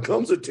wrong. My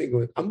gums are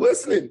tingling. I'm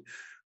listening.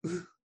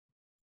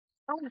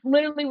 I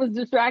literally was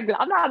distracted.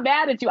 I'm not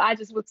mad at you. I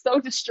just was so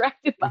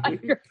distracted by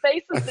your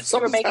faces that you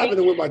were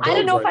making. With my gums I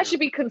didn't know if I should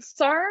be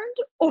concerned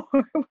or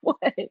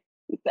what.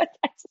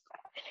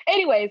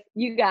 Anyways,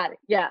 you got it.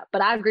 Yeah,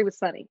 but I agree with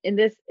Sunny. In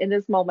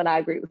this moment, I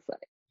agree with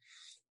Sunny.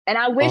 And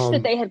I wish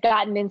that they had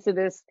gotten into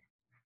this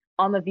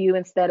on The View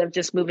instead of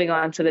just moving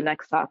on to the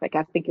next topic.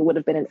 I think it would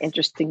have been an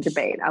interesting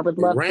debate. I would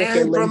love to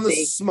hear Lindsay. From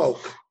the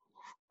smoke.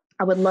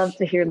 I would love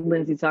to hear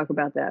Lindsay talk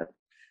about that.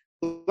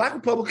 Black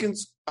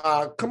Republicans,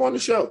 come on the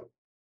show.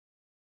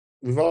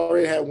 We've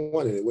already had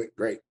one and it went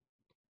great.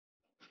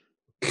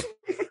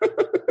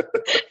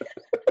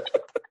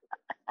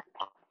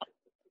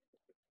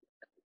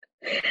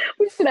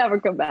 We should have her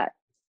come back.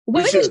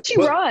 When did she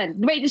run?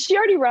 Wait, did she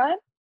already run?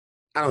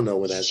 I don't know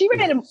when that. She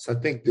ran. I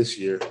think this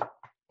year.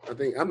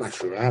 I'm not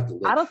sure. I have to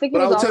look. I don't think it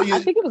was. I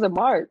think it was in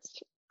March.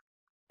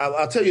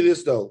 I'll tell you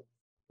this though.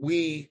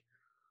 We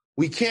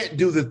can't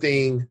do the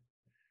thing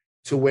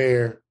to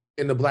where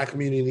in the Black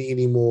community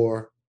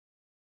anymore.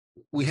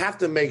 We have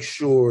to make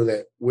sure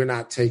that we're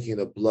not taking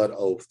a blood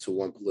oath to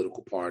one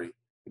political party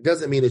It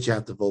doesn't mean that you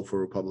have to vote for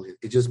Republicans.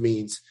 It just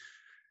means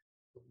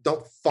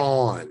don't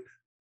fawn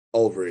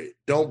over it.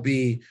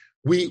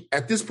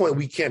 At this point,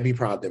 we can't be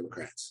proud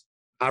Democrats.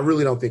 I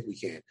really don't think we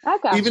can.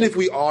 Even if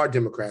we are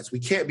Democrats, we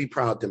can't be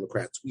proud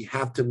Democrats. We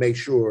have to make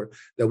sure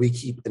that we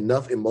keep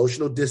enough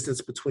emotional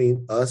distance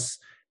between us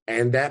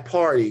and that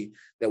party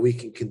that we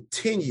can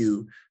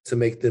continue to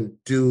make them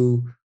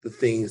do the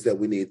things that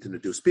we need them to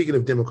do. Speaking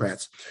of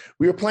Democrats,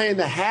 we are planning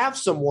to have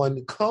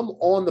someone come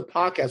on the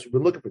podcast. We've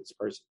been looking for this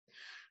person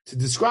to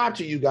describe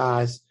to you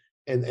guys.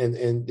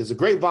 And there's a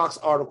great Vox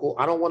article.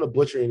 I don't want to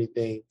butcher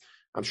anything.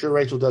 I'm sure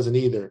Rachel doesn't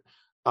either.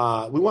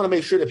 We want to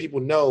make sure that people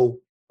know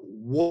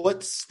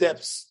what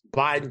steps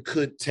Biden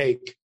could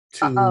take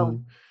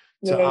to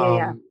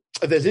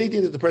if there's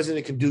anything that the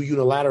president can do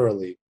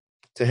unilaterally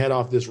to head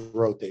off this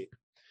road thing.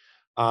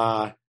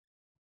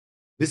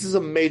 This is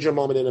a major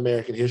moment in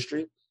American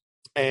history.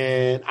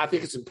 And I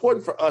think it's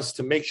important for us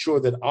to make sure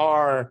that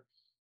our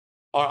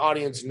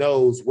audience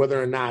knows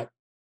whether or not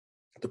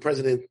the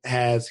president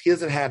he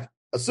doesn't have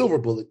a silver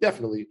bullet,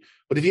 definitely,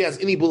 but if he has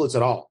any bullets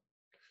at all.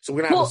 So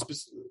we're going to have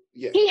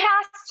He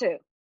has to,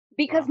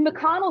 because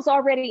McConnell's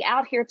already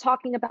out here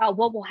talking about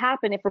what will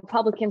happen if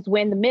Republicans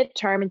win the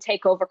midterm and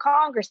take over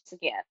Congress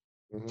again,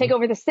 take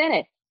over the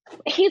Senate.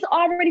 He's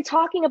already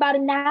talking about a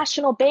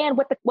national ban,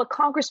 what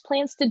Congress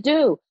plans to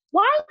do.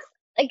 Why?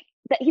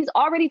 He's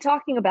already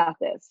talking about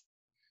this.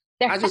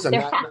 Not just a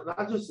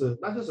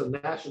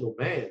national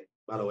ban,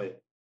 by the way.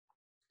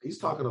 He's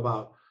talking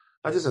about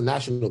not just a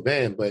national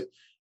ban, but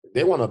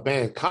they want to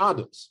ban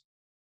condoms.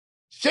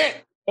 Shit.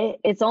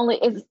 It's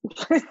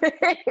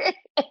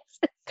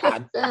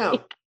God damn.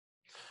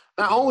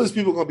 Not only is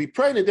people going to be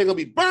pregnant, they're going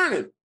to be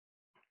burning.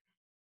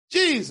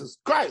 Jesus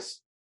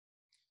Christ.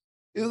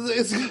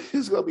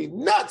 It's going to be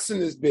nuts in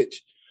this bitch.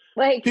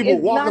 People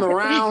walking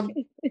around,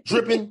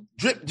 dripping,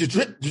 drip,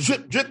 drip,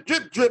 drip, drip,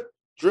 drip, drip,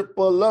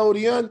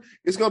 dripolodion.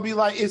 It's going to be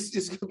like,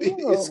 it's going to be.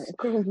 Gross.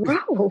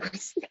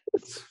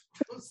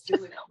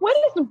 What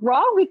is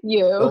wrong with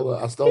you?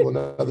 I stole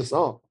another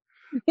song.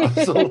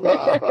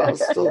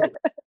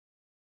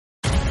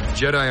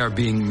 Jedi are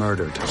being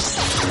murdered.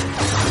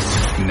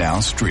 Now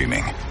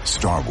streaming,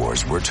 Star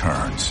Wars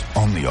Returns,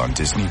 only on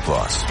Disney+.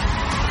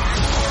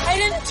 I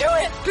didn't do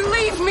it.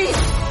 Believe me.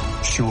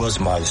 She was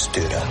my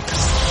student.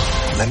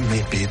 Let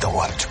me be the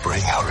one to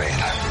bring her in.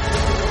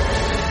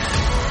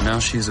 Now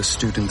she's a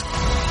student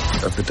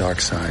of the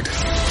dark side.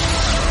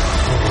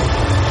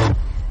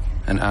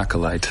 An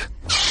acolyte.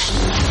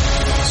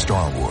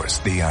 Star Wars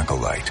The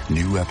Acolyte.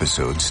 New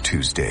episodes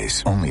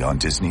Tuesdays, only on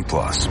Disney+.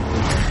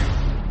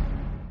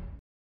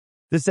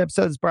 This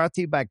episode is brought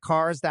to you by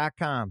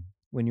Cars.com.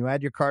 When you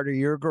add your car to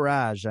your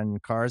garage on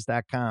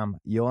Cars.com,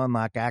 you'll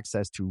unlock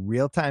access to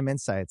real-time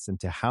insights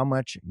into how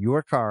much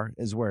your car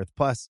is worth.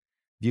 Plus,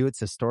 view its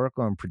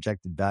historical and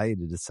projected value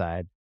to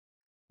decide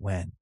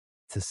when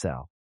to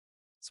sell.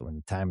 So when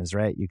the time is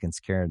right, you can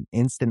secure an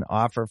instant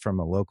offer from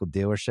a local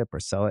dealership or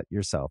sell it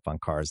yourself on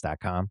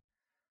Cars.com.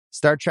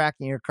 Start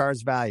tracking your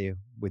car's value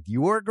with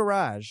your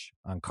garage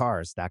on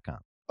Cars.com.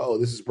 Oh,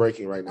 this is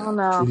breaking right now. Oh,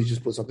 no. Trudy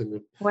just put something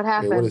new. What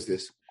happened? Hey, what is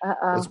this?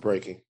 Uh-oh. What's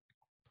breaking?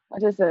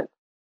 What is it?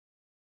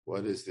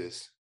 What is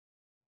this?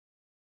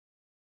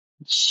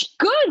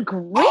 Good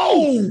grief.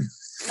 Oh,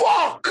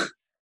 fuck!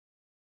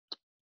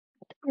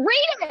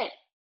 Read it!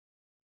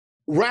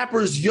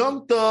 Rappers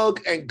Young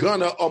Thug and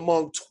Gunna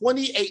among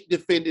 28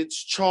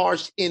 defendants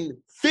charged in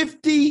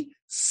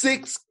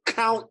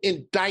 56-count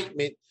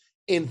indictment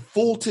in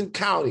Fulton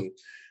County.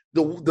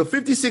 The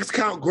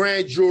 56-count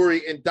grand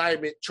jury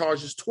indictment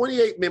charges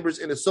 28 members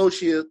and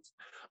associates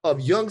of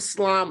Young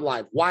Slime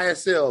Life,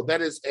 YSL.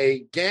 That is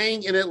a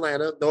gang in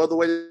Atlanta, no other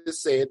way to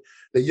say it,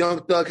 that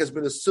Young Thug has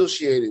been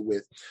associated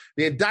with.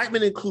 The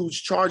indictment includes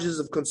charges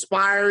of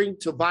conspiring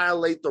to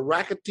violate the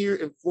Racketeer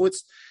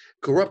Influence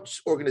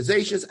Corrupt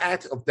Organizations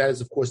Act, that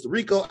is, of course, the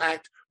RICO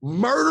Act,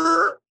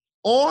 murder,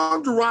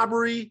 armed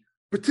robbery,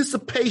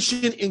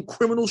 participation in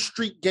criminal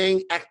street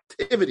gang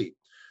activity.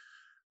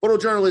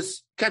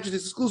 Photojournalists captured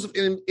this exclusive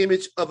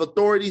image of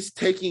authorities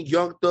taking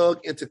Young Thug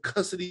into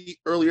custody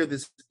earlier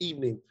this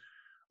evening.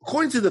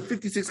 According to the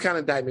 56-count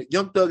indictment,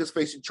 Young Thug is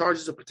facing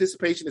charges of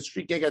participation in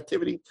street gang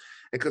activity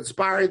and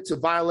conspiring to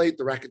violate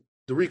the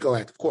RICO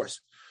Act, of course.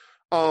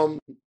 Blah,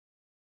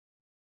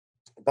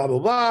 blah,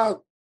 blah.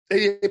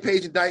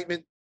 88-page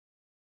indictment.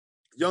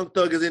 Young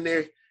Thug is in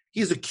there.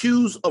 He's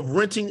accused of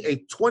renting a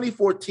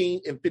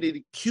 2014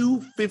 Infiniti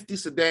Q50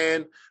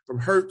 sedan from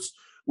Hertz,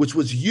 which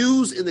was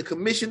used in the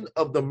commission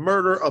of the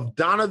murder of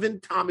Donovan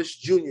Thomas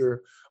Jr.,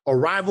 a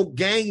rival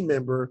gang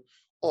member,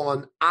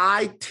 on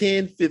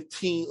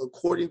I-1015,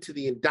 according to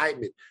the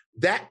indictment.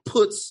 That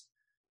puts,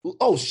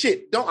 oh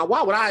shit,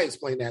 why would I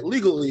explain that?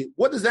 Legally,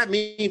 what does that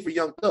mean for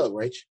Young Thug,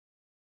 Rach?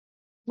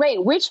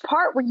 Wait, which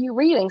part were you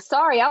reading?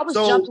 Sorry, I was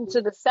jumping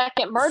to the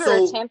second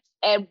murder attempt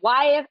at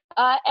YFN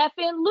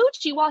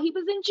Lucci while he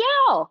was in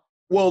jail.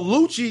 Well,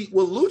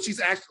 Lucci's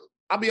actually,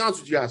 I'll be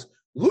honest with you guys,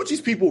 Lucci's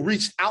people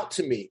reached out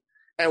to me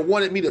and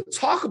wanted me to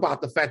talk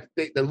about the fact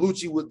that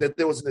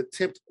there was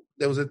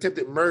an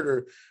attempted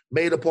murder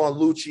made upon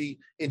Lucci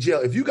in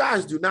jail. If you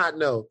guys do not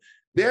know,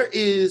 there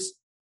is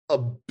a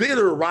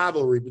bitter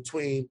rivalry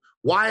between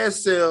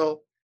YSL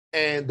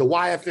and the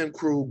YFM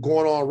crew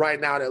going on right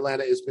now in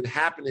Atlanta. It's been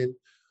happening.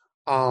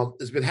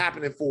 It's been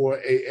happening for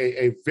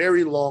a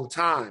very long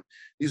time.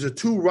 These are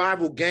two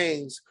rival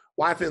gangs.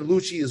 YFM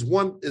Lucci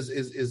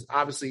is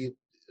obviously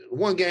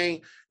one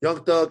gang.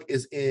 Young Thug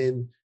is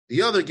in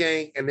the other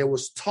gang, and there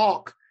was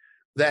talk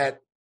that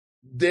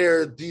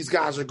these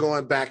guys are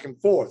going back and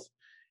forth.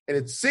 And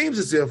it seems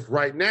as if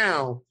right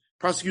now,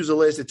 prosecutors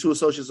allege that two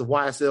associates of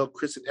YSL,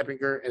 Kristen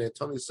Eppinger and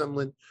Antonio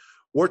Sumlin,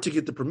 worked to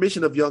get the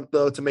permission of Young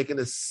Thug to make an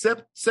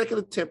second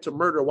attempt to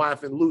murder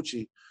YFN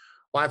Lucci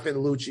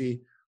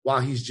while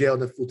he's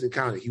jailed in Fulton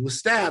County. He was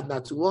stabbed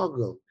not too long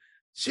ago.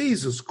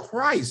 Jesus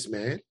Christ,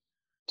 man.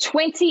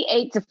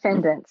 28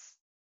 defendants.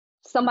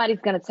 Somebody's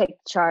going to take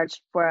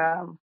charge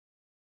for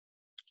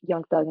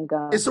Young Thug and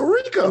Gunna. It's a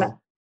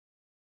RICO.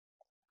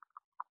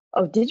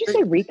 Oh, did you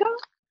say RICO?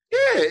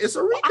 Yeah, it's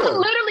a RICO. I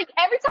literally,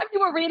 every time you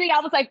were reading, I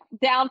was like,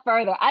 down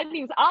further. I didn't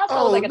even,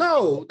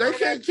 no, they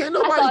can't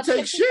nobody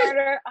take shit.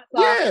 I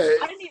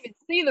didn't even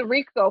see the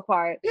RICO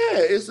part.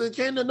 Yeah,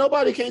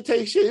 nobody can't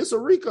take shit. It's a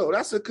RICO.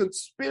 That's a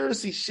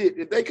conspiracy shit.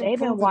 If they can They've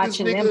been prove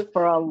watching this nigga them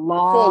for a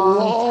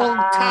long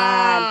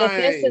time.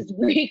 This is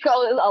RICO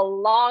a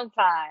long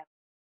time.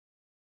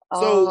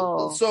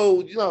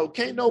 So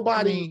can't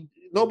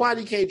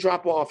nobody can't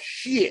drop off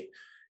shit.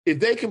 If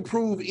they can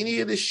prove any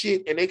of this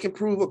shit and they can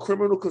prove a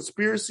criminal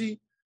conspiracy,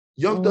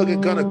 Young Thug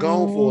and Gunna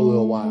gone for a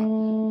little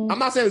while. I'm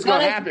not saying it's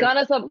gonna happen.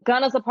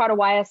 Gunna's a part of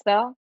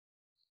YSL.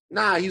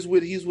 Nah, he's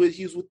with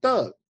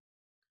Thug.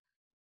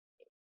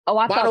 Oh,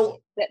 I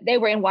thought they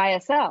were in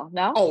YSL.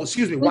 No. Oh,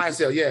 excuse me,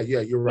 YSL. Yeah,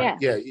 you're right.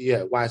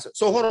 Yeah, YSL.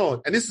 So hold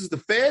on, and this is the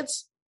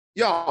feds,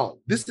 y'all.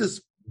 This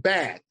is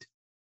bad.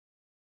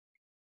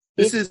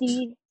 This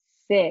 56.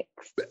 is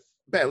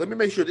bad. Let me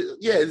make sure. This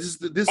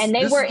is. And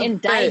they were the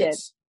indicted.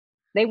 Feds.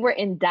 They were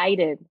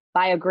indicted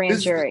by a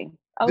grand jury.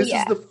 This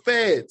is the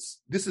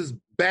feds. This is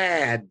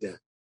bad.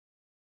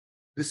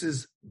 This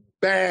is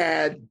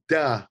bad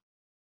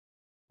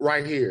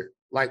right here.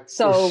 Like,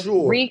 so for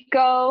sure.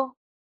 RICO,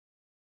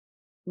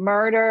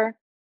 murder,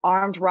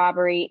 armed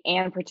robbery,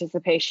 and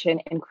participation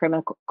in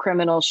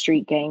criminal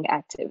street gang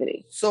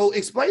activity. So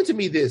explain to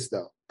me this,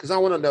 though, because I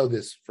want to know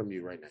this from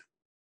you right now.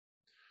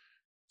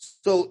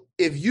 So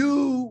if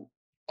Young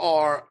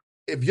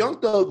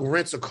Thug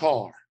rents a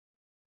car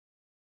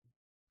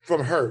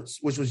from Hertz,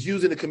 which was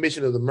used in the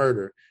commission of the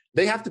murder,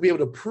 they have to be able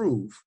to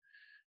prove.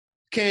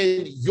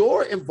 Can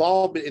your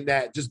involvement in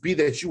that just be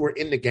that you were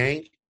in the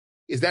gang?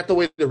 Is that the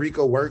way the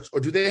RICO works? Or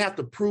do they have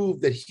to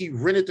prove that he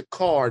rented the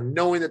car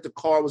knowing that the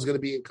car was going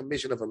to be in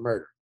commission of a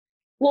murder?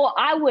 Well,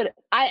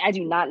 I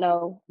do not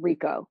know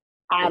RICO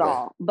at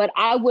all, but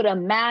I would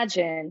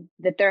imagine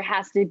that there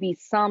has to be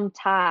some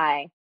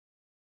tie.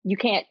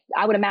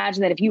 I would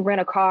imagine that if you rent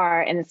a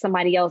car and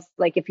somebody else,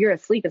 like if you're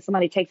asleep and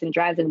somebody takes and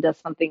drives and does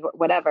something or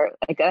whatever,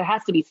 like there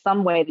has to be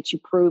some way that you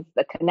prove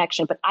the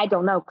connection, but I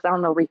don't know because I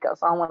don't know RICO,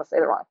 so I don't want to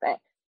say the wrong thing.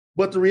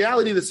 But the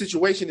reality of the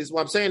situation is,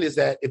 what I'm saying is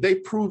that if they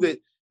prove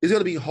it, it's going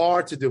to be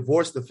hard to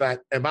divorce the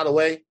fact. And by the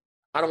way,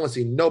 I don't want to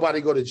see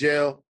nobody go to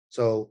jail.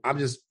 So I'm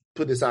just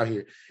putting this out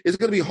here. It's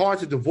going to be hard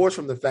to divorce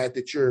from the fact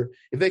that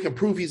if they can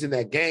prove he's in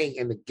that gang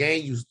and the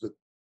gang used the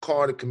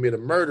car to commit a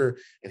murder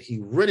and he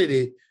rented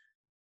it,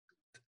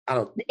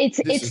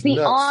 It's the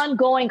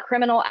ongoing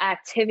criminal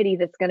activity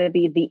that's going to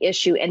be the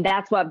issue. And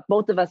that's what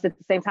both of us at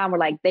the same time were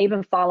like, they've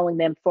been following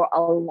them for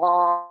a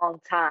long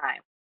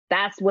time.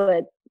 That's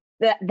what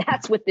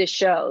this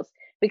shows,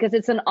 because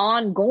it's an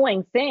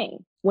ongoing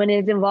thing when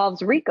it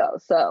involves RICO.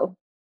 So,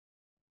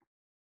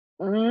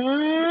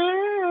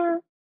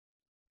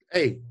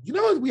 Hey, you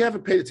know what we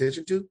haven't paid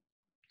attention to?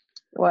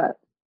 What?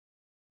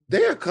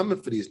 They are coming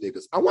for these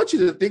niggas. I want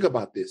you to think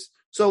about this.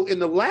 So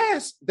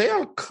they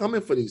are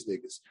coming for these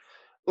niggas.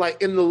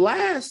 Like in the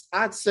last,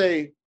 I'd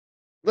say,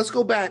 let's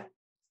go back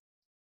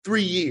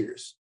 3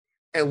 years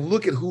and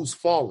look at who's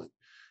fallen.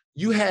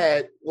 You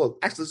had,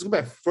 let's go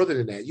back further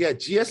than that. You had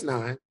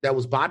GS9, that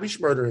was Bobby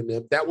Shmurda and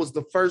them. That was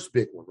the first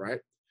big one, right?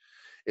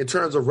 In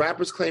terms of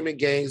rappers claiming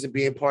gangs and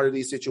being part of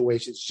these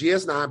situations.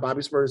 GS9,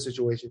 Bobby Shmurda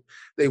situation,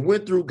 they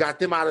went through, got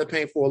them out of the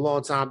paint for a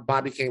long time.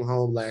 Bobby came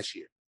home last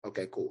year.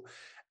 Okay, cool.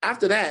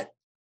 After that,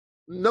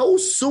 no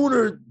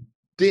sooner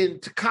than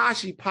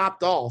Tekashi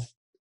popped off,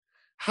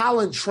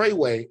 Holland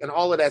Treyway and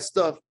all of that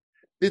stuff,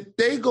 did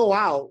they go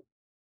out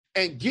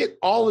and get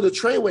all of the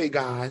Treyway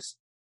guys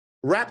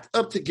wrapped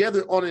up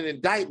together on an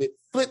indictment,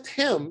 flipped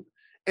him,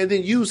 and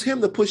then use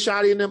him to put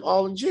Shotty and them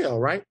all in jail,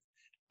 right?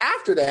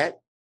 After that,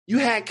 you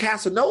had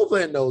Casanova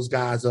and those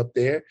guys up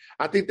there.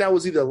 I think that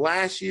was either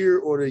last year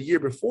or the year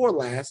before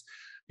last.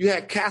 You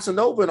had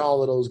Casanova and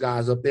all of those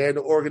guys up there in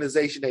the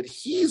organization that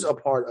he's a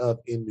part of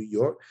in New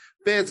York.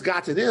 Feds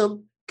got to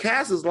them.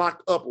 Cass is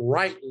locked up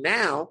right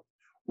now,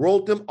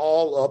 rolled them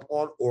all up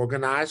on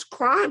organized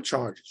crime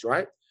charges,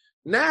 right?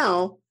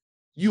 Now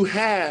you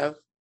have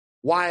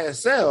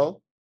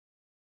YSL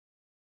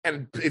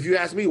And if you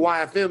ask me,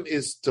 YFM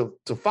is to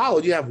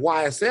follow. You have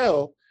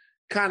YSL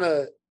kind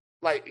of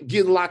like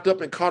getting locked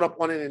up and caught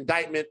up on an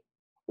indictment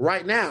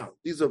right now.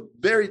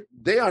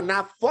 They are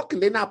not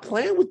fucking, they're not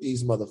playing with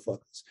these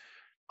motherfuckers.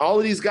 All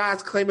of these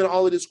guys claiming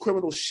all of this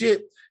criminal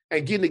shit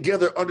and getting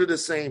together under the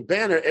same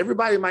banner.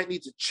 Everybody might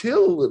need to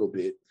chill a little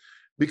bit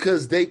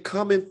because they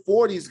coming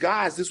for these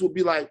guys. This will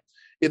be like,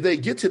 if they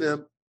get to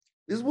them,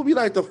 this will be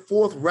like the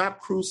fourth rap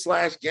crew /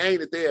 gang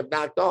that they have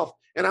knocked off.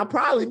 And I'm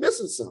probably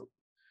missing some.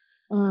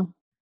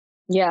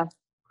 Yeah.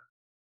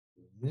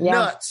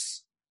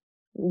 Nuts.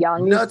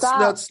 Y'all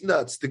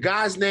Nuts. The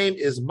guy's name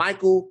is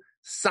Michael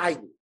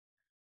Seiden.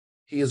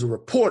 He is a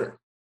reporter.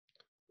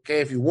 Okay,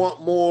 if you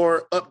want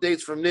more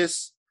updates from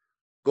this,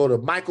 go to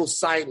Michael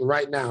Seiden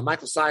right now.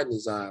 Michael Seiden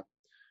is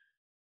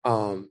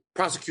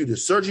prosecutor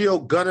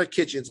Sergio Gunna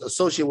Kitchens,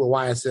 associated with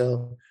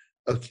YSL,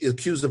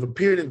 accused of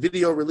appearing in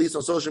video released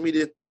on social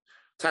media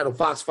titled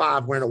Fox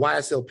 5, wearing a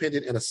YSL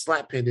pendant and a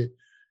slap pendant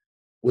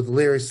with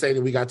lyrics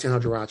saying we got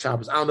 1,000 round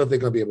choppers. I don't know if they're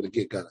going to be able to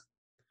get Gunna.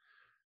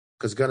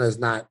 Because Gunna is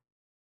not,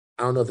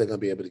 I don't know if they're going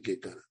to be able to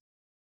get Gunna.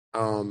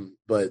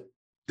 But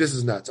this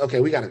is nuts. Okay,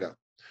 we got to go.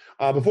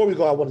 Before we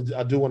go,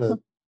 I do want to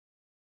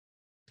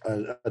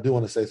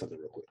say something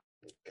real quick.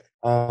 Okay.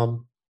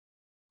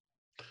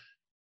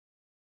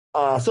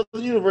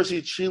 Southern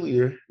University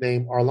cheerleader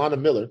named Arlana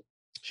Miller.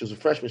 She was a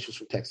freshman. She was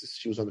from Texas.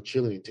 She was on the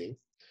cheerleading team.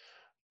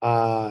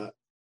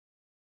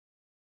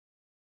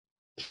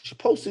 She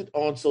posted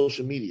on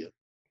social media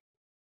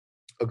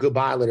a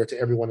goodbye letter to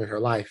everyone in her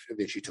life, and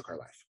then she took her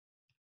life.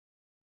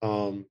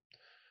 I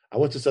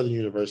went to Southern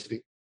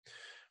University.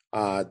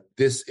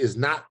 This is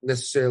not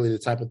necessarily the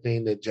type of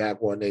thing that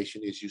Jaguar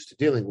Nation is used to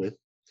dealing with.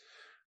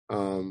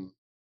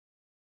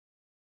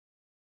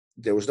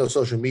 There was no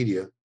social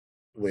media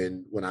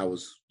when I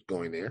was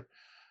going there.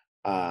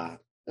 That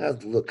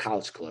was a little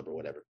college club or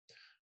whatever,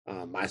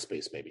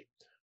 MySpace maybe.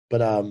 But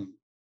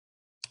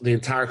the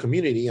entire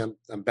community,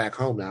 I'm back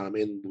home now. I'm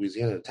in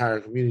Louisiana. The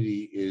entire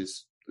community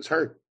is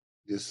hurt.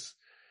 This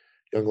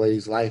young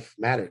lady's life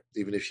mattered,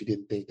 even if she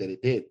didn't think that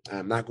it did.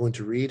 I'm not going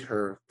to read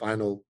her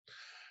final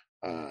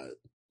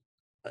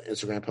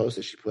Instagram post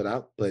that she put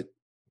out, but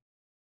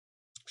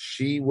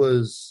she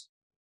was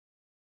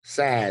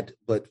sad,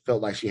 but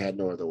felt like she had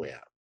no other way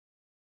out.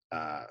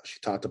 She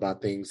talked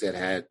about things that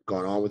had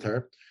gone on with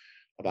her,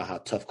 about how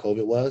tough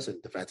COVID was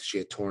and the fact that she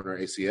had torn her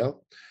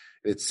ACL.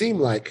 And it seemed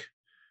like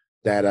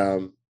that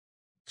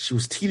she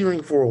was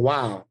teetering for a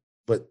while,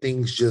 but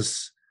things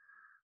just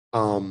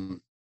got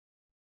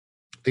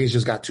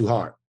too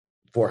hard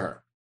for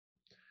her.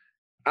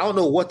 I don't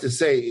know what to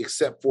say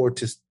except for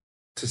to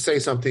say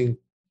something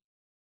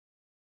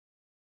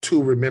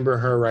to remember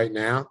her right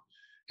now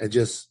and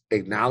just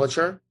acknowledge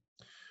her,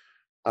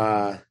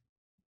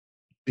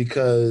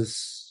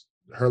 because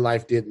her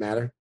life did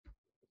matter.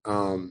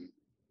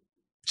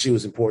 She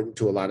was important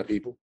to a lot of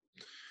people.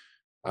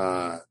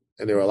 And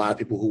there were a lot of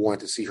people who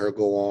wanted to see her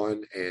go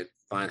on and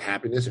find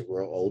happiness and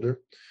grow older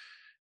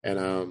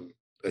and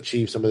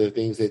achieve some of the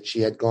things that she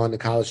had gone to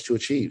college to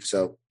achieve.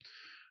 So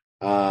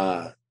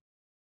that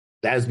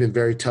has been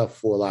very tough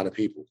for a lot of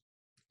people.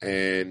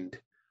 And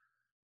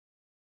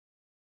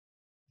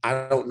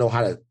I don't know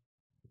how to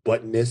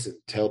button this and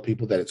tell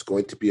people that it's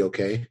going to be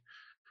okay.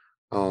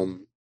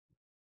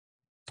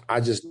 I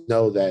just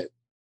know that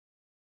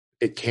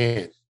it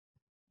can.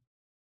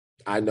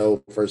 I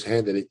know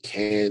firsthand that it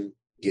can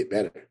get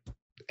better.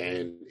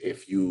 And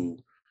if you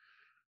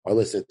are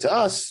listening to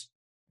us,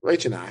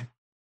 Rach and I,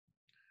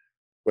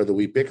 whether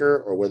we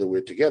bicker or whether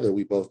we're together,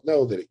 we both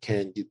know that it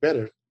can get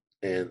better.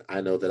 And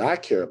I know that I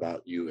care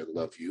about you and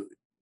love you,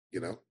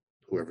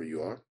 whoever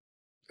you are.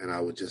 And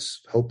I would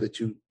just hope that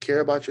you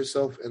care about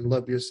yourself and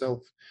love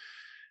yourself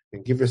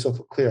and give yourself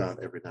a clear out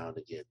every now and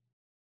again.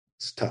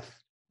 It's tough.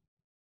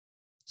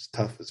 It's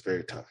tough. It's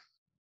very tough.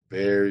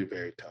 Very,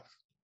 very tough.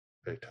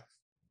 Very tough.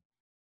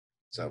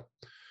 So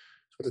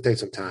I want to take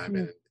some time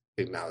and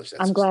acknowledge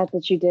that. I'm glad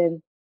that you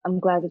did. I'm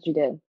glad that you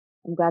did.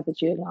 I'm glad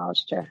that you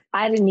acknowledged her.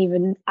 I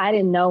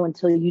didn't know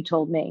until you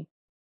told me.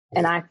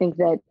 And I think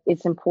that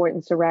it's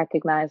important to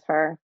recognize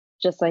her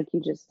just like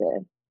you just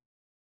did.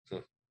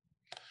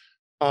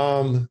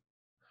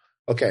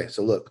 Okay,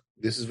 so look,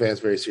 this is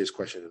Van's very serious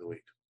question of the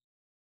week.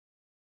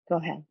 Go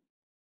ahead.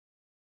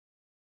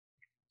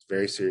 It's a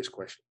very serious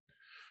question.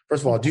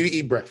 First of all, do you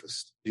eat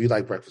breakfast? Do you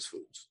like breakfast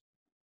foods?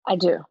 I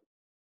do.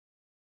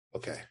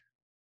 Okay.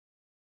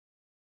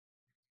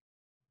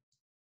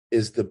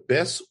 Is the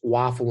best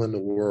waffle in the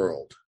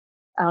world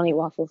I don't eat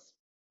waffles.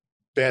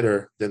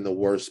 better than the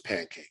worst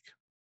pancake?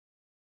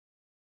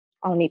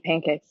 I don't eat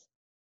pancakes.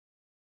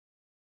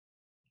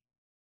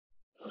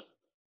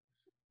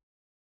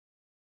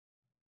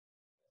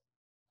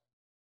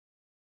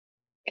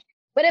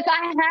 But if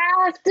I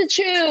have to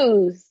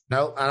choose.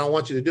 No, I don't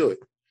want you to do it.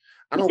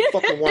 I don't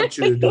fucking want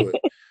you to do it.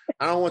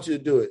 I don't want you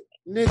to do it.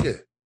 Nigga,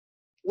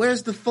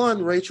 where's the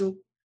fun, Rachel?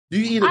 Do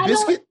you eat a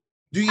biscuit?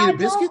 Do you eat a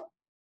biscuit?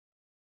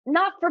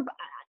 Not for,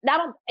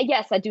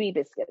 yes, I do eat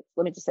biscuits.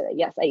 Let me just say that.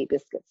 Yes, I eat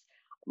biscuits.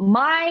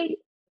 My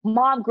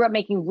mom grew up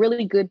making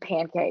really good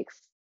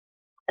pancakes.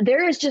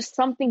 there is just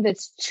something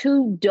that's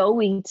too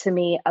doughy to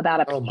me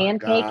about a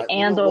pancake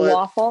and a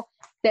waffle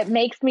that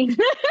makes me.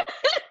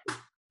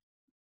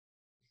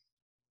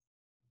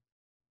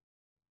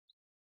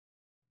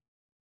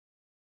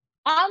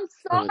 I'm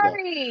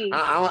sorry.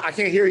 I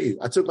can't hear you.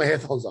 I took my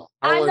headphones off.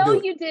 I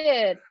know you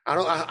did. I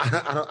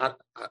don't.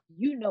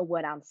 You know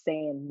what I'm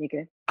saying,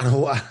 nigga. I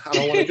don't want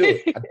to do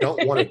it. I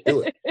don't want to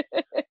do it.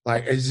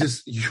 Like, it's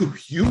just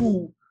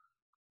you.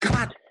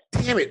 God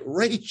damn it,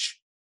 Rach.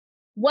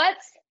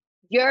 What's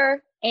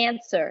your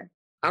answer?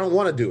 I don't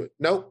want to do it.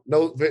 No.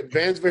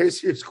 Van's very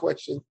serious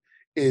question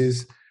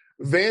is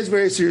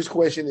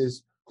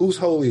who's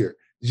holier,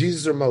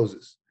 Jesus or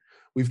Moses?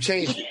 We've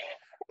changed it.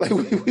 Like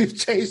we've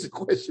changed the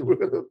question.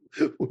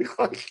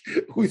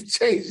 We've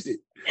changed it.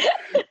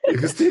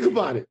 Because think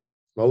about it.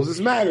 Moses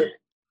mattered.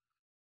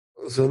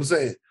 That's what I'm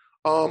saying.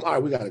 All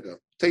right, we gotta go.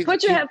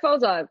 Put your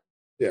headphones on.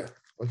 Yeah.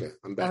 Okay.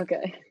 I'm back.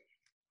 Okay.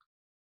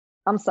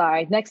 I'm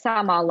sorry. Next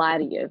time I'll lie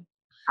to you.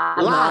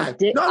 I'll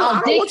dig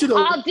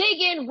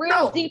in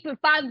real deep and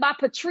find my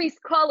Patrice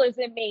colors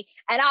in me,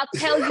 and I'll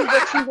tell you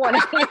what you want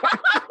to hear.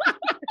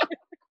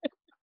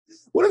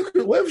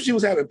 What if she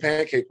was having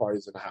pancake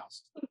parties in the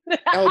house?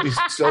 That would be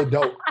so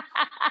dope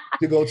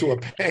to go to a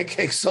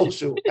pancake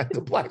social at the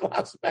Black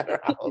Lives Matter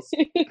house.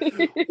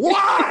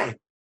 Why?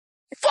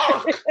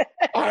 Fuck!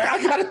 All right,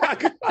 I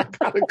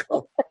gotta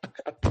go.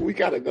 We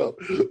gotta go.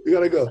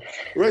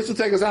 Rachel,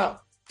 take us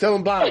out. Tell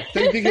them bye.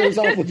 Take the us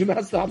off, but do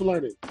not stop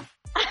learning.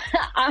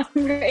 I'm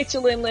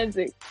Rachel and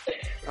Lindsay.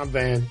 I'm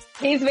Van.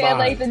 He's Van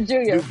Lathan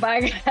Jr.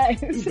 Bye,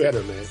 guys. You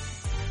better, man.